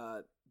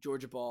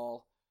Georgia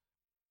ball.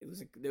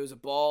 There was a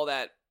ball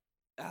that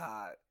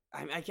I'm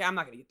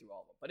not gonna get through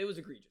all of them, but it was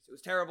egregious. It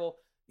was terrible.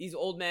 These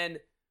old men,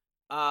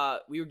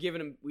 we were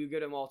giving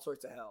them all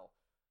sorts of hell.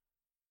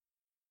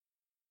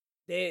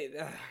 It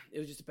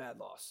was just a bad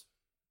loss.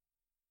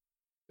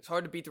 It's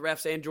hard to beat the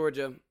refs and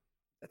Georgia.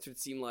 That's what it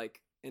seemed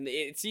like. And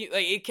it seemed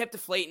like it kept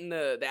deflating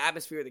the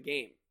atmosphere of the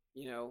game.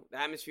 You know,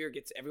 the atmosphere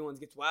everyone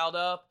gets wild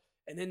up,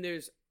 and then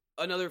there's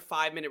another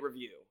 5-minute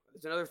review.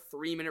 There's another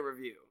 3-minute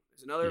review.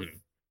 There's another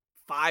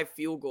 5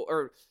 field goal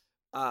or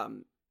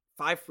 5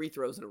 free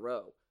throws in a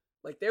row.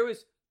 Like there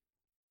was,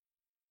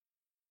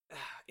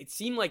 it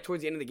seemed like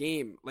towards the end of the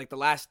game, like the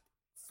last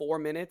 4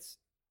 minutes,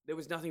 there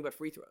was nothing but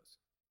free throws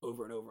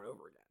over and over and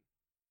over again.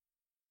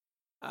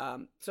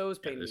 So it was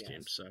pain in the ass. This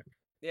game sucked.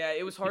 Yeah,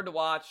 it was hard to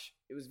watch.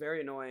 It was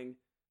very annoying.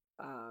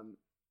 What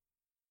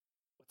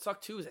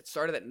sucked too is it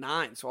started at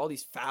 9, so all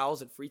these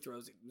fouls and free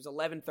throws. It was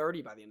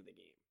 11:30 by the end of the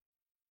game.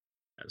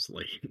 That's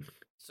late.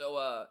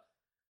 So,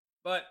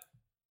 but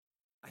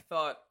I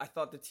thought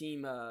the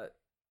team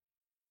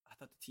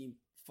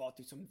fought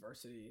through some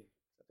adversity.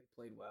 That they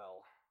played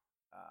well.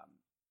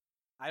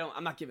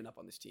 I'm not giving up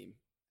on this team.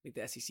 I think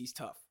the SEC's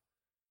tough,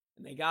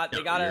 and they got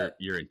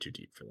you're in too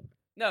deep for that.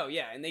 No,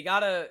 yeah, and they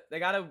got a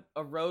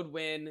road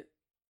win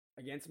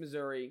against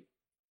Missouri,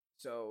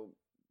 so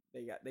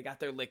they got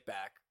their lick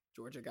back.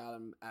 Georgia got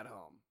them at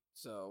home,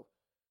 so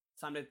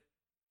time to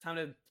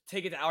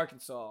take it to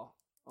Arkansas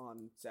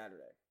on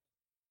Saturday.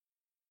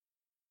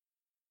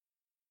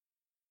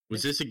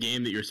 Was this a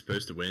game that you're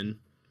supposed to win,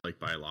 like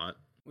by a lot?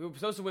 We were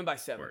supposed to win by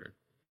 7. Or...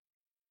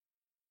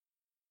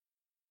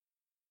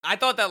 I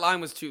thought that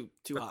line was too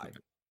high,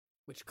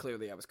 which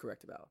clearly I was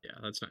correct about. Yeah,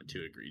 that's not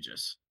too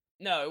egregious.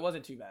 No, it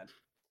wasn't too bad.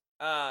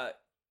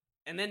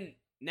 And then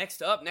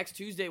next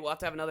Tuesday, we'll have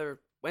to have another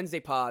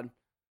Wednesday pod.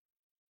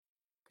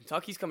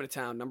 Kentucky's coming to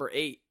town, number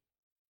 8.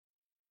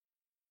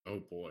 Oh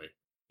boy.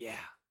 Yeah.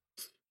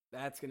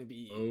 That's going to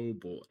be... Oh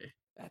boy.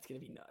 That's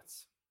going to be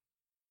nuts.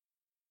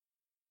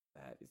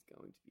 That is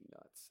going to be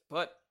nuts.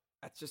 But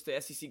that's just the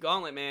SEC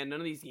gauntlet, man. None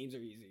of these games are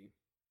easy.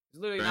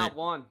 There's literally not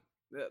one.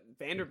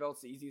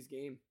 Vanderbilt's the easiest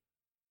game.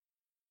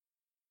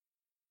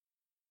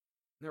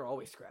 They're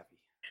always scrappy.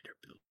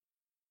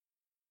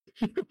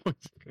 Vanderbilt.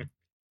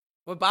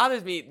 What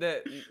bothers me,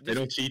 they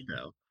don't cheat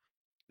though.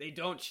 They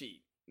don't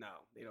cheat. No,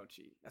 they don't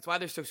cheat. That's why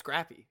they're so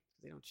scrappy.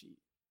 They don't cheat.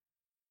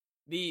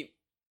 The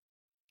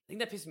thing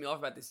that pisses me off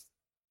about this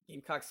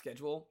Gamecock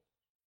schedule,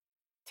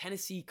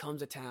 Tennessee comes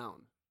to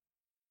town.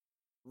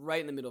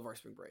 right in the middle of our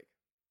spring break.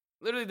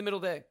 Literally the middle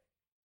day.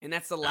 And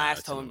that's the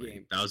last home annoying.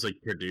 game. That was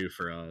like Purdue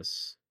for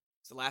us.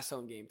 It's the last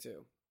home game,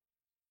 too.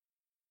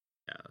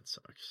 Yeah, that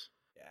sucks.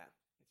 Yeah,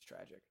 it's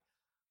tragic.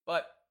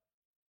 But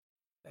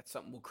that's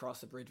something we'll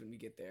cross the bridge when we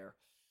get there.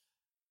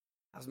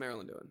 How's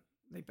Maryland doing?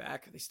 Are they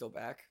back? Are they still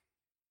back?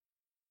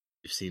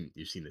 You've seen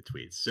the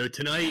tweets. So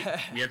tonight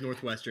we have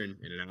Northwestern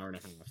in an hour and a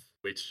half,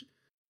 which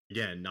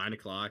again, 9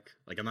 o'clock.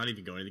 Like I'm not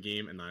even going to the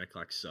game, and 9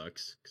 o'clock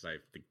sucks because I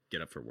have to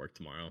get up for work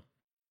tomorrow.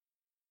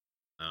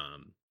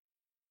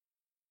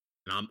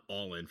 And I'm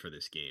all in for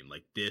this game.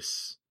 Like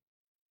this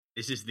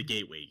is the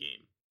gateway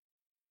game.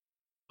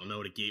 I don't know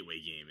what a gateway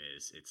game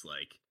is. It's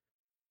like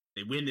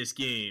they win this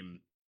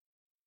game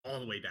all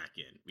the way back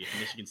in. We have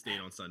Michigan State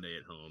on Sunday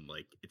at home.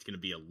 Like it's gonna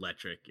be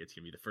electric. It's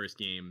gonna be the first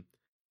game.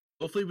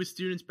 Hopefully with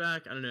students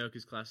back. I don't know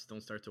because classes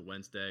don't start till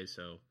Wednesday.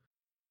 So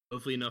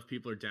hopefully enough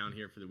people are down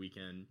here for the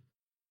weekend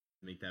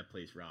to make that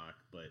place rock.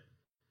 But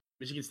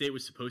Michigan State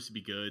was supposed to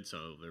be good,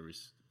 so there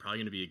was probably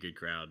gonna be a good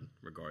crowd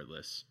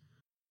regardless.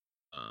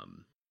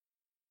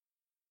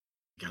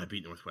 Gotta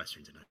beat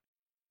Northwestern tonight.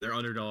 They're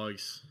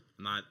underdogs.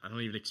 I don't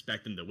even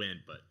expect them to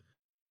win, but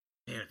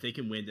man, if they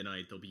can win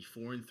tonight, they'll be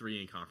 4-3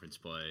 in conference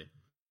play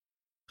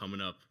coming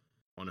up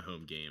on a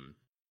home game.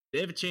 They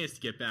have a chance to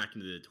get back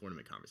into the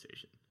tournament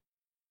conversation.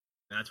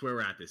 And that's where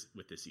we're at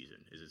with this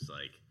season. Is it's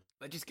like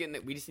we just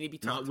need to be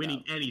talked not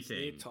winning about.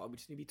 anything. We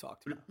just need to be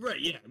talked about.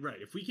 Right, yeah,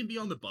 right. If we can be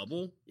on the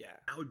bubble, yeah,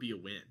 that would be a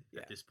win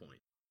at this point.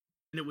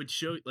 And it would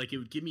show, like, it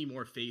would give me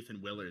more faith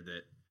in Willard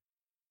that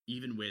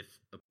even with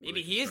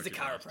maybe he is the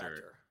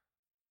chiropractor.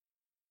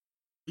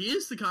 He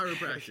is the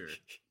chiropractor.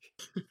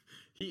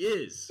 He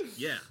is,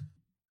 yeah.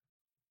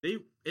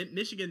 In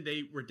Michigan,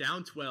 they were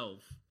down 12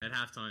 at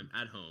halftime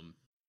at home.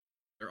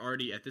 They're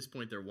already at this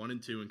point. They're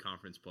 1-2 in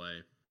conference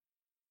play.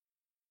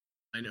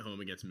 And at home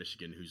against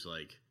Michigan, who's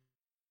like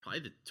probably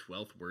the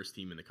 12th worst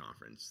team in the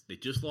conference. They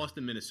just lost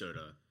to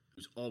Minnesota,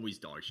 who's always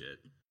dog shit.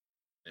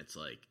 It's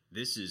like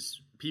this is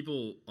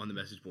people on the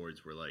message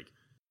boards were like,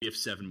 we have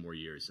 7 more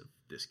years of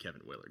this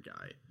Kevin Willard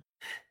guy.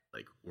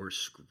 Like, we're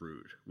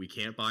screwed. We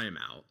can't buy him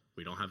out.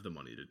 We don't have the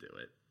money to do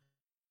it.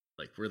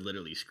 Like, we're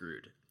literally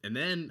screwed. And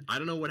then, I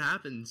don't know what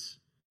happens.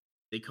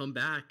 They come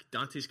back.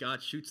 Dante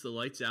Scott shoots the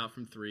lights out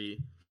from 3.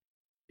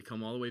 They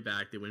come all the way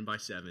back. They win by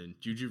 7.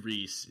 Juju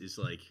Reese is,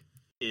 like,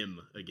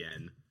 him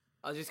again.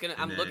 I'm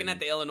looking at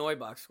the Illinois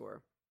box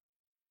score.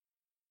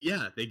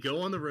 Yeah, they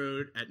go on the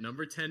road at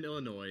number 10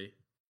 Illinois.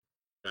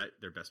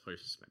 Their best player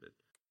suspended.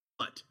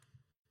 But,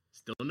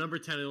 still number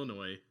 10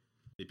 Illinois.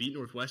 They beat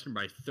Northwestern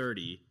by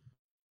 30.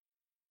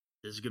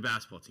 This is a good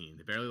basketball team.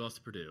 They barely lost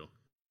to Purdue.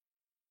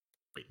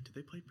 Wait, did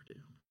they play Purdue?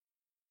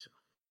 So,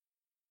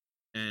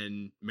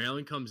 and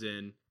Maryland comes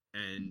in,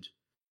 and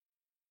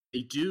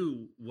they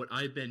do what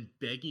I've been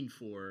begging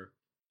for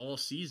all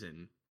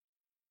season,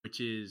 which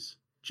is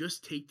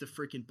just take the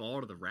freaking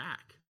ball to the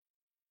rack.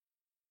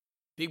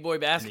 Big boy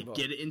basketball.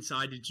 And they get it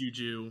inside to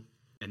Juju,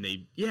 and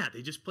they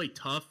just play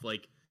tough.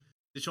 Like,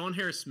 Deshaun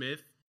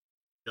Harris-Smith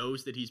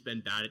knows that he's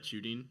been bad at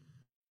shooting,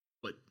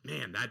 but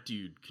man, that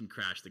dude can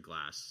crash the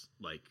glass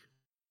like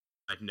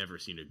I've never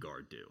seen a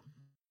guard do.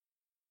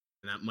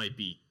 And that might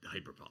be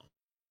hyperbole,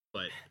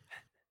 but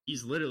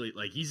he's literally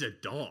like he's a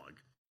dog.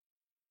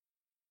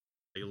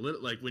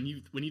 Like when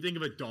you think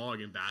of a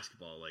dog in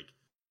basketball, like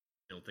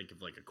you don't think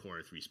of like a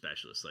corner 3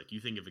 specialist. Like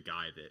you think of a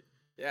guy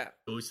that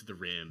goes to the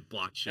rim,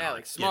 blocks shots,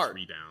 like smart.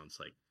 Gets rebounds,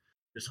 like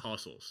just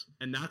hustles.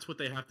 And that's what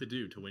they have to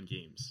do to win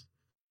games.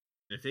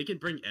 And if they can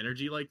bring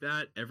energy like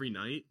that every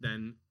night,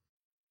 then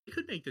they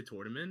could make the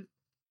tournament.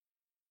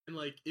 And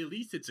like at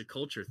least it's a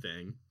culture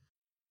thing.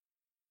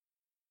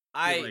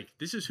 Like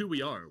this is who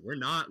we are. We're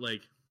not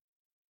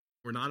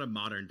a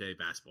modern day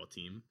basketball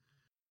team.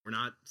 We're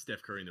not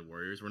Steph Curry and the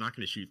Warriors. We're not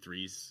going to shoot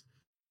threes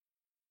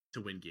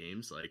to win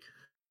games. Like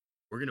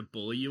we're going to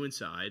bully you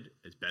inside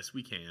as best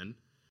we can.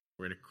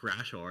 We're going to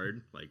crash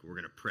hard. Like we're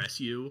going to press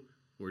you.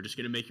 We're just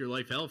going to make your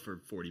life hell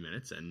for 40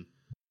 minutes. And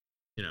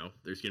you know,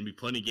 there's going to be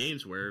plenty of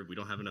games where we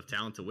don't have enough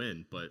talent to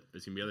win, but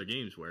there's going to be other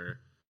games where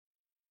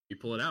we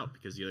pull it out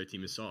because the other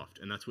team is soft.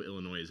 And that's what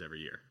Illinois is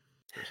every year.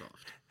 They're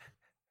soft.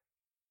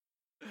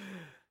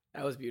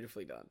 That was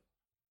beautifully done.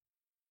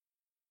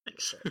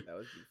 Thanks. That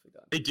was beautifully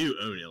done. They do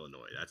own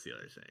Illinois. That's the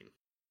other thing.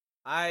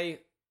 I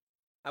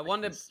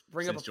wanted to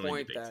bring up a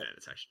point that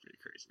it's actually pretty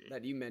crazy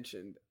that you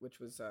mentioned, which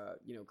was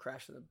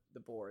crashing the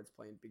boards,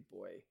 playing big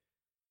boy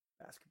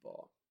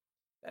basketball.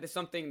 That is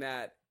something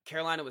that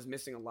Carolina was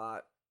missing a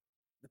lot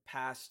the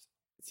past.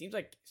 It seems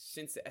like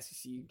since the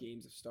SEC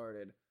games have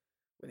started,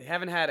 where they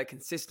haven't had a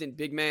consistent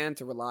big man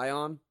to rely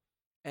on,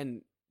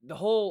 and the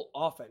whole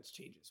offense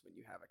changes when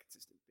you have a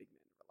consistent big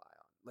man to rely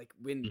on. Like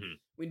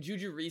when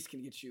Juju Reese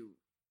can get you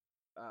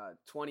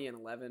 20 and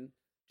 11,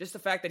 just the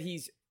fact that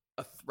he's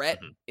a threat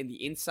in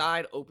the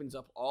inside opens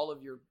up all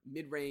of your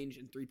mid-range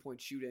and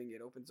three-point shooting.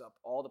 It opens up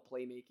all the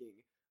playmaking.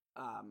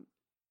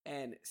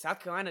 And South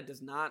Carolina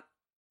does not,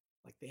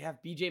 like, they have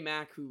BJ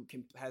Mack who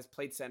has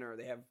played center.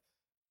 They have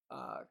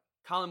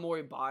Colin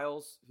Murray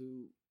Boyles,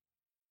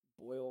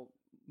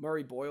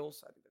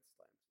 I think that's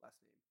his last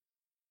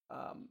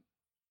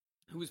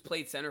who's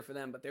played center for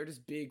them, but they're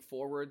just big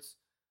forwards.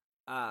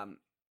 And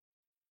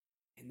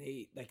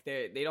they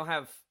don't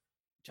have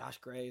Josh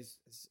Gray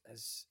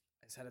has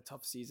had a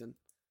tough season.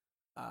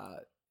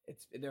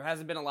 There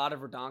hasn't been a lot of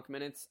Verdonk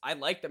minutes. I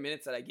like the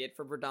minutes that I get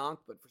for Verdonk,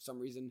 but for some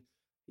reason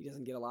he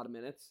doesn't get a lot of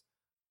minutes.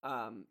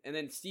 And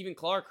then Stephen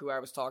Clark, who I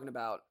was talking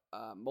about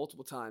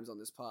multiple times on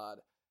this pod,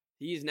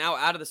 he is now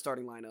out of the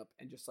starting lineup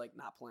and just like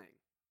not playing.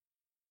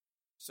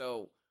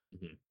 So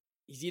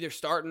he's either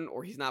starting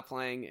or he's not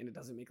playing, and it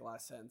doesn't make a lot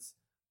of sense.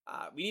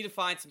 We need to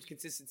find some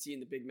consistency in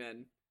the big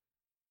men.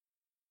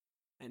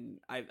 And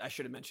I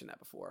should have mentioned that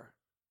before,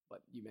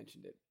 but you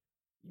mentioned it.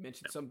 You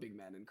mentioned some big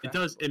men.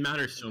 It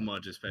matters so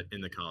much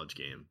in the college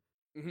game.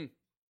 Mm-hmm.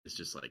 It's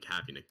just like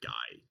having a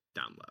guy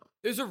down low.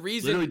 There's a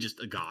reason. Literally just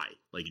a guy,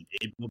 like an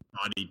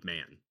able-bodied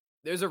man.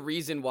 There's a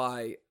reason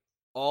why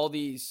all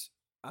these,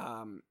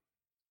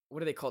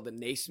 what are they called? The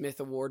Naismith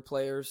Award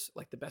players,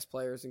 like the best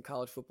players in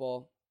college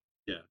football.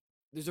 Yeah.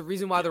 There's a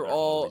reason why they're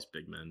all all these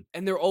big men.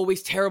 And they're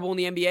always terrible in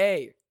the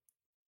NBA.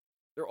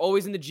 They're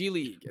always in the G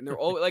League. And they're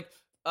always like,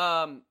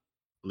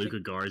 Luka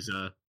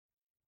Garza.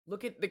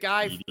 Look at the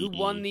guy who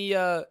won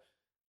the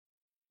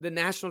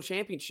national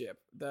championship,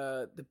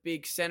 the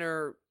big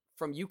center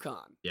from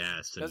UConn.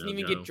 Yes, doesn't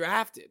even get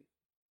drafted,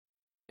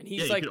 and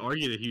he's like, you could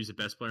argue that he was the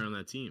best player on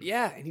that team.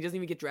 Yeah, and he doesn't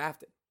even get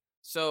drafted.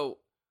 So,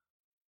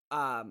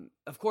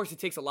 of course, it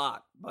takes a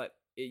lot, but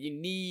you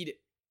need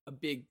a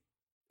big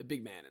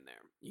man in there.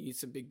 You need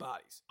some big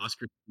bodies.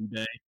 Oscar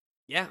Tshiebwe.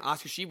 Yeah,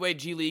 Oscar Tshiebwe,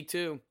 G League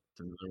too.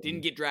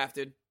 Didn't get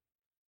drafted.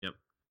 Yep.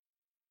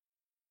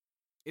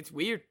 It's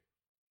weird.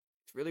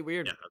 It's really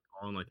weird. Yeah, that's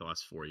all in like the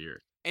last 4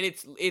 years. And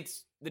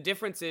it's the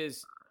difference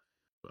is,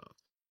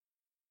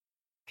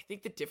 I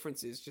think the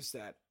difference is just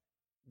that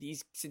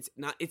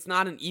it's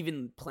not an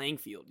even playing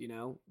field, you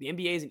know? The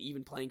NBA is an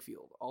even playing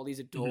field. All these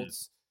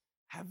adults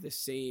have the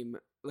same,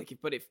 like,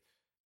 but if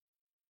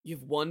you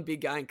have one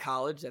big guy in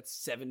college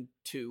that's 7'2",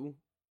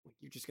 like,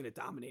 you're just going to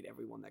dominate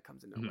everyone that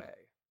comes in their way.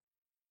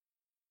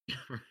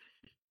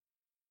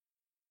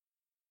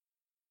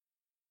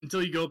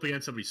 Until you go up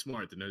against somebody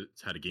smart that knows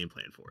how to game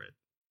plan for it.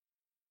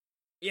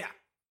 Yeah.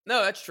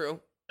 No, that's true.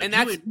 Like, and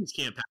that's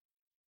can't pass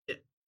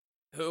it.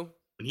 Who?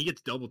 When he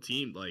gets double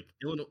teamed, like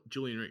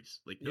Julian Reese,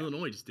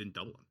 Illinois just didn't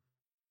double him.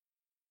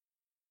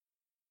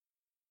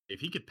 If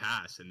he could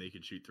pass and they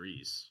could shoot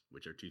threes,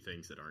 which are two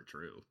things that aren't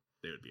true,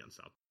 they would be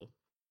unstoppable.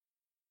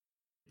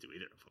 Do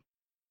either of them.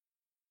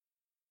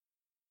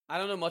 I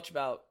don't know much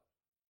about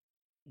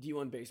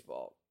D1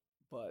 baseball,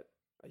 but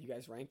are you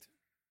guys ranked?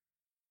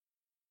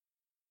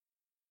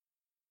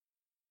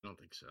 I don't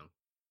think so.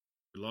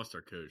 We lost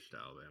our coach to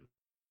Alabama.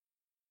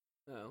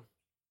 Oh.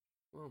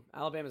 Well,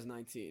 Alabama's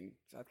 19.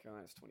 South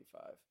Carolina's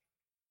 25.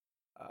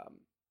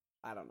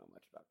 I don't know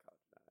much about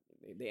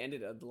college. They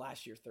ended the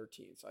last year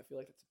 13, so I feel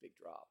like that's a big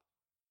drop.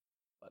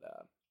 But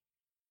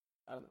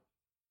I don't know.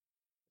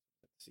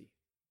 Let's see.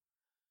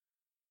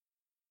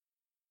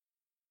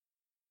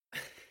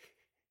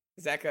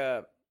 Zach,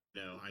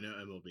 No, I know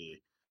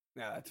MLB.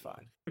 No, that's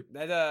fine.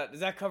 Does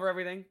that cover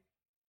everything?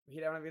 We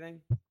hit on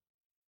everything? I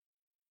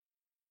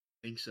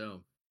think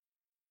so.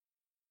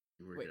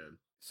 We're good.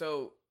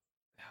 So,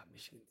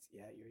 Michigan.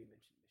 Yeah, you already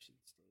mentioned Michigan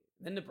State.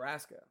 Then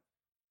Nebraska.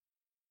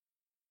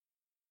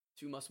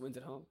 2 must-wins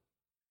at home.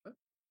 What?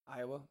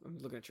 Iowa. I'm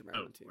looking at your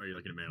Maryland team. Are you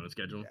looking at Maryland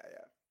schedule?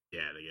 Yeah.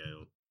 Yeah, they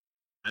go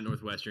at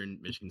Northwestern,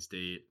 Michigan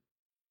State,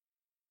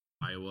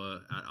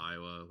 Iowa, at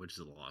Iowa, which is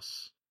a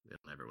loss. They'll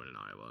never win in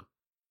Iowa.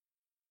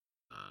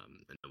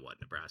 And then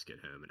Nebraska at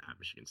home and at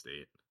Michigan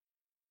State.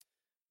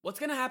 What's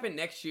going to happen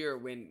next year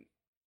when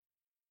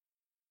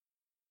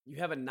you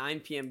have a 9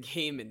 p.m.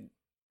 game in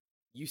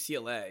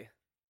UCLA?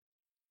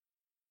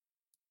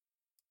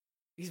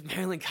 These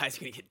Maryland guys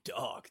are going to get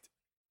dogged.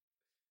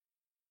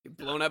 Get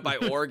blown up by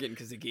Oregon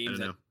because the game's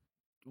at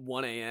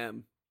 1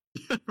 a.m.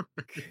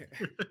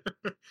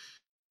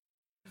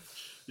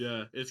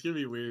 Yeah, it's going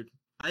to be weird.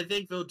 I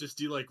think they'll just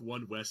do like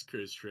one West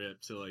Coast trip.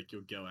 So like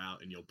you'll go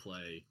out and you'll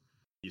play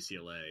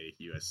UCLA,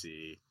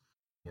 USC,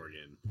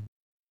 Oregon.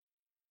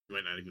 You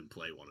might not even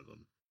play one of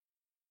them.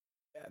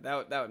 Yeah,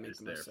 that would make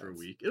the most sense. For a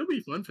week. It'll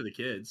be fun for the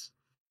kids.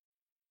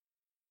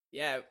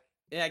 I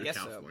guess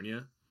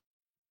California. So.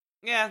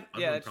 Yeah,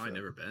 I've probably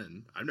never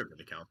been. I've never been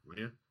to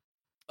California.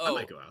 I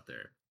might go out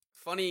there.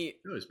 Funny.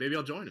 Who knows? Maybe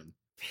I'll join them.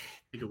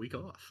 Take a week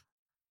off.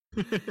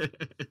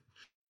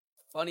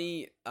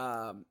 Funny,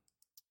 I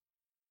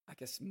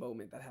guess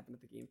moment that happened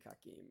at the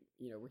Gamecock game.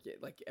 You know, we're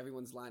getting like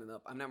everyone's lining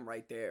up. I'm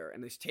right there,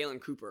 and there's Taylor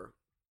and Cooper,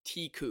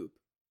 T Coop,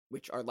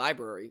 which our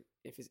library,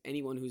 if it's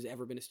anyone who's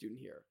ever been a student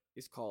here,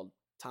 is called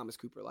Thomas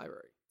Cooper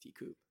Library, T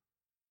Coop.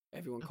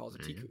 Everyone calls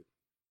it T Coop.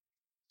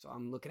 So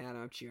I'm looking at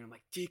him, I'm cheering. I'm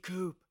like, T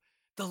Coop,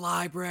 the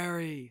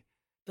library.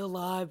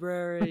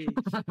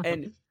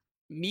 And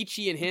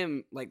Michi and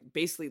him like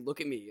basically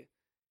look at me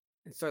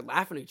and start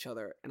laughing at each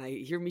other. And I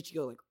hear Michi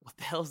go like, what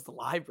the hell is the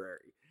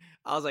library?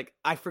 I was like,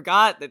 I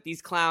forgot that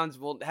these clowns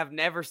have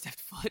never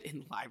stepped foot in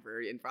the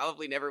library and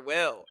probably never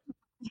will.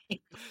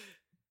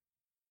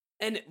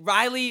 And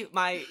Riley,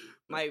 my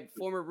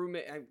former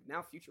roommate,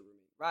 now future roommate,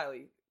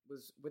 Riley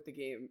was with the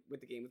game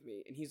with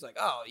me, and he's like,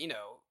 oh,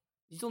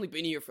 he's only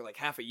been here for like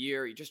half a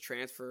year. He just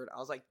transferred. I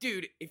was like,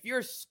 dude, if you're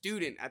a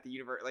student at the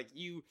university, like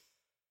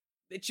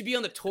it should be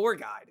on the tour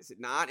guide, is it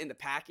not? In the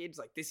package,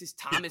 like this is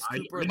Thomas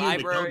Cooper I knew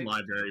Library. the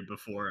library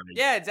before.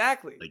 Yeah,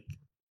 exactly. Like,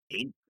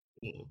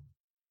 cool.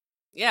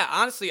 Yeah,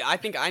 honestly, I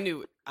think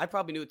I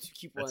probably knew what T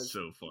Cube was. That's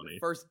so funny.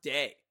 First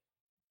day,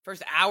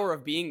 first hour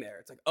of being there.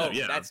 It's like, oh,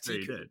 yeah, that's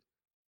T Cube.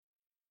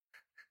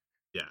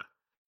 Yeah.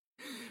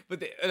 But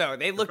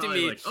they looked at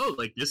me like, oh,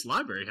 like this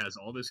library has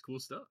all this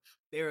cool stuff.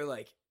 They were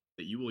like,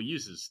 that you will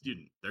use as a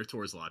student. Their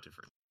tour is a lot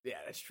different. Yeah,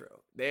 that's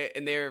true.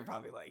 They're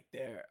probably like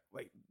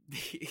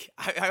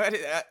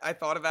I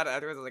thought about it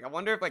afterwards. I was like, I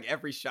wonder if like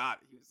every shot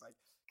he was like,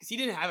 because he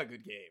didn't have a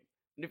good game.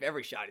 And if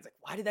every shot he's like,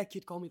 why did that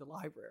kid call me the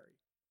library?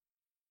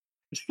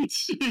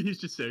 He's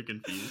just so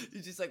confused.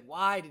 He's just like,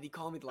 why did he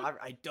call me the library?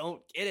 I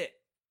don't get it.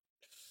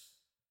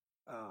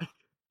 Oh.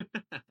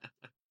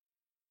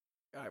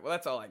 All right, well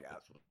that's all I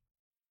got.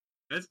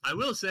 I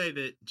will say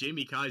that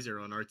Jamie Kaiser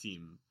on our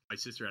team, my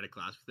sister had a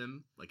class with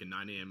him, like a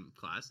 9 a.m.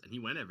 class, and he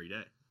went every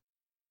day.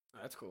 Oh,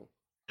 that's cool.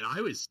 And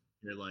I was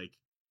like,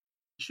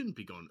 he shouldn't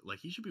be going, like,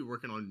 he should be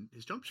working on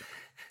his jump shot.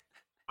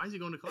 Why is he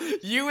going to class?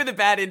 You were the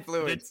bad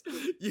influence.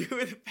 You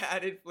were the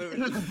bad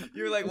influence.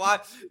 You were like, why?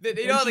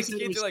 You know how the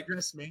kids are like.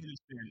 Stress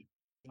management.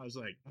 I was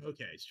like,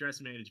 okay,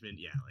 stress management.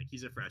 Yeah, like,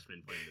 he's a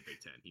freshman playing the Big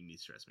Ten. He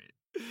needs stress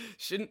management.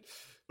 Shouldn't.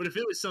 But if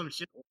it was some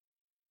shit,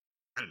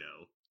 I don't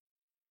know,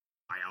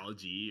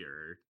 biology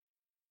or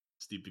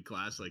stupid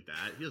class like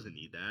that, he doesn't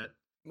need that.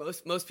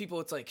 Most people,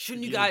 it's like,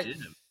 shouldn't you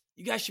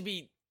guys should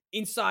be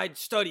inside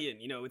studying,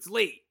 it's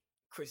late.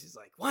 Chris is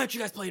like, why aren't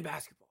you guys playing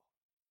basketball?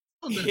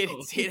 Oh, no.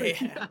 It's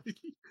 8 a.m.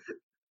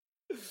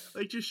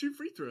 Like, just shoot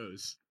free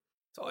throws.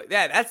 So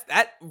yeah, that's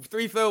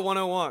free throw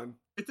 101.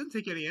 It doesn't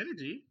take any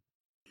energy.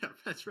 Yeah,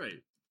 that's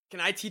right. Can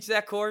I teach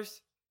that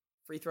course?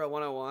 Free throw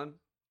 101.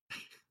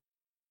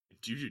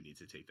 Juju needs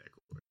to take that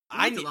course.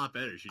 I need a lot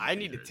better. I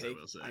need to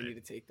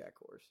take that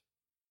course.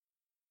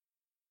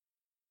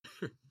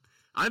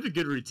 I have a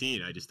good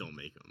routine. I just don't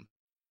make them.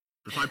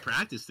 If I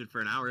practiced it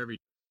for an hour every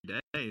day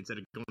instead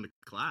of going to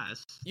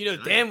class,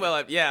 damn well.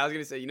 I was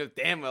gonna say,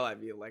 damn well I'd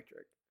be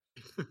electric.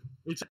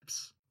 It's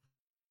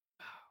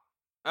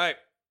all right.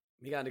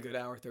 We got a good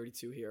hour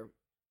 32 here.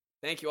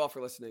 Thank you all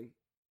for listening.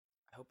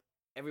 I hope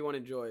everyone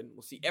enjoyed.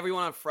 We'll see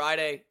everyone on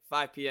Friday,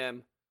 5 p.m.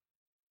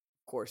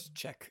 Of course,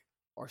 check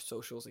our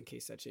socials in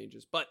case that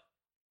changes, but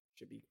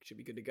should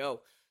be good to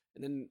go.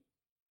 And then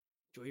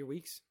enjoy your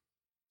weeks.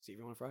 See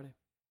everyone on Friday.